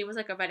wonder if she was,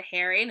 like, a red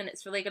herring and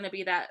it's really going to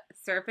be that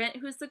serpent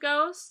who's the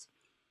ghost.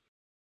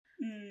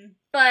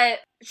 But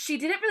she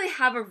didn't really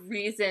have a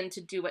reason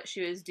to do what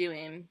she was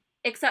doing,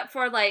 except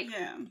for, like,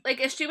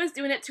 if she was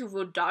doing it to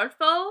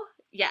Rodolfo,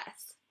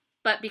 yes.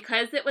 But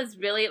because it was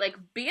really, like,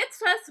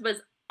 Beatrice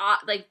was,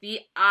 like,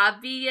 the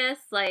obvious,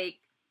 like,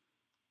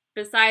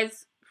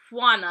 besides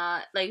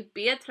Juana, like,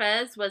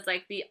 Beatrice was,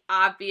 like, the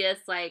obvious,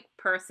 like,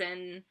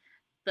 person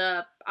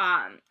the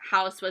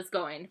house was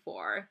going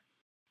for.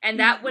 And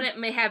that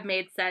wouldn't have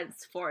made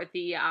sense for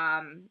the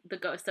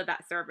ghost of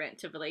that servant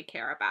to really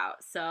care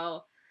about.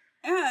 So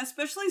yeah,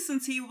 especially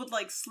since he would,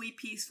 like, sleep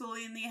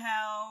peacefully in the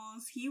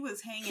house. He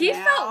was hanging out. He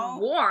felt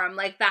warm.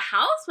 Like, the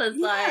house was,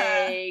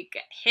 like,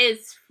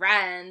 his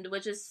friend,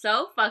 which is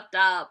so fucked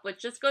up,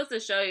 which just goes to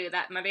show you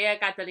that Maria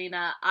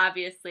Catalina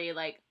obviously,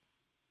 like,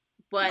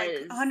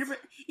 was... Like, 100%,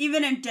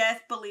 even in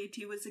death, believed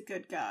he was a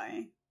good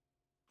guy.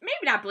 Maybe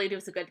not believed he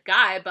was a good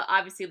guy, but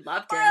obviously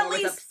loved him or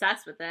was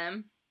obsessed with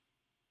him.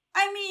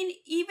 I mean,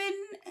 even...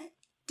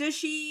 Does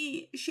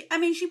she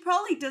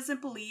probably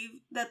doesn't believe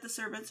that the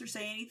servants are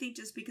saying anything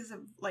just because of,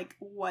 like,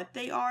 what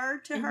they are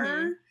to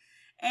her.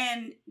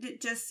 And it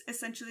just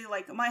essentially,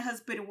 like, my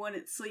husband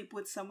wouldn't sleep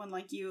with someone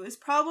like you is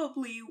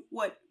probably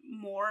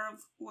more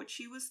of what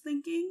she was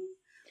thinking.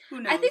 Who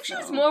knows, I think she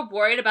was more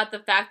worried about the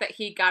fact that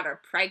he got her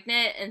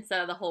pregnant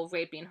instead of the whole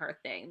raping her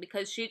thing.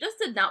 Because she just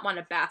did not want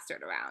a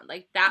bastard around.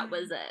 Like, that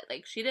was it.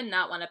 Like, she did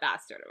not want a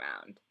bastard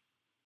around.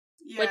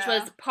 Yeah. Which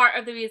was part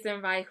of the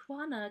reason why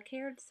Juana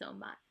cared so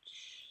much.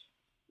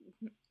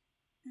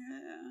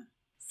 Yeah.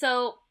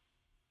 So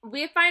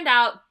we find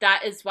out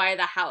that is why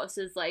the house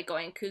is, like,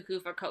 going cuckoo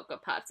for Cocoa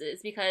Puffs,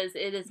 is because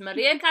it is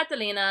Maria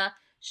Catalina.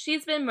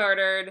 She's been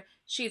murdered.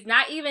 She's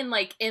not even,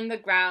 like, in the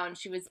ground.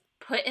 She was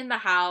put in the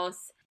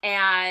house,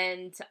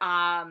 and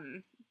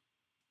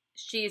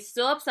she's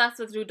still obsessed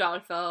with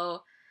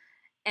Rodolfo,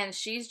 and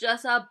she's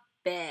just a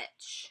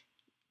bitch.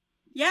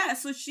 Yeah,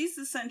 so she's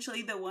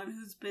essentially the one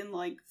who's been,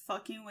 like,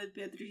 fucking with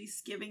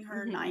Beatriz, giving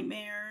her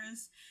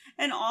nightmares.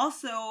 And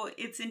also,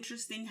 it's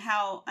interesting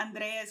how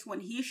Andres, when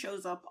he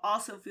shows up,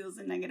 also feels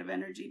a negative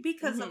energy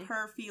because of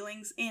her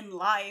feelings in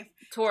life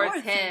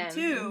towards him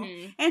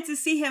too. And to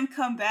see him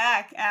come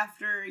back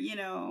after, you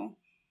know,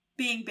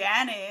 being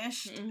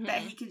banished,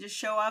 that he can just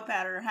show up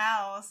at her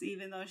house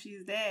even though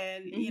she's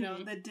dead, you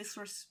know, the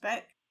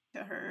disrespect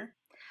to her.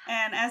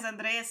 And as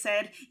Andrea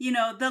said, you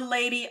know, the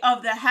lady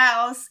of the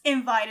house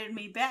invited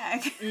me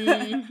back,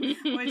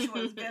 which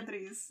was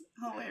Beatriz.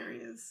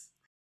 Hilarious.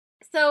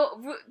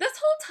 So this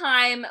whole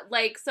time,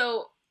 like,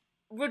 so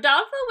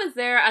Rodolfo was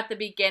there at the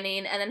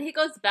beginning, and then he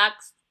goes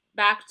back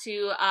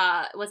to,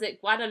 was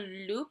it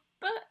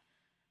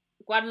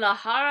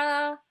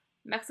Guadalajara,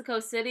 Mexico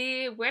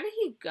City? Where did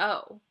he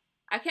go?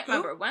 I can't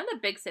remember. One of the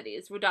big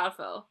cities,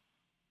 Rodolfo.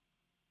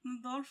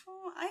 Rodolfo?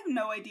 I have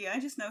no idea. I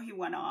just know he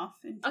went off.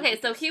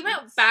 Okay, so he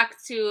went back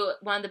to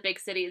one of the big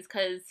cities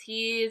because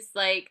he's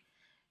the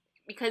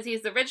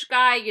rich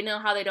guy, you know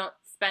how they don't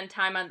spend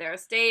time on their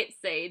estates,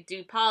 they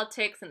do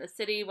politics in the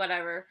city,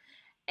 whatever.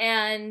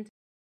 And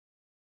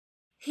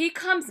he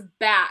comes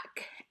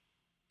back,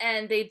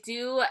 And they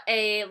do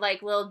a,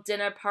 like, little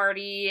dinner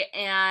party,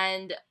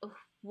 and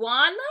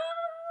Juana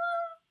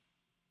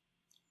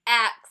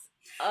acts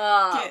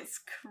up.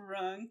 Gets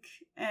crunk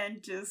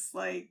and just,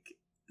 like,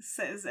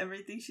 says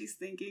everything she's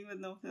thinking with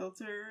no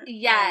filter.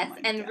 Yes, Oh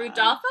my and God.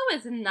 Rodolfo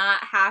is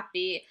not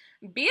happy.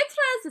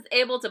 Beatriz is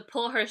able to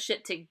pull her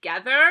shit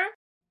together,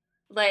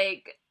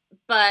 like,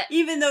 but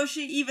even though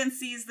she even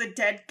sees the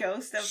dead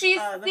ghost of the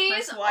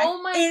first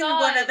wife in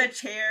one of the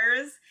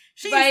chairs,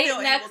 she's right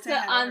still next able to to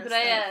handle Andreas.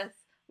 her stuff.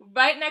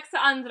 Right next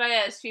to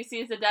Andreas, she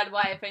sees the dead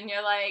wife, and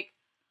you're like,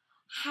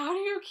 how do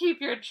you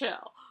keep your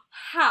chill?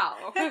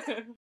 How?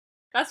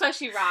 That's why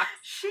she rocks.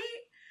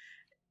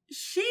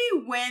 She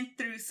went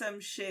through some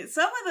shit.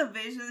 Some of the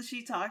visions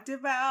she talked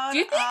about. Do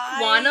you think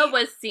Juana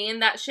was seeing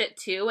that shit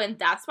too, and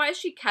that's why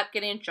she kept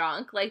getting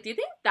drunk? Like, do you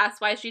think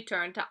that's why she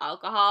turned to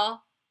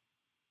alcohol?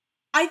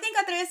 I think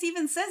Andreas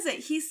even says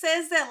it. He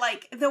says that,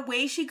 like, the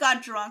way she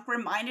got drunk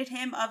reminded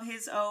him of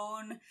his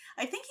own,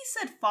 I think he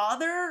said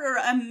father, or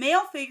a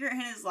male figure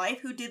in his life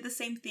who did the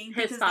same thing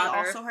because they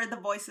also heard the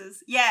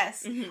voices.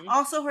 Yes. Mm-hmm.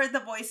 Also heard the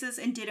voices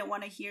and didn't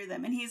want to hear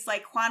them. And he's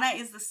like, Juana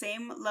is the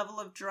same level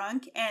of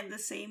drunk, and the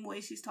same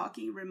way she's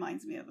talking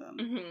reminds me of him.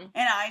 Mm-hmm.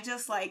 And I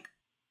was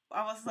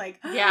like,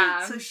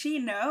 yeah. So she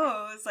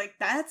knows. Like,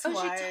 that's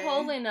why. She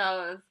totally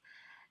knows.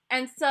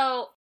 And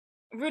so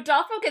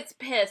Rodolfo gets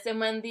pissed, and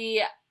when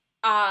the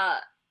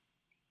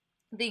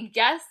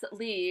guests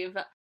leave,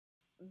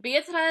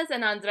 Beatriz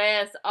and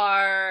Andreas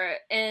are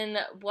in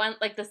one,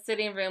 like, the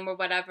sitting room or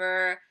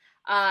whatever,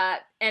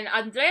 and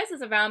Andreas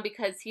is around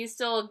because he's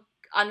still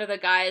under the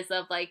guise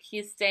of, like,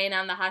 he's staying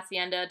on the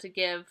Hacienda to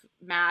give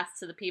mass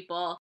to the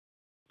people,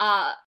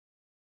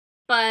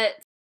 but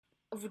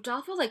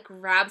Rodolfo, like,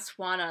 grabs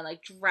Juana,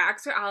 like,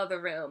 drags her out of the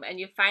room, and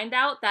you find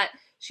out that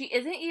she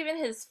isn't even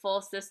his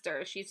full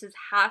sister, she's his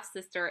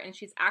half-sister, and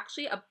she's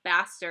actually a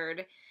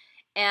bastard.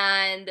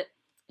 And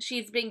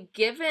she's been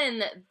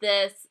given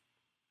this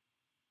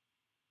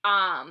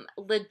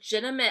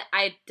legitimate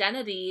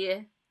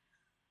identity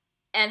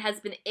and has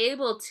been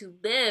able to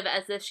live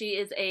as if she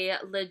is a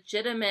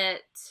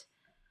legitimate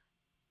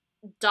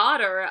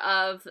daughter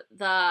of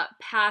the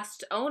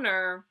past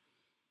owner.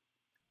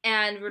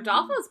 And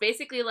Rodolfo is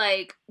basically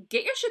like,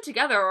 get your shit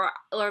together,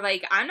 or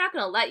like, I'm not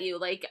gonna let you.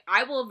 Like,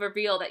 I will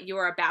reveal that you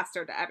are a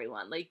bastard to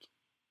everyone. Like,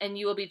 and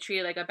you will be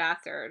treated like a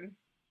bastard.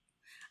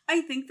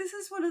 I think this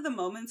is one of the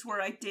moments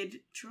where I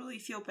did truly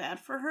feel bad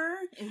for her,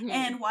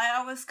 and why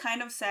I was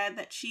kind of sad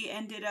that she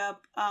ended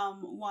up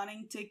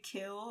wanting to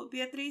kill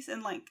Beatriz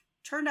and, like,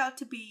 turned out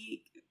to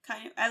be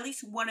kind of at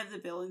least one of the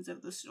villains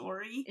of the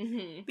story,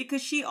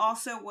 because she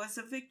also was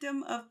a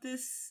victim of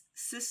this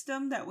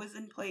system that was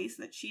in place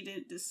that she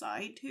didn't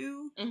decide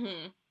to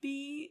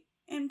be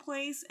in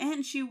place,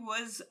 and she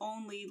was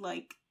only,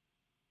 like,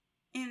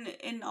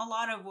 in a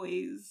lot of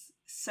ways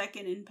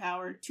second in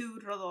power to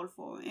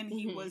Rodolfo, and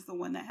he was the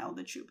one that held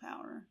the true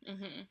power.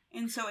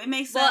 And so it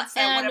makes sense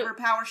that whatever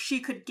power she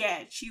could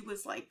get, she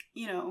was, like,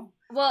 you know.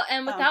 Well,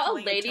 and without a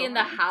lady in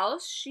the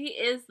house, she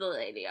is the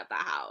lady of the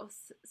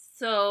house.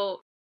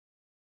 So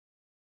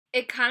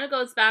it kind of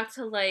goes back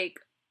to, like,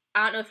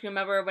 I don't know if you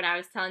remember when I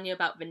was telling you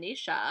about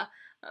Venetia,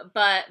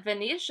 but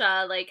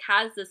Venetia, like,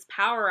 has this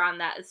power on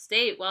that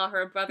estate while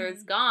her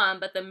brother's gone,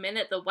 but the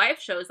minute the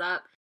wife shows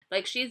up,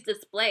 like, she's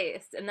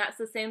displaced, and that's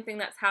the same thing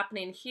that's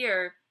happening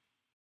here.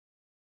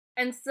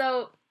 And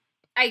so,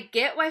 I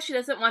get why she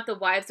doesn't want the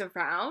wives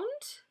around.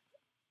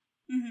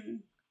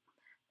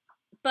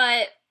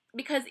 But,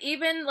 because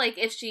even, like,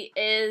 if she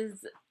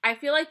is, I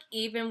feel like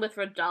even with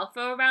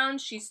Rodolfo around,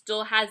 she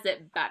still has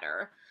it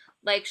better.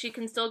 Like, she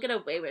can still get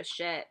away with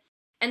shit.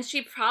 And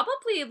she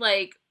probably,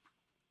 like,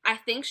 I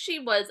think she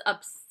was,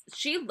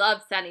 she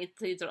loved San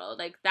Isidro.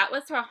 Like, that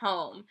was her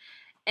home.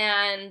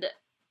 And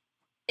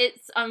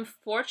it's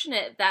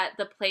unfortunate that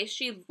the place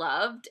she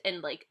loved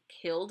and, like,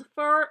 killed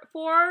for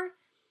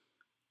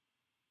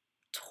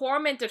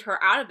tormented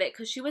her out of it,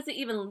 because she wasn't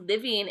even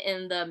living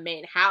in the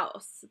main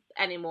house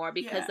anymore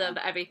because of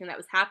everything that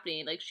was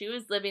happening. Like, she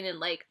was living in,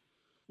 like,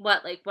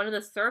 what, like, one of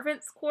the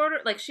servants'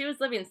 quarters? Like, she was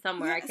living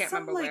somewhere. I can't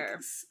remember, like, where.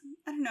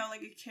 I don't know,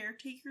 like a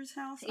caretaker's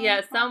house?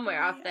 Yeah,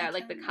 somewhere off there,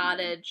 like the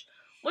cottage.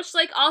 Which,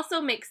 like, also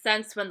makes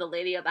sense when the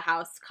lady of the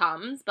house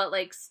comes, but,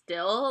 like,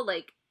 still,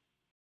 like,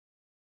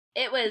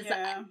 it was,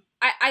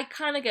 I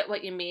kind of get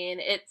what you mean.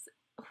 It's,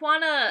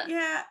 Juana,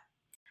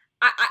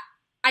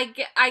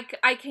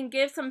 I can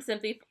give some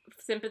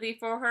sympathy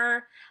for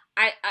her.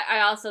 I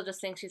also just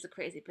think she's a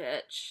crazy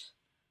bitch.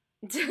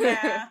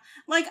 Yeah,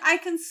 like, I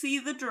can see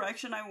the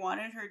direction I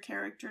wanted her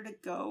character to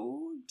go,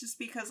 just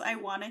because I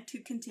wanted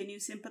to continue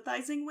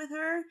sympathizing with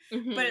her,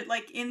 but,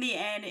 like, in the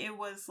end, it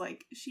was,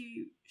 like,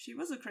 she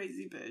was a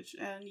crazy bitch,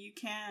 and you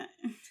can't,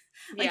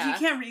 like, you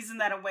can't reason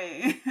that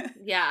away.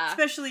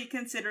 Especially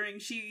considering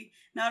she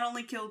not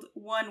only killed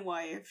one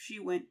wife, she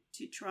went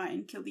to try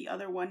and kill the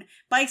other one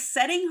by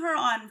setting her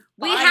on fire.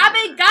 We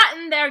haven't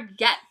gotten there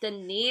yet,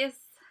 Denise.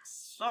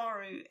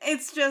 Sorry.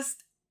 It's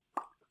just...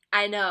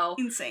 I know.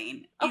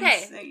 Insane.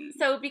 Okay,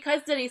 so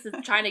because Denise is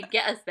trying to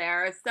get us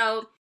there,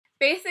 so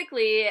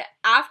basically,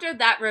 after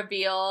that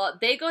reveal,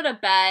 they go to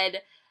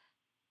bed.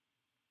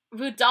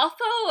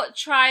 Rodolfo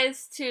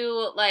tries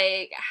to,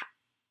 like,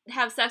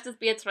 have sex with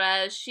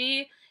Beatriz.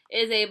 She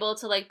is able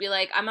to, like, be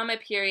like, I'm on my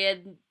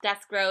period.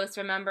 That's gross,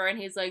 remember? And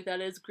he's like,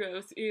 that is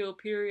gross. Ew,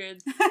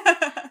 period.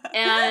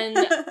 And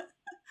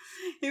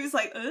he was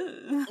like,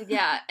 ugh.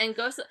 Yeah, and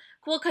goes...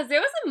 Cool, because there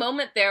was a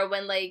moment there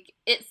when, like,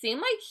 it seemed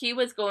like he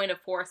was going to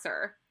force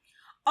her.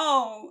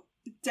 Oh,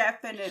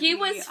 definitely. He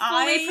was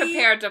fully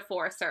prepared to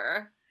force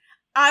her.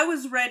 I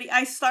was ready.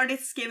 I started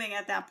skimming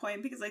at that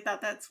point because I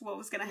thought that's what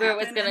was going to happen. Where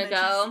it was going to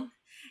go.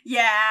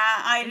 Yeah,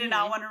 I did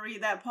not want to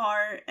read that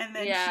part. And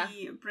then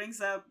she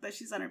brings up that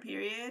she's on her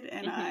period.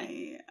 And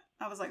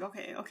I was like,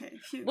 okay.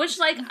 Phew. Which,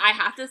 like, I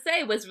have to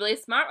say was really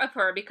smart of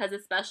her because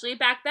especially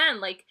back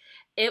then, like,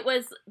 it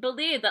was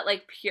believed that,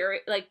 like,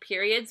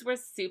 periods were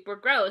super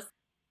gross.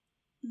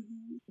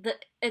 Mm-hmm.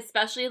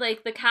 Especially,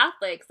 like, the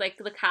Catholics. Like,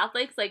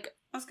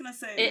 I was going to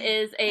say. It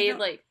is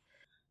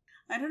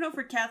I don't know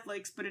for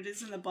Catholics, but it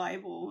is in the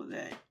Bible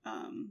that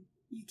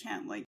you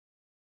can't, like,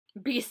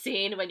 be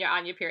seen when you're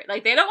on your period.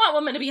 Like, they don't want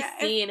women to be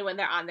seen when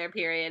they're on their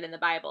period in the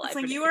Bible. It's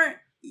like if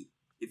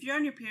you're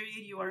on your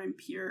period, you are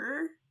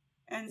impure,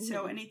 and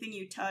so anything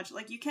you touch,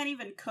 like, you can't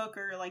even cook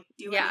or, like,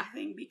 do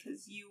anything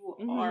because you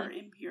are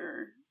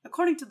impure,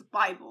 according to the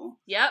Bible.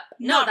 Yep.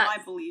 Not my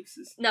beliefs.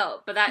 No,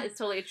 but that is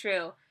totally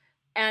true.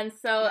 And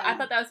so I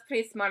thought that was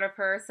pretty smart of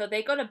her. So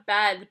they go to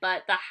bed,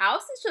 but the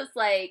house is just,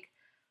 like,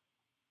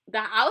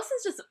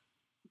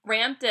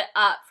 ramped it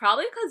up,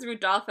 probably because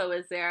Rodolfo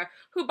is there,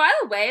 who, by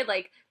the way,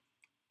 like,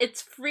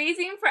 it's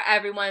freezing for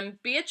everyone.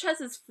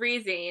 Beatrice is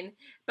freezing,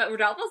 but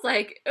Rodolfo's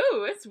like,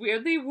 ooh, it's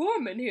weirdly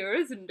warm in here,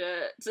 isn't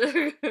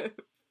it?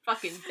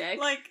 Fucking dick.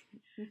 Like,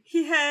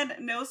 he had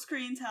no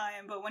screen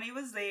time, but when he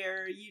was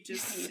there, you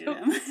just hated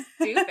him.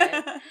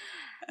 Stupid.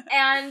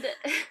 And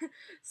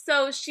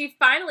so she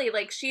finally,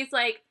 like, she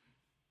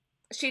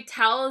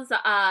tells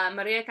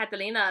Maria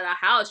Catalina,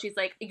 the house, she's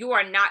like, you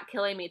are not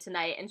killing me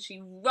tonight. And she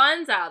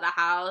runs out of the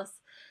house,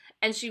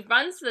 and she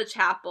runs to the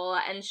chapel,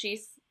 and she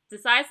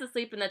decides to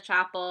sleep in the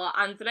chapel.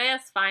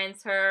 Andreas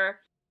finds her.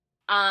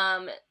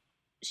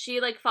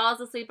 She, like, falls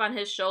asleep on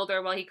his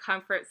shoulder while he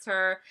comforts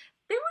her.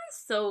 They were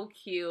so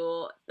cute.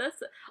 All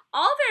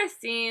their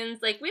scenes,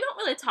 like, we don't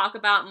really talk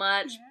about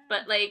much,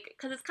 but, like,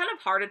 because it's kind of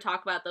hard to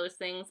talk about those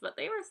things, but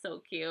they were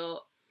so cute.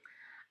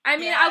 I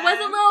mean, I was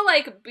a little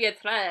like,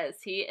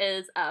 Beatriz, he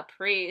is a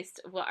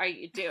priest. What are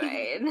you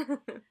doing?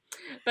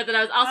 But then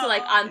I was also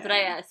like,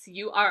 Andreas,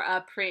 you are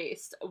a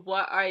priest.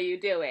 What are you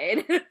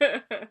doing?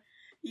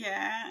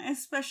 Yeah,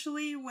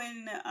 especially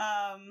when,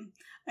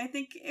 I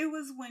think it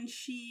was when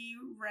she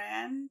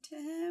ran to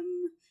him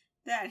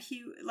that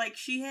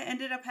she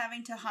ended up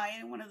having to hide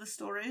in one of the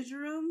storage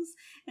rooms,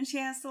 and she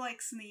has to, like,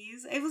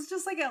 sneeze. It was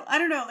just like I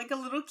don't know, like a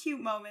little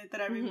cute moment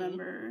that I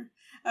remember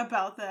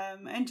about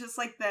them, and just,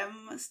 like,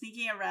 them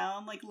sneaking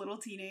around like little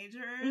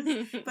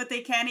teenagers, but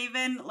they can't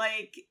even,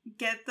 like,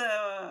 get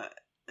the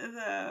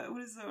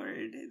what is the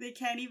word? They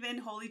can't even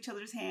hold each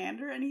other's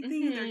hand or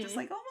anything. They're just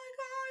like, oh my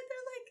god,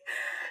 they're like,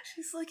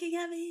 she's looking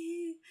at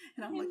me,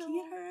 and I'm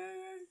looking at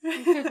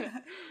her.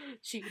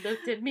 She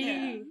looked at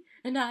me,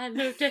 and I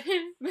looked at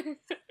him.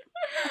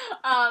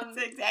 That's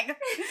exactly.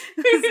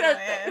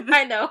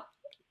 I know.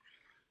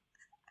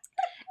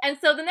 And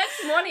so the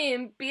next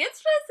morning,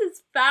 Beatrice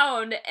is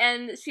found,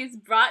 and she's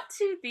brought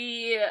to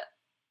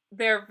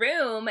their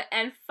room,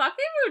 and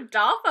fucking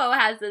Rodolfo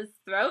has his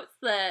throat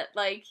slit.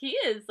 Like, he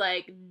is,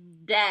 like,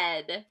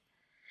 dead.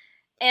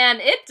 And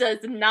it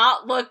does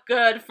not look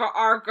good for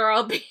our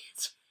girl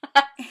Beatrice.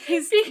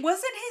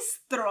 Wasn't his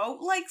throat,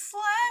 like,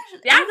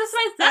 slashed? Yeah, that's what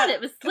I said.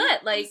 It was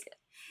slit. Like,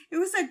 it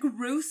was a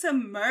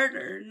gruesome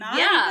murder. Not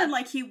even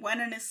like he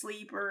went in his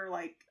sleep or,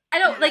 like, I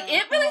know, like,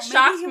 it really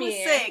shocked me.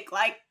 He was sick.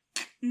 Like,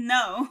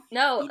 no,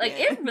 like,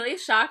 it really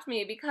shocked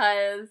me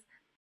because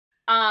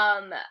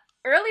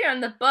earlier in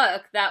the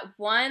book,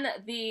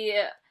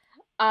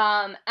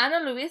 Ana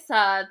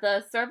Luisa,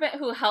 the servant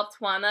who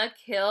helped Juana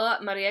kill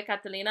Maria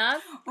Catalina,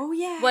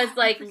 was,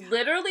 like,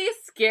 literally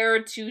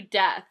scared to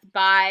death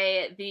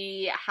by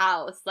the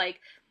house.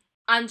 Like,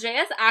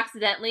 Andreas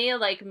accidentally,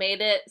 like,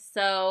 made it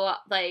so,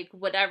 like,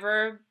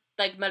 whatever,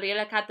 like,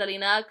 Maria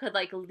Catalina could,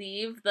 like,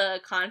 leave the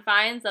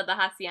confines of the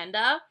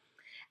Hacienda,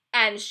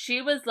 and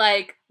she was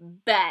like,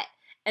 bet.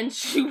 And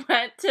she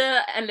went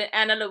to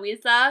Ana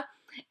Luisa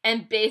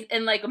and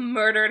like,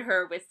 murdered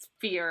her with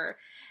fear.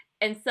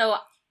 And so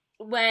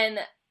when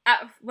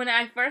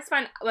we first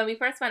found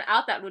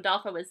out that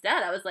Rodolfo was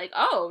dead, I was like,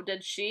 oh,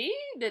 did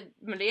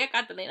Maria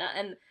Catalina?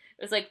 And it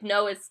was like,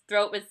 no, his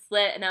throat was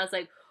slit. And I was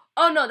like,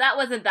 oh no, that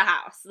wasn't the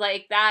house.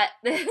 Like, that.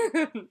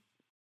 Dude,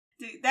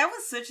 that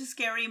was such a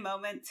scary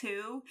moment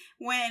too.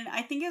 When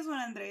I think it was when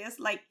Andreas,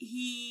 like,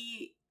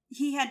 he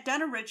had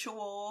done a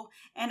ritual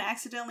and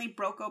accidentally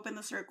broke open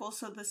the circle,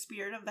 so the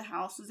spirit of the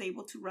house was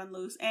able to run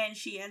loose, and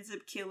she ends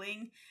up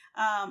killing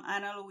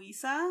Ana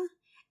Luisa.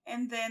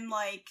 And then,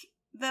 like,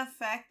 the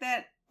fact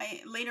that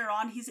later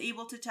on he's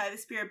able to tie the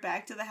spirit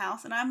back to the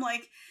house, and I'm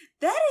like,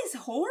 that is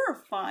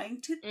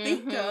horrifying to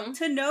think of,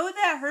 to know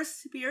that her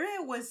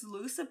spirit was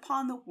loose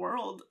upon the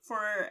world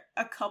for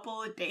a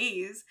couple of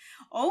days.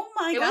 Oh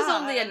my god. It was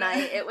only a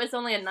night. It was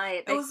only a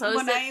night. They it was closed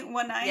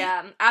one night.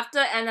 Yeah. After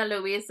Ana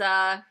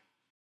Luisa,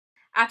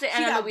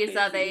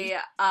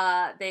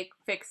 they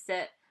fixed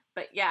it.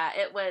 But yeah,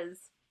 it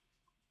was,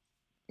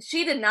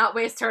 she did not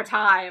waste her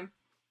time.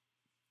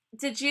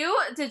 Did you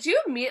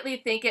immediately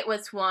think it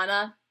was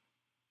Juana?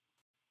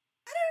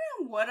 I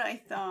don't know what I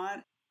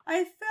thought.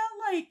 I felt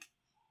like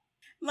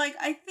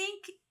I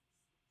think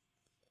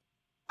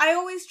I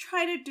always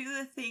try to do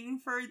the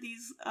thing for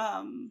these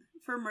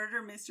for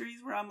murder mysteries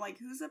where I'm like,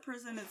 who's the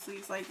person it's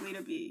least likely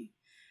to be?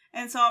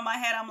 And so in my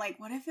head I'm like,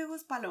 what if it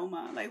was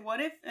Paloma? Like, what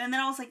if? And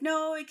then I was like,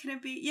 no, it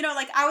couldn't be. You know,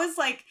 like I was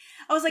like,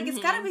 it's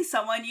gotta be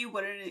someone you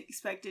wouldn't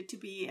expect it to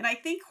be. And I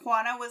think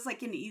Juana was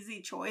like an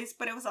easy choice,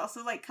 but it was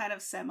also like kind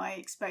of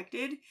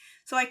semi-expected.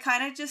 So I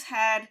kind of just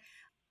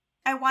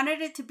I wanted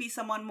it to be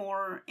someone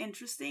more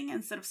interesting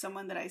instead of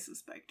someone that I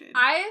suspected.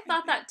 I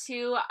thought that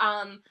too.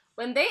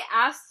 When they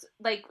asked,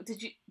 like,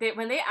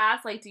 when they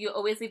asked, like, do you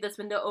always leave this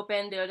window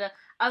open?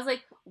 I was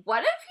like,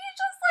 what if he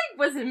just, like,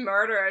 was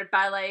murdered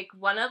by, like,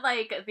 one of,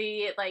 like,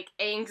 the, like,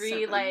 angry,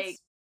 servants, like,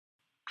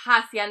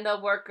 Hacienda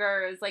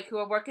workers, like, who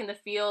are working the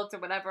fields or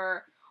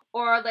whatever?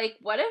 Or, like,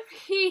 what if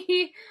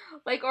he,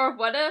 like, or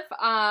what if,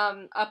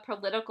 a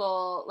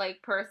political,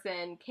 like,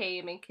 person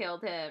came and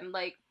killed him?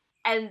 Like,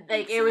 and,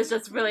 like, it was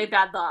just really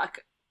bad luck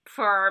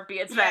for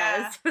Beatriz.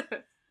 Yeah.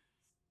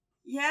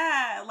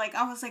 Yeah, like,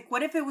 I was like,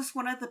 what if it was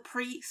one of the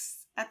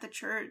priests at the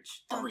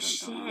church? Dun,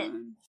 shit.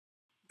 Dun.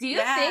 Do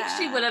you think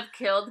she would have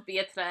killed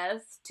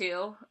Beatriz,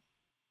 too?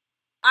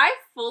 I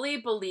fully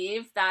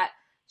believe that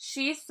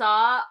she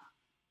saw...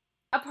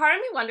 A part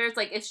of me wonders,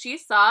 like, if she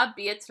saw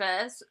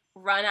Beatriz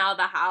run out of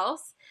the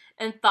house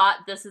and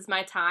thought, this is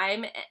my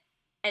time,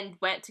 and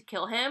went to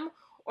kill him,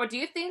 or do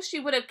you think she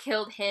would have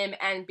killed him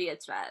and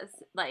Beatriz,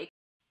 like,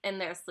 in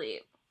their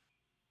sleep?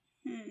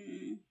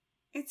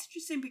 It's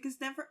interesting because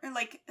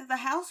the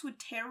house would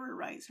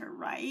terrorize her,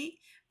 right?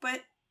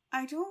 But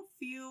I don't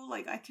feel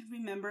like I could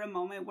remember a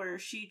moment where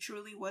she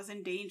truly was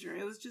in danger.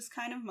 It was just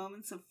kind of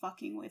moments of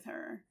fucking with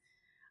her.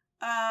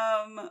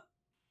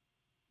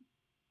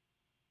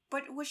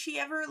 But was she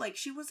ever, like,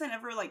 she wasn't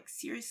ever, like,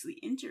 seriously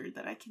injured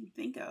that I can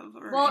think of?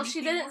 Or well,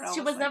 she didn't,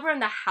 she was never in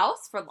the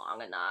house for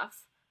long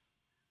enough.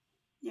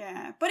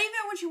 Yeah, but even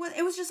when she was,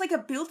 it was just like a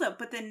buildup,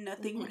 but then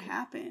nothing would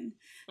happen.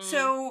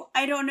 So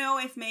I don't know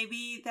if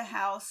maybe the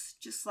house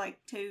just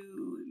liked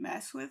to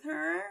mess with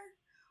her,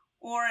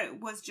 or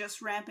it was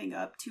just ramping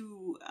up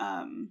to,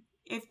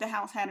 if the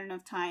house had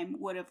enough time,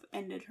 would have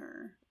ended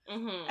her.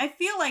 I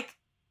feel like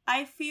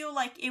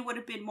it would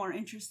have been more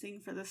interesting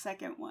for the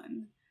second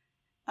one,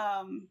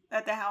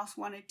 that the house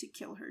wanted to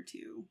kill her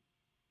too.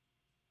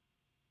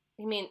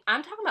 I mean,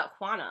 I'm talking about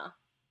Juana.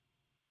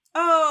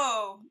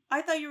 Oh,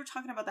 I thought you were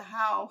talking about the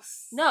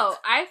house. No,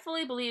 I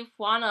fully believe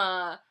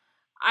Juana.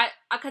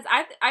 Because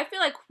I feel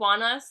like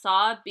Juana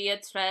saw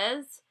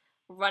Beatriz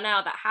run out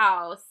of the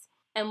house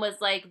and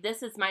was like,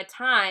 this is my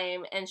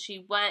time, and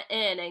she went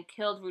in and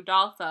killed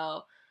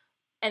Rudolfo.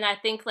 And I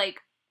think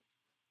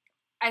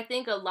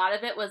a lot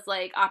of it was,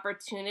 like,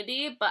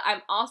 opportunity, but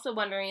I'm also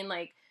wondering,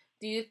 like,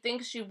 do you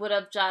think she would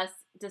have just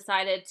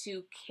decided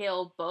to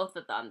kill both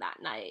of them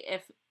that night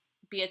if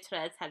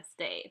Beatriz had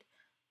stayed?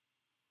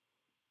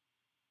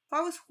 If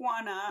I was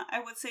Juana,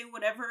 I would say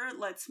whatever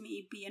lets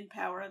me be in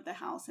power of the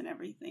house and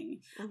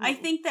everything. I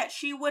think that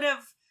she would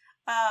have,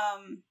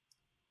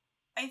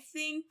 I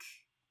think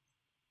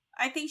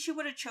she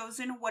would have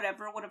chosen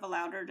whatever would have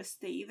allowed her to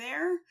stay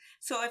there.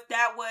 So if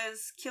that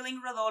was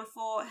killing Rodolfo,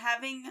 I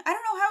don't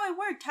know how it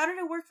worked. How did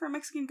it work for a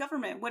Mexican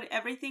government? Would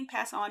everything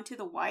pass on to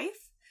the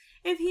wife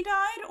if he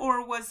died?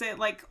 Or was it,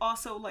 like,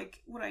 also,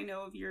 like, what I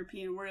know of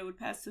European, where it would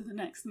pass to the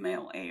next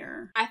male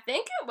heir? I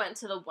think it went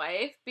to the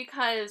wife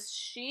because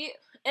she,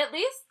 at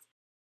least,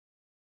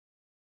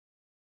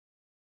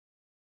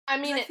 I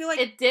mean, I feel like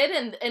it did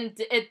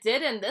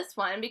in this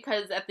one,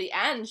 because at the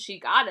end she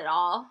got it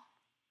all.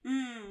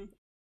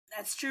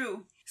 That's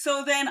true.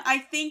 So then I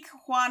think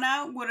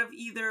Juana would have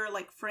either,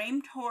 like,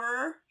 framed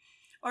her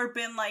or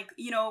been like,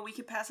 you know, we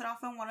could pass it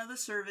off on one of the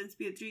servants,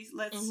 Beatriz,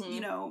 let's, you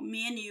know,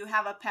 me and you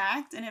have a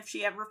pact, and if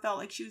she ever felt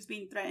like she was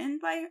being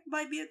threatened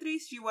by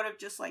Beatriz, she would have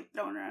just, like,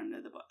 thrown her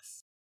under the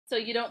bus. So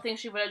you don't think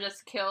she would have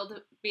just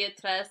killed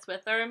Beatriz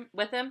with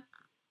him?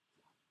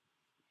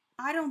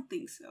 I don't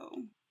think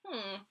so.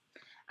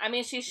 I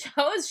mean, she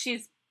shows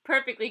she's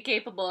perfectly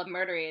capable of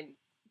murdering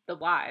the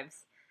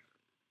wives.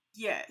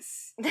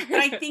 Yes. But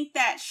I think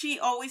that she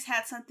always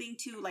had something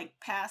to, like,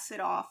 pass it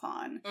off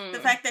on. The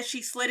fact that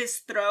she slit his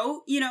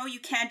throat, you know, you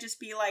can't just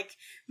be like,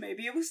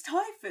 maybe it was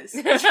typhus.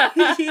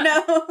 You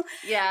know?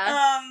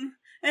 Yeah.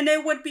 And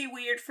it would be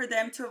weird for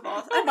them to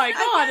evolve. Oh my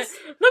god!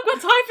 Look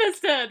what typhus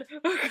did!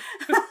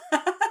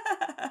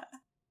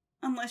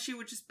 Unless she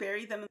would just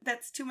bury them.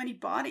 That's too many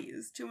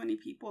bodies, too many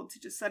people to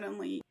just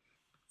suddenly...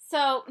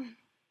 So...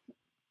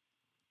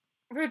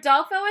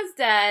 Rodolfo is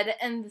dead,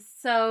 and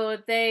so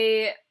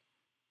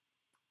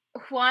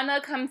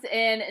Juana comes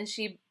in and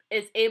she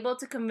is able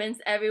to convince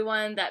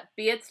everyone that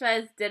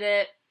Beatriz did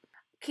it.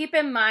 Keep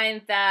in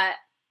mind that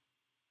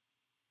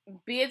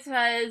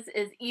Beatriz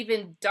is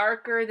even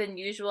darker than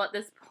usual at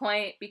this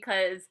point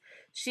because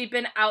she'd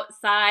been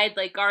outside,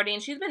 like, guarding.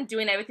 She's been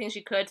doing everything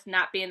she could to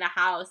not be in the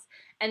house,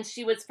 and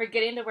she was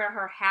forgetting to wear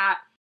her hat.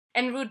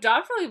 And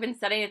Rodolfo even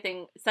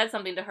said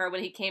something to her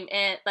when he came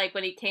in, like,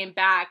 when he came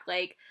back,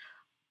 like,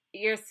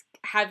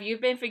 have you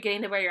been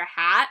forgetting to wear your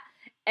hat?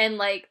 And,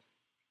 like,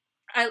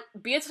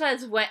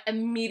 Beatriz went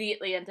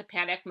immediately into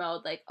panic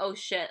mode, like, oh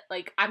shit,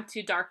 like, I'm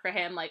too dark for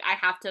him, like, I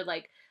have to,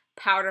 like,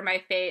 powder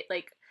my face,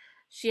 like,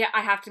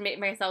 I have to make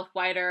myself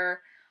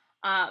whiter.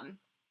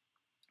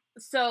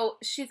 So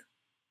she's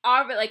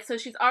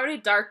already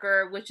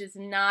darker, which is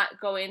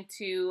not going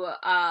to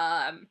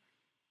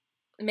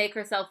make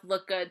herself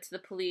look good to the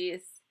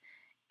police.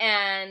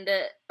 And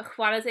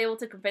Juana's able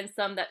to convince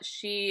them that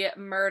she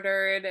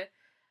murdered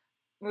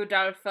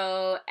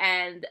Rodolfo,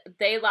 and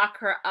they lock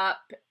her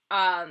up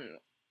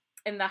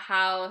in the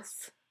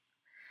house.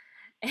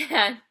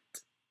 And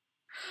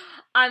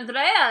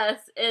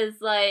Andreas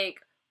is, like,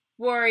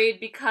 worried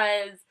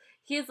because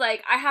he's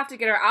like, I have to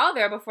get her out of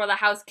there before the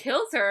house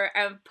kills her.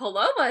 And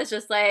Paloma is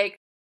just like,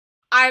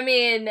 I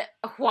mean,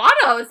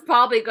 Juana is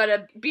probably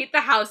gonna beat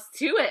the house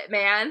to it,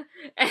 man.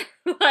 And,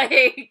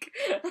 like,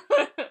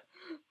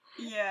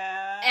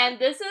 yeah. And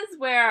this is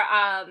where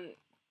I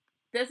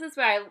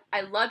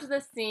loved the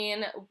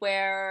scene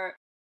where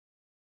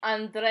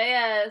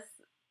Andreas,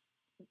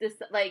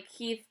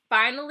 he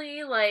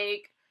finally,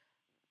 like,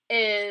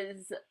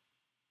 is,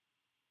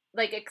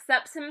 like,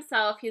 accepts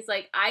himself. He's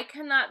like, I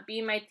cannot be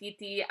my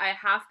titi. I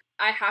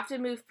have to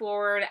move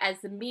forward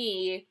as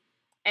me.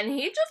 And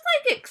he just,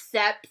 like,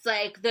 accepts,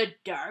 like, the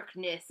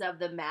darkness of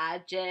the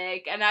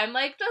magic. And I'm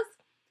just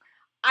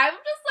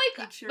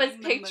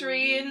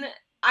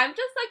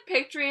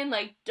picturing,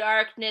 like,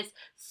 darkness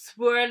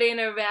swirling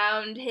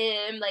around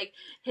him, like,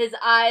 his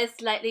eyes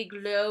slightly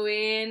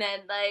glowing,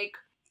 and, like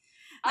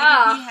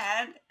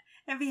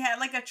if he had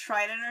like a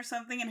trident or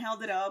something and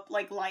held it up,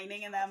 like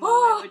lightning in that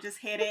moment would just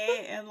hit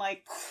it and,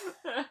 like,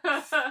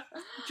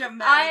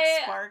 dramatic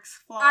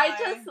sparks fly. I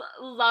just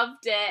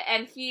loved it,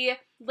 and he,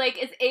 like,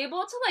 he's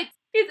able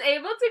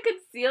to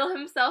conceal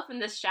himself in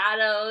the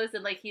shadows,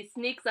 and, like, he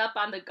sneaks up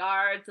on the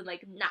guards and,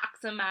 like,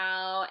 knocks them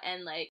out,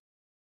 and, like,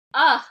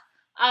 I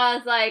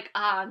was like,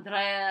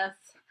 Andreas,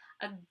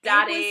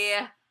 daddy.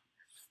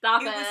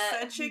 Stop it. It was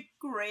such a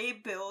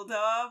great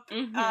build-up.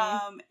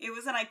 Mm-hmm. It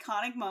was an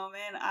iconic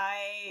moment.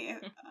 I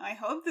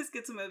hope this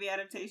gets a movie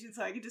adaptation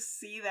so I can just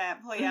see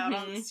that play out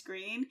on the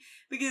screen,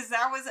 because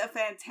that was a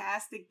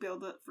fantastic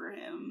build-up for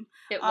him.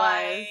 It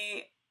was.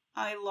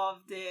 I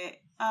loved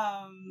it.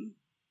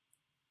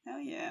 Hell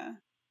yeah.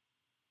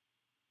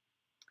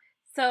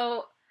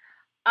 So,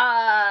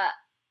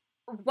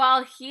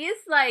 while he's,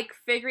 like,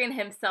 figuring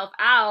himself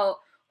out,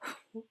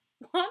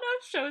 Juana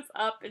shows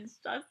up and it's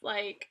just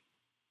like,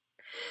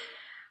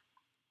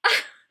 this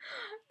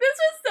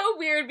was so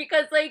weird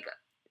because, like,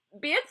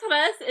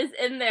 Beatriz is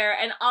in there,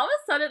 and all of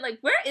a sudden, like,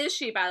 where is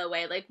she, by the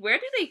way? Like, where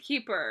do they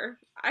keep her?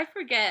 I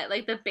forget.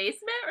 Like, the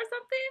basement or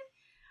something?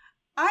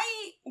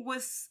 I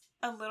was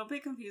a little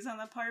bit confused on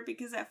that part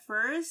because at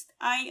first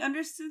I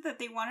understood that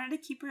they wanted to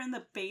keep her in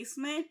the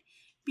basement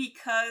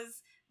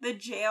because the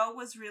jail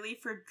was really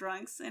for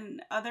drunks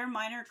and other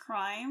minor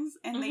crimes,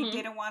 and they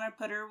didn't want to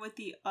put her with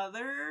the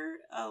other,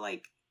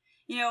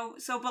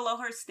 so below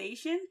her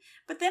station.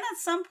 But then at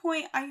some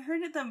point, I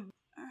heard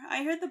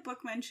the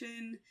book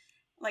mention,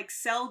 like,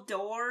 cell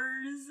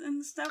doors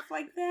and stuff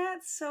like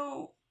that.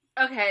 So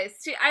okay,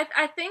 see,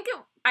 I think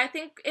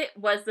it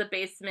was the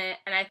basement,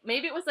 and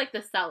maybe it was, like,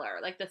 the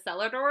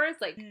cellar doors,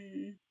 like,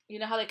 you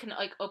know how they can,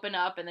 like, open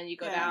up and then you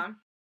go down.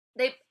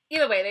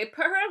 Either way, they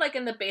put her, like,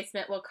 in the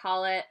basement, we'll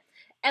call it,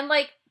 and,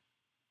 like,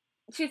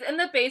 she's in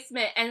the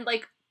basement, and,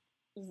 like,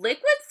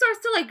 liquid starts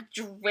to, like,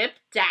 drip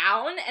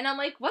down, and I'm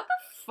like, what the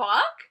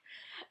fuck?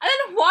 And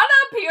then Juana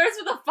appears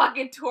with a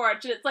fucking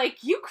torch, and it's like,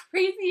 you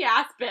crazy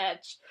ass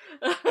bitch.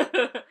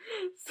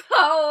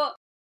 So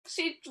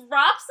she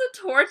drops the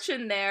torch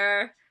in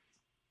there,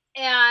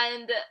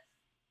 and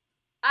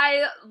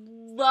I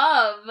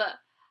love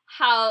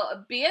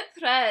how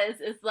Beatriz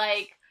is,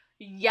 like,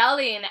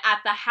 yelling at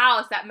the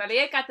house at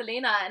Maria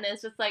Catalina, and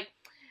it's just like,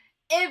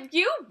 if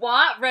you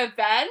want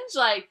revenge,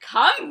 like,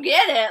 come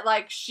get it.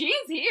 Like, she's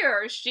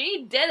here.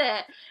 She did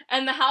it.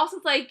 And the house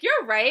is like,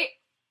 you're right.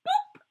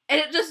 Boop. And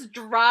it just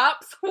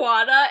drops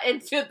Juana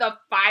into the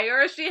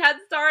fire she had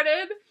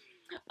started.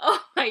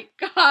 Oh my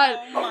god.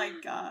 Oh my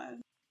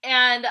god.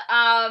 And,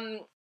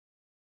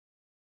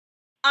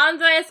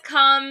 Andres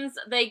comes,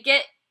 they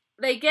get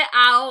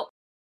out,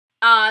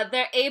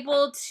 they're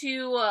able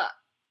to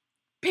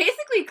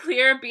basically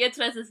clear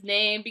Beatriz's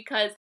name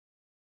because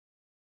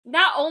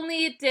not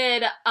only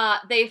did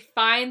they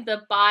find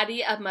the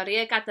body of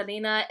Maria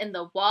Catalina in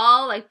the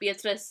wall, like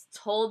Beatriz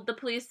told the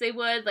police they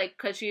would, like,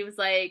 because she was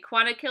like,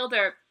 Juana killed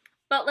her,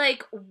 but,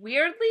 like,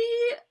 weirdly,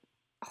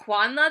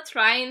 Juana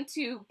trying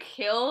to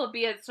kill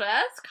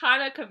Beatriz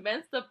kind of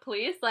convinced the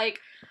police, like,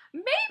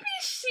 maybe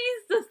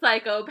she's the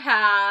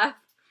psychopath.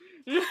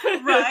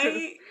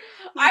 Right?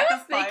 I Like was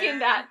the thinking fire.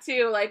 that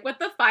too. Like, with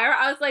the fire,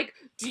 I was like,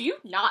 do you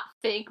not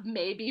think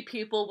maybe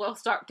people will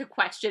start to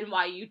question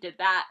why you did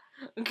that?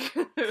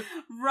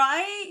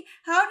 Right?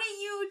 How do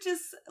you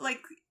just,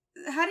 like,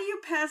 how do you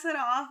pass it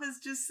off as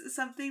just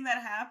something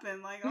that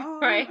happened? Like, oh,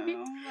 Right?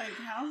 like,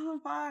 how's the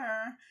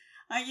fire?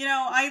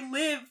 I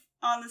live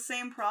on the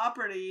same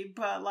property,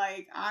 but,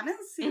 like, I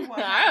didn't see what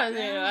I don't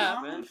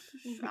happened.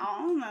 see what happened. I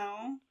don't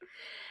know.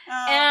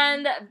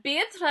 And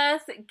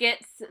Beatrice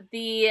gets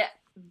the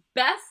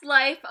best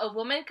life a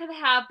woman could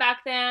have back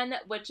then,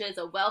 which is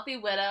a wealthy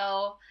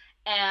widow,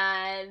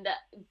 and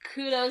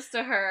kudos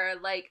to her.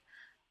 Like,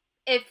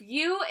 if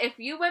you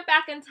went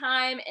back in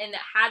time and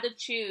had to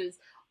choose,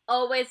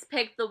 always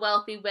pick the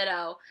wealthy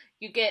widow.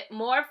 You get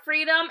more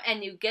freedom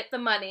and you get the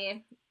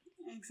money.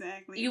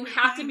 Exactly. You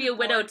have to be a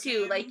widow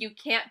too. Like, you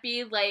can't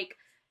be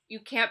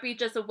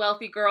just a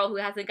wealthy girl who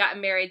hasn't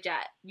gotten married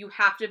yet. You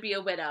have to be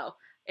a widow.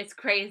 It's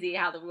crazy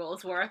how the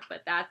rules work,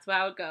 but that's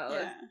how it goes.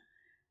 Yeah.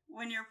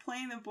 When you're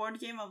playing the board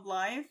game of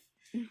life,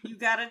 you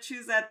gotta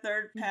choose that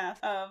third path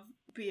of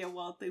be a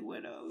wealthy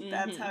widow.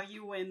 That's how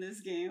you win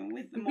this game,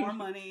 with more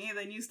money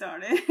than you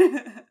started.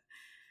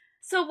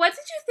 So what did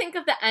you think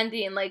of the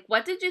ending? Like,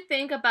 what did you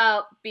think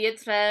about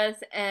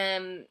Beatrice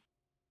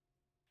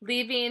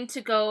leaving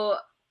to go?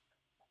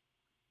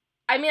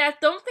 I mean, I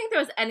don't think there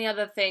was any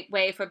other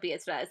way for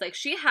Beatrice. Like,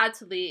 she had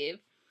to leave.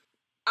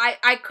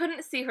 I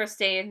couldn't see her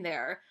staying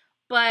there.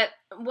 But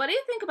what do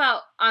you think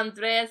about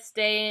Andres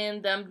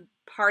staying, them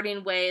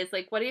parting ways?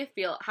 Like, what do you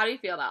feel? How do you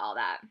feel about all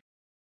that?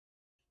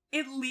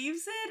 It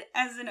leaves it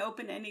as an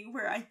open ending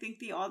where I think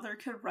the author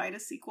could write a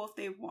sequel if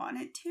they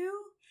wanted to.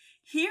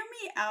 Hear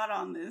me out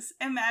on this.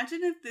 Imagine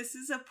if this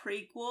is a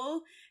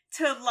prequel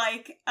to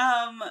like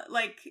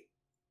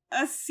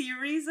a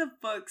series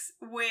of books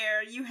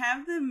where you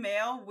have the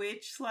male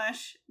witch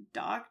slash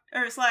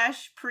doctor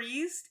slash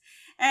priest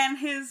and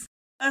his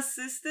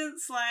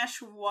assistant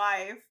slash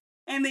wife,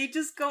 and they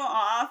just go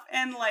off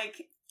and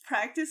like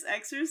practice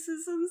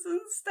exorcisms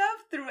and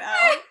stuff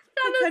throughout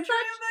the country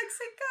of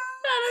Mexico.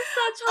 That is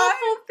such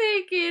hopeful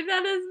thinking.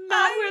 That is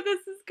not where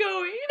this is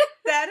going.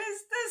 That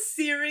is the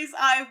series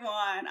I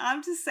want.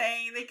 I'm just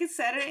saying they could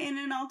set it in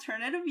an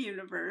alternative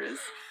universe.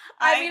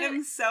 I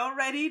am so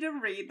ready to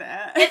read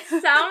that.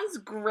 It sounds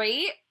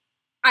great.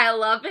 I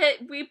love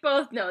it. We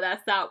both know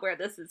that's not where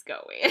this is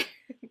going.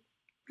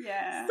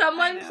 Yeah.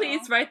 Someone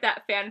please write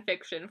that fan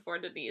fiction for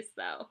Denise,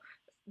 though.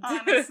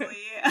 Honestly.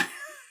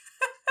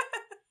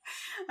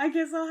 I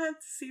guess I'll have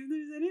to see if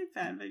there's any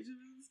fan fiction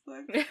in this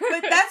book.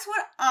 But that's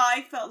what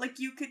I felt like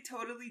you could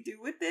totally do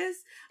with this.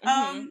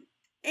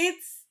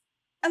 It's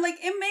like,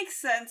 it makes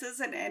sense as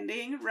an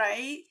ending,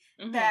 right?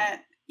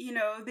 That,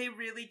 they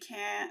really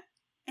can't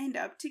end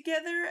up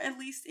together, at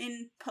least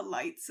in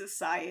polite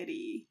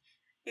society.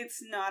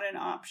 It's not an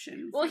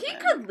option. Well, he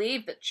could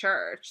leave the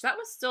church. That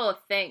was still a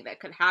thing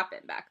that could happen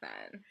back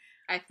then,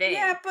 I think.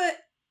 Yeah, but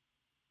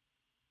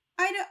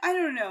I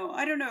don't know.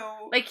 I don't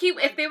know. Like,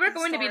 if they were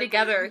going to be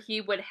together,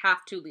 he would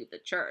have to leave the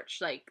church.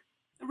 Like,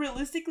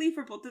 realistically,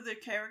 for both of their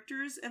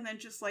characters, and then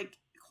just like,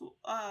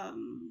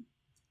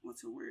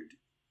 what's the word?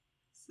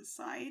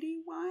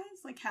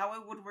 Society-wise, like how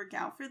it would work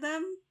out for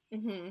them.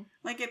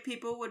 Like, if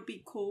people would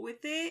be cool with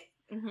it.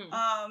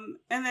 And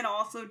then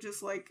also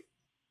just like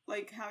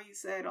how you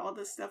said, all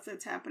the stuff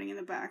that's happening in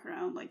the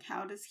background. Like,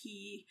 how does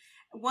he,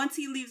 once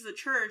he leaves the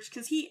church,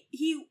 because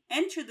he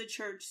entered the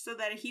church so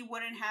that he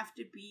wouldn't have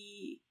to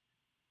be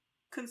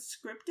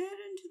conscripted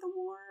into the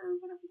war, or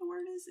whatever the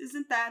word is.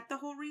 Isn't that the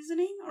whole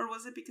reasoning? Or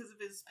was it because of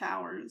his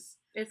powers?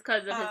 It's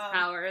because of his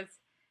powers.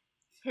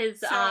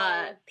 His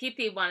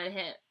Titi wanted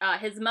him,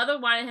 his mother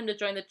wanted him to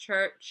join the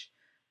church,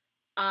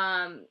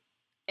 and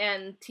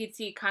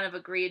Titi kind of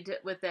agreed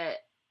with it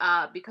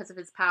because of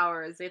his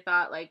powers. They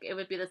thought like it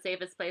would be the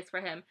safest place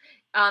for him.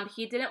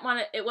 He didn't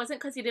want to, it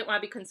wasn't because he didn't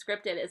want to be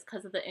conscripted, it's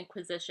because of the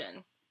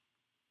Inquisition.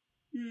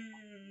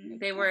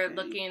 They were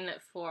looking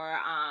for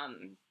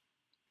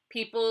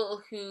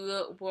people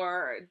who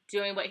were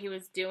doing what he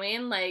was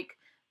doing, like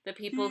the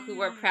people who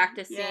were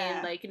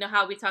practicing, like,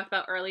 how we talked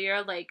about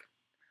earlier, like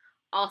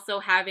also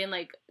having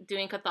like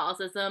doing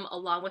Catholicism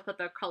along with what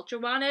their culture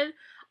wanted.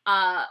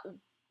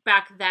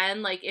 Back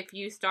then, like if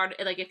you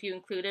started, like if you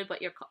included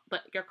what your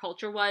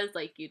culture was,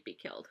 like you'd be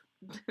killed.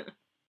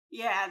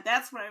 Yeah,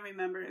 that's what I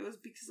remember. It was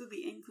because of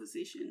the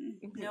Inquisition.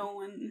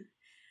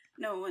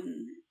 No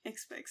one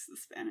expects the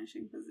Spanish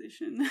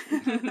Inquisition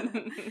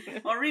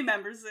or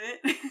remembers it.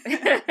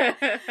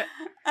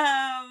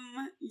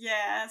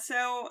 Yeah,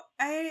 so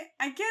I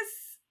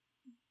guess,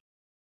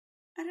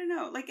 I don't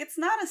know, like it's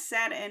not a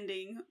sad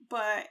ending,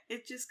 but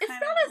it just kind of,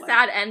 it's not a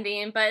sad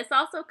ending, but it's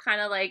also kind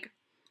of like,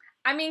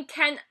 I mean,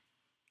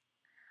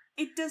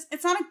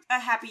 it's not a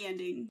happy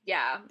ending.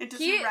 Yeah. It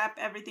doesn't wrap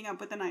everything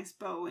up with a nice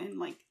bow and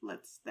like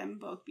lets them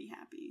both be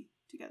happy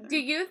together. Do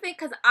you think,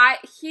 because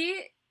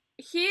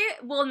he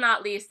will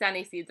not leave San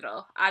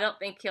Isidro. I don't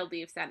think he'll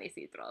leave San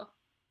Isidro.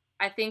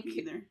 I think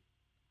Either.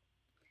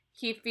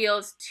 he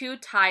feels too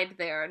tied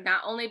there,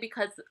 not only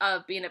because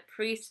of being a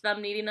priest,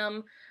 them needing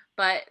him,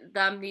 but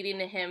them needing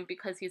him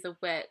because he's a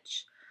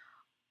witch.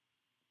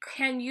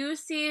 Can you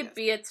see Yes.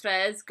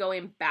 Beatriz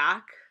going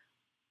back?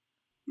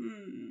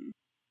 Hmm.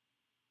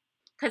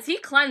 Because he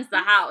cleansed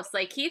the house.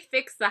 Like, he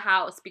fixed the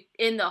house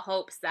in the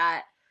hopes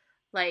that,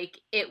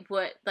 like, it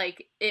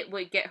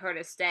would get her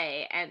to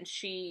stay, and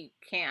she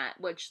can't,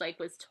 which, like,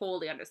 was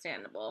totally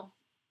understandable.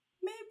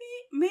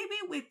 Maybe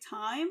with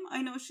time.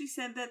 I know she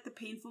said that the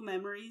painful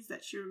memories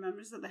that she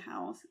remembers of the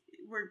house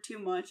were too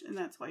much, and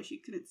that's why she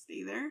couldn't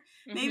stay there.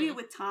 Mm-hmm. Maybe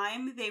with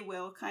time they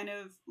will kind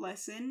of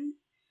lessen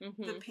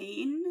the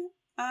pain,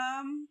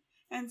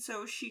 and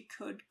so she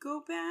could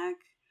go back.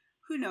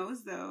 Who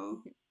knows,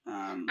 though?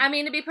 I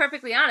mean, to be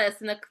perfectly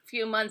honest, in a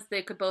few months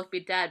they could both be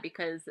dead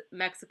because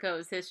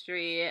Mexico's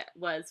history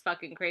was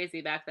fucking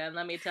crazy back then,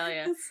 let me tell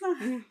you.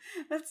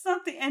 That's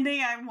not the ending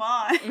I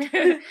want.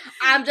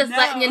 I'm just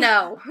letting you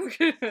know.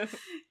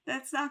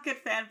 That's not good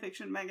fan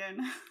fiction, Megan.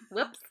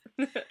 Whoops.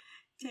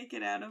 Take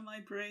it out of my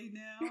brain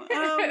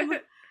now.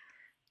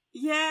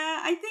 Yeah,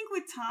 I think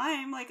with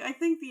time, like, I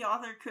think the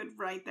author could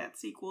write that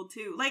sequel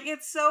too. Like,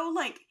 it's so,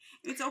 like,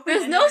 it's open.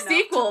 There's no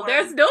sequel.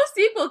 There's no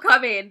sequel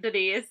coming,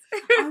 Denise.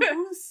 I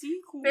want a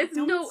sequel.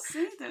 Don't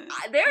say that.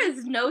 There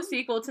is no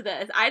sequel to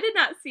this. I did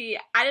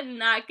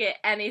not get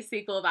any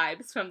sequel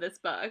vibes from this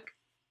book.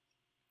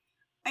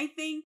 I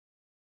think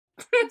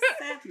I'm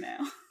sad now.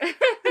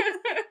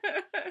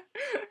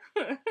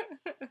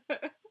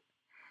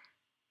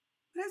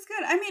 That's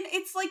good. I mean,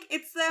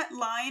 it's that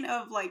line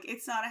of, like,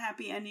 it's not a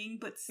happy ending,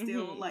 but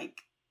still,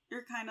 like,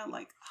 you're kind of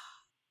like...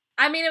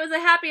 I mean, it was a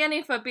happy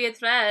ending for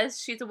Beatriz.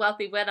 She's a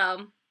wealthy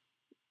widow.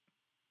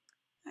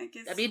 I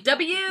guess...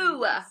 WW!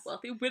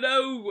 Wealthy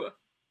widow!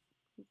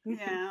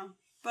 Yeah,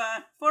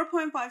 but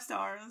 4.5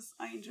 stars.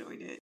 I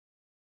enjoyed it.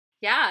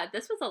 Yeah,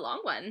 this was a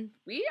long one.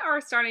 We are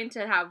starting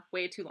to have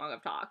way too long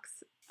of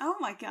talks. Oh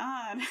my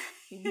god.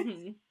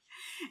 And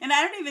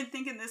I don't even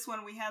think in this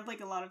one we had,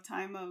 like, a lot of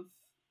time of...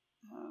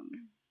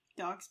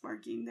 dogs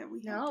barking that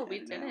we no we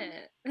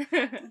didn't.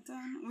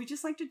 We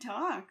just like to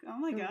talk. Oh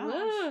my gosh.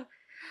 Woo.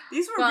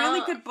 These were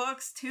really good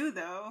books too,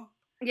 though.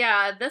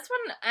 Yeah, this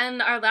one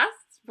and our last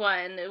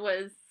one, it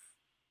was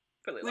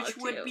really long, which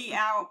would too. Be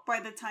out by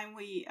the time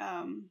we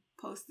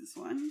post this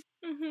one.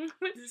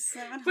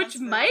 Which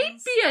might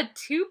be a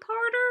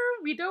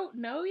two-parter. We don't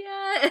know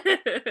yet.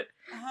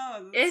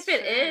 If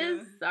it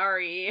is,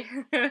 sorry.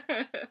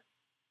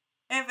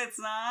 If it's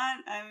not,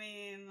 I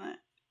mean,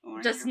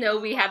 just know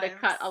we had to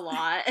cut a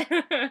lot.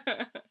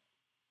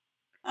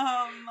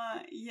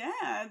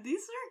 Yeah,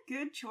 these are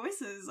good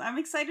choices. I'm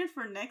excited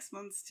for next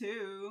month's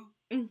too.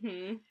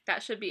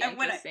 That should be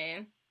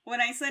interesting. When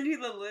I sent you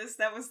the list,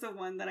 that was the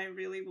one that I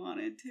really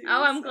wanted to.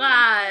 Oh, I'm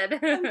glad.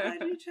 I'm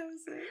glad you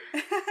chose it.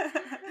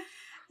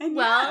 And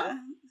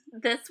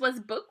this was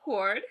Book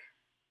Ward.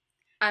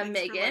 I'm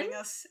Thanks Megan. For letting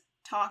us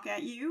talk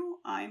at you.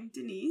 I'm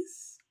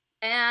Denise.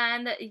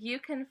 And you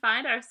can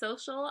find our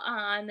social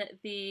on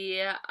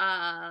the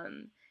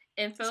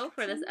info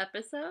for this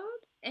episode.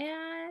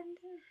 And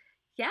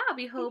yeah,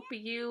 we hope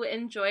you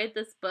enjoyed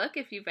this book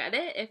if you read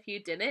it. If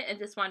you didn't and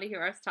just want to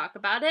hear us talk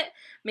about it,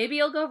 maybe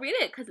you'll go read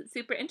it because it's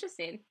super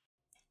interesting.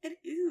 It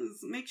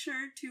is. Make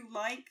sure to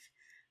like,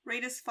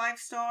 rate us 5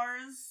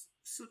 stars,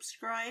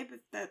 subscribe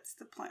if that's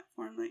the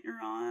platform that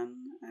you're on.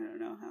 I don't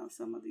know how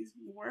some of these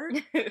work.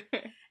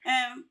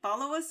 And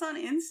follow us on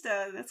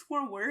Insta. That's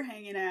where we're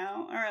hanging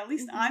out. Or at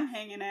least I'm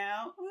hanging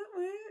out.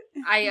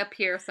 I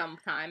appear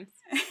sometimes.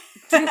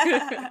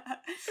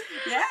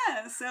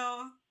 Yeah,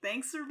 so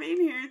thanks for being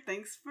here.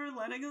 Thanks for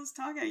letting us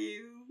talk at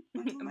you.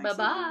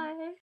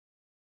 Bye-bye.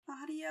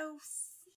 Adios.